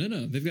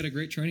 No. They've got a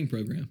great training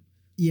program.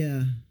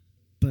 Yeah,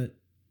 but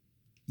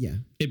yeah.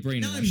 It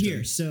brainwashed Now I'm here,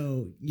 him.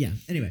 so yeah.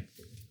 Anyway,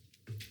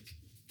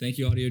 Thank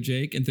you, Audio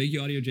Jake, and thank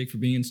you, Audio Jake, for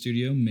being in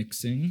studio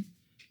mixing.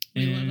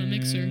 We love a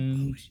mixer.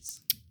 And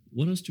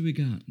what else do we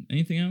got?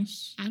 Anything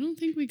else? I don't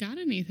think we got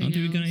anything I don't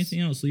think we got else. anything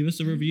else. Leave us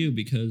a review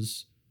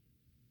because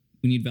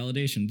we need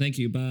validation. Thank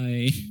you.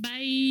 Bye. Bye.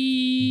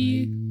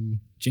 bye.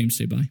 James,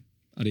 say bye.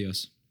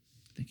 Adios.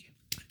 Thank you.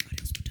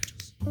 Adios,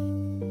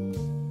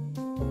 potatoes.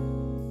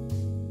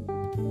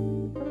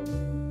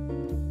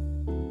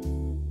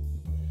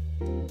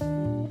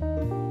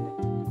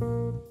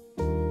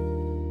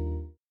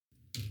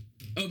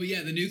 Oh, but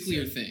yeah, the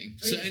nuclear thing.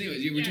 So,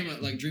 anyways, you were talking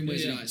about like dream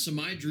ways Yeah. to die. So,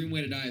 my dream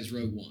way to die is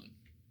Rogue One.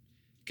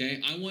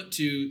 Okay, I want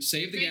to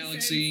save the Makes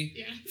galaxy,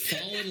 sense. Yeah.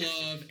 fall in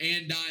love,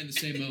 and die in the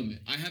same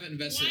moment. I haven't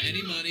invested Why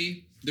any not?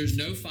 money. There's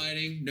no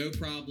fighting, no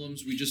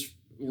problems.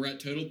 We're at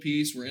total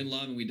peace. We're in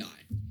love, and we die.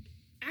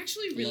 I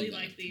actually really really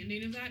like liked the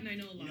ending of that, and I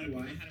know a lot You of know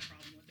people why? had a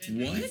problem with it.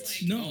 What? I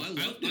was like, No, Oh, I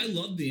loved I it.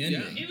 loved the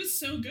ending. Yeah. it was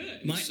so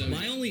good. My, So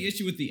my good. only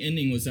issue with the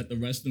ending was that the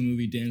rest of the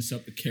movie didn't set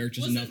up the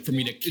characters Wasn't enough for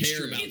me to Walt- It's care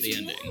true. about it's the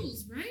ending.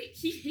 Walls, right?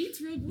 He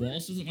hates Rogue One.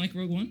 Walls doesn't like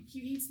Rogue One? He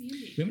hates the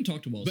ending. We haven't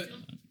talked to Walls But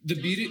about that. the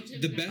Don't beauty, talk to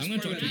him the about best I'm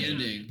gonna part talk about to the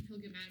him. ending, He'll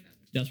get mad about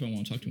it. That's what I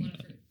want to talk to him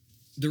about.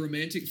 the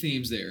romantic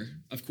themes there,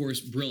 of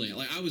course, brilliant.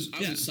 Like I was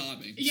Yeah.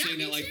 sobbing, Yeah, saying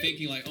me that, like too.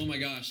 thinking, like, oh my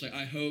gosh, like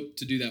I hope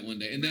to do that one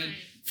day. And then Right.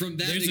 from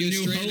that, There's they a go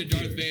new straight hope into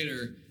Darth here.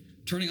 Vader,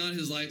 turning on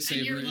his lightsaber,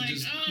 And you're and like,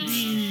 just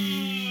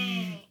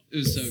oh. it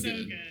was so, so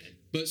good.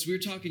 But so we were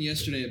talking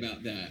yesterday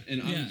about that, and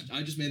Yeah.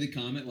 I just made the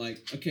comment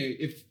like, okay,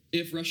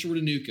 if Russia were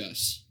to nuke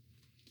us,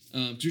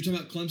 because we were talking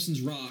about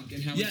Clemson's Rock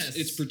and how Yes.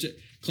 it's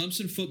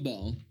Clemson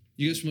football.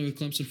 You guys familiar with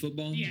Clemson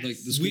football? Yes.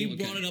 Like the school? We Okay.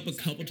 brought it up a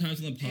couple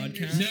times on the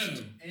podcast.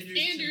 No.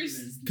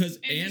 Anders. Because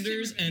Anders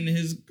Anders Zimmerman. and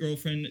his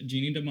girlfriend,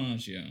 Jeannie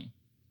DiMaggio,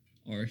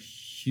 are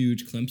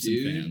huge Clemson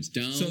Dude, fans.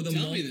 don't so the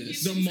tell me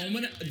this. The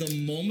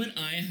moment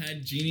I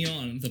had Jeannie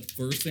on, the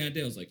first thing I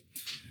did, I was like,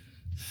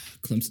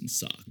 Clemson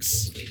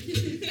sucks.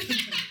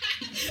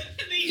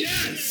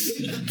 Yes!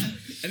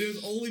 And it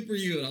was only for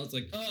you. And I was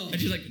like, Oh. And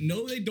she's like,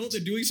 no, they don't. They're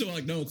doing so. I'm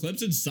like, no,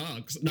 Clemson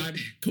sucks. And I'm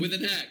With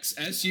an X,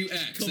 SUX.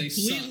 They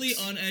completely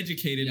sucks.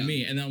 uneducated Yeah.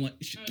 me. And then I'm like,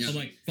 Yeah. I'm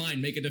like,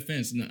 fine, make a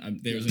defense. And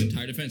there was an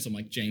entire defense. I'm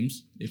like,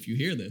 James, if you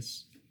hear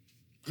this,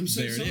 I'm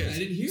so there sorry. it is. I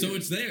didn't hear So it.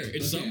 it's there.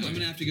 It's Okay, somewhere. I'm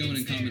gonna have to go in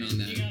and comment on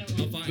You that.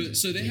 gotta I'll find But it.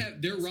 so they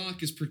have their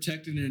rock is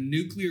protected in a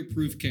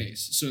nuclear-proof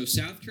case. So if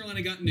South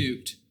Carolina got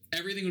nuked,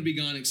 everything would be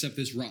gone except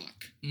this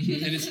rock,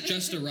 Mm-hmm. and it's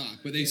just a rock.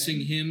 But they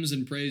sing hymns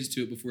and praise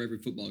to it before every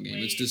football game.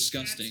 It's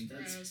disgusting.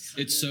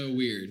 It's so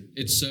weird.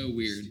 It's so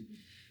weird.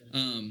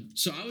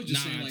 So I was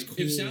just Nah, saying, it's like,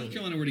 if cool. South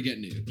Carolina were to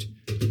get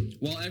nuked,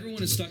 while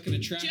everyone is stuck in a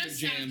traffic Just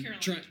South jam,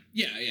 Carolina.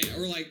 yeah,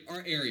 or like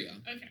our area,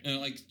 Okay.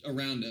 like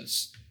around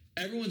us,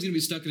 everyone's gonna be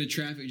stuck in a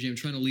traffic jam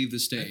trying to leave the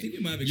state. I think we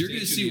might have You're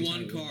gonna see extended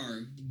one the entire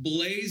car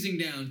blazing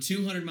down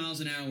 200 miles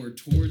an hour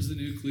towards the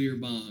nuclear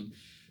bomb,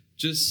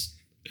 just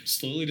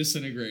slowly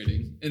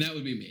disintegrating, and that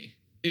would be me.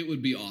 It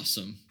would be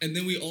awesome. And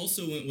then we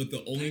also went with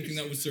the only thing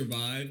that would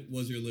survive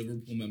was your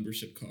Liverpool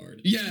membership card.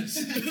 Yes.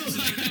 So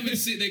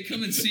they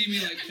come and see me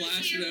like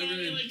plastered Your over,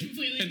 body, and, like,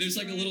 completely and there's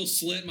like a destroyed. little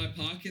slit in my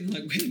pocket. And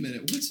like, wait a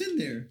minute, what's in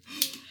there?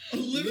 A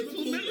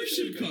Liverpool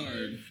membership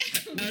card.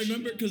 I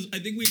remember because I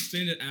think we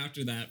extended it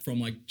after that from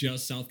like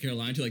just South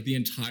Carolina to like the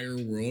entire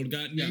world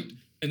got Yeah. nuked.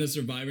 And the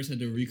survivors had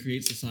to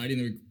recreate society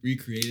and they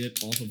recreated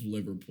it off of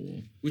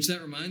Liverpool Which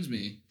that reminds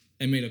me,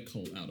 and made a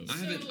cult out of I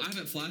it.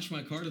 haven't flashed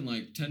my card in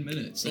like 10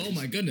 minutes. Oh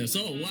my goodness.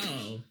 Oh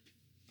wow.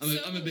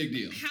 I'm a big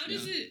deal. How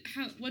does Yeah.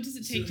 it? What does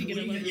it take to get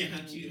a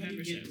Liverpool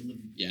membership?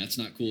 Yeah, it's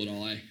not cool at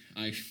all. I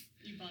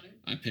You bought it.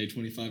 I pay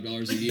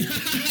 $25 a year.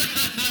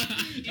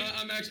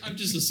 I'm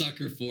just a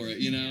sucker for it,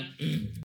 you know. Yeah.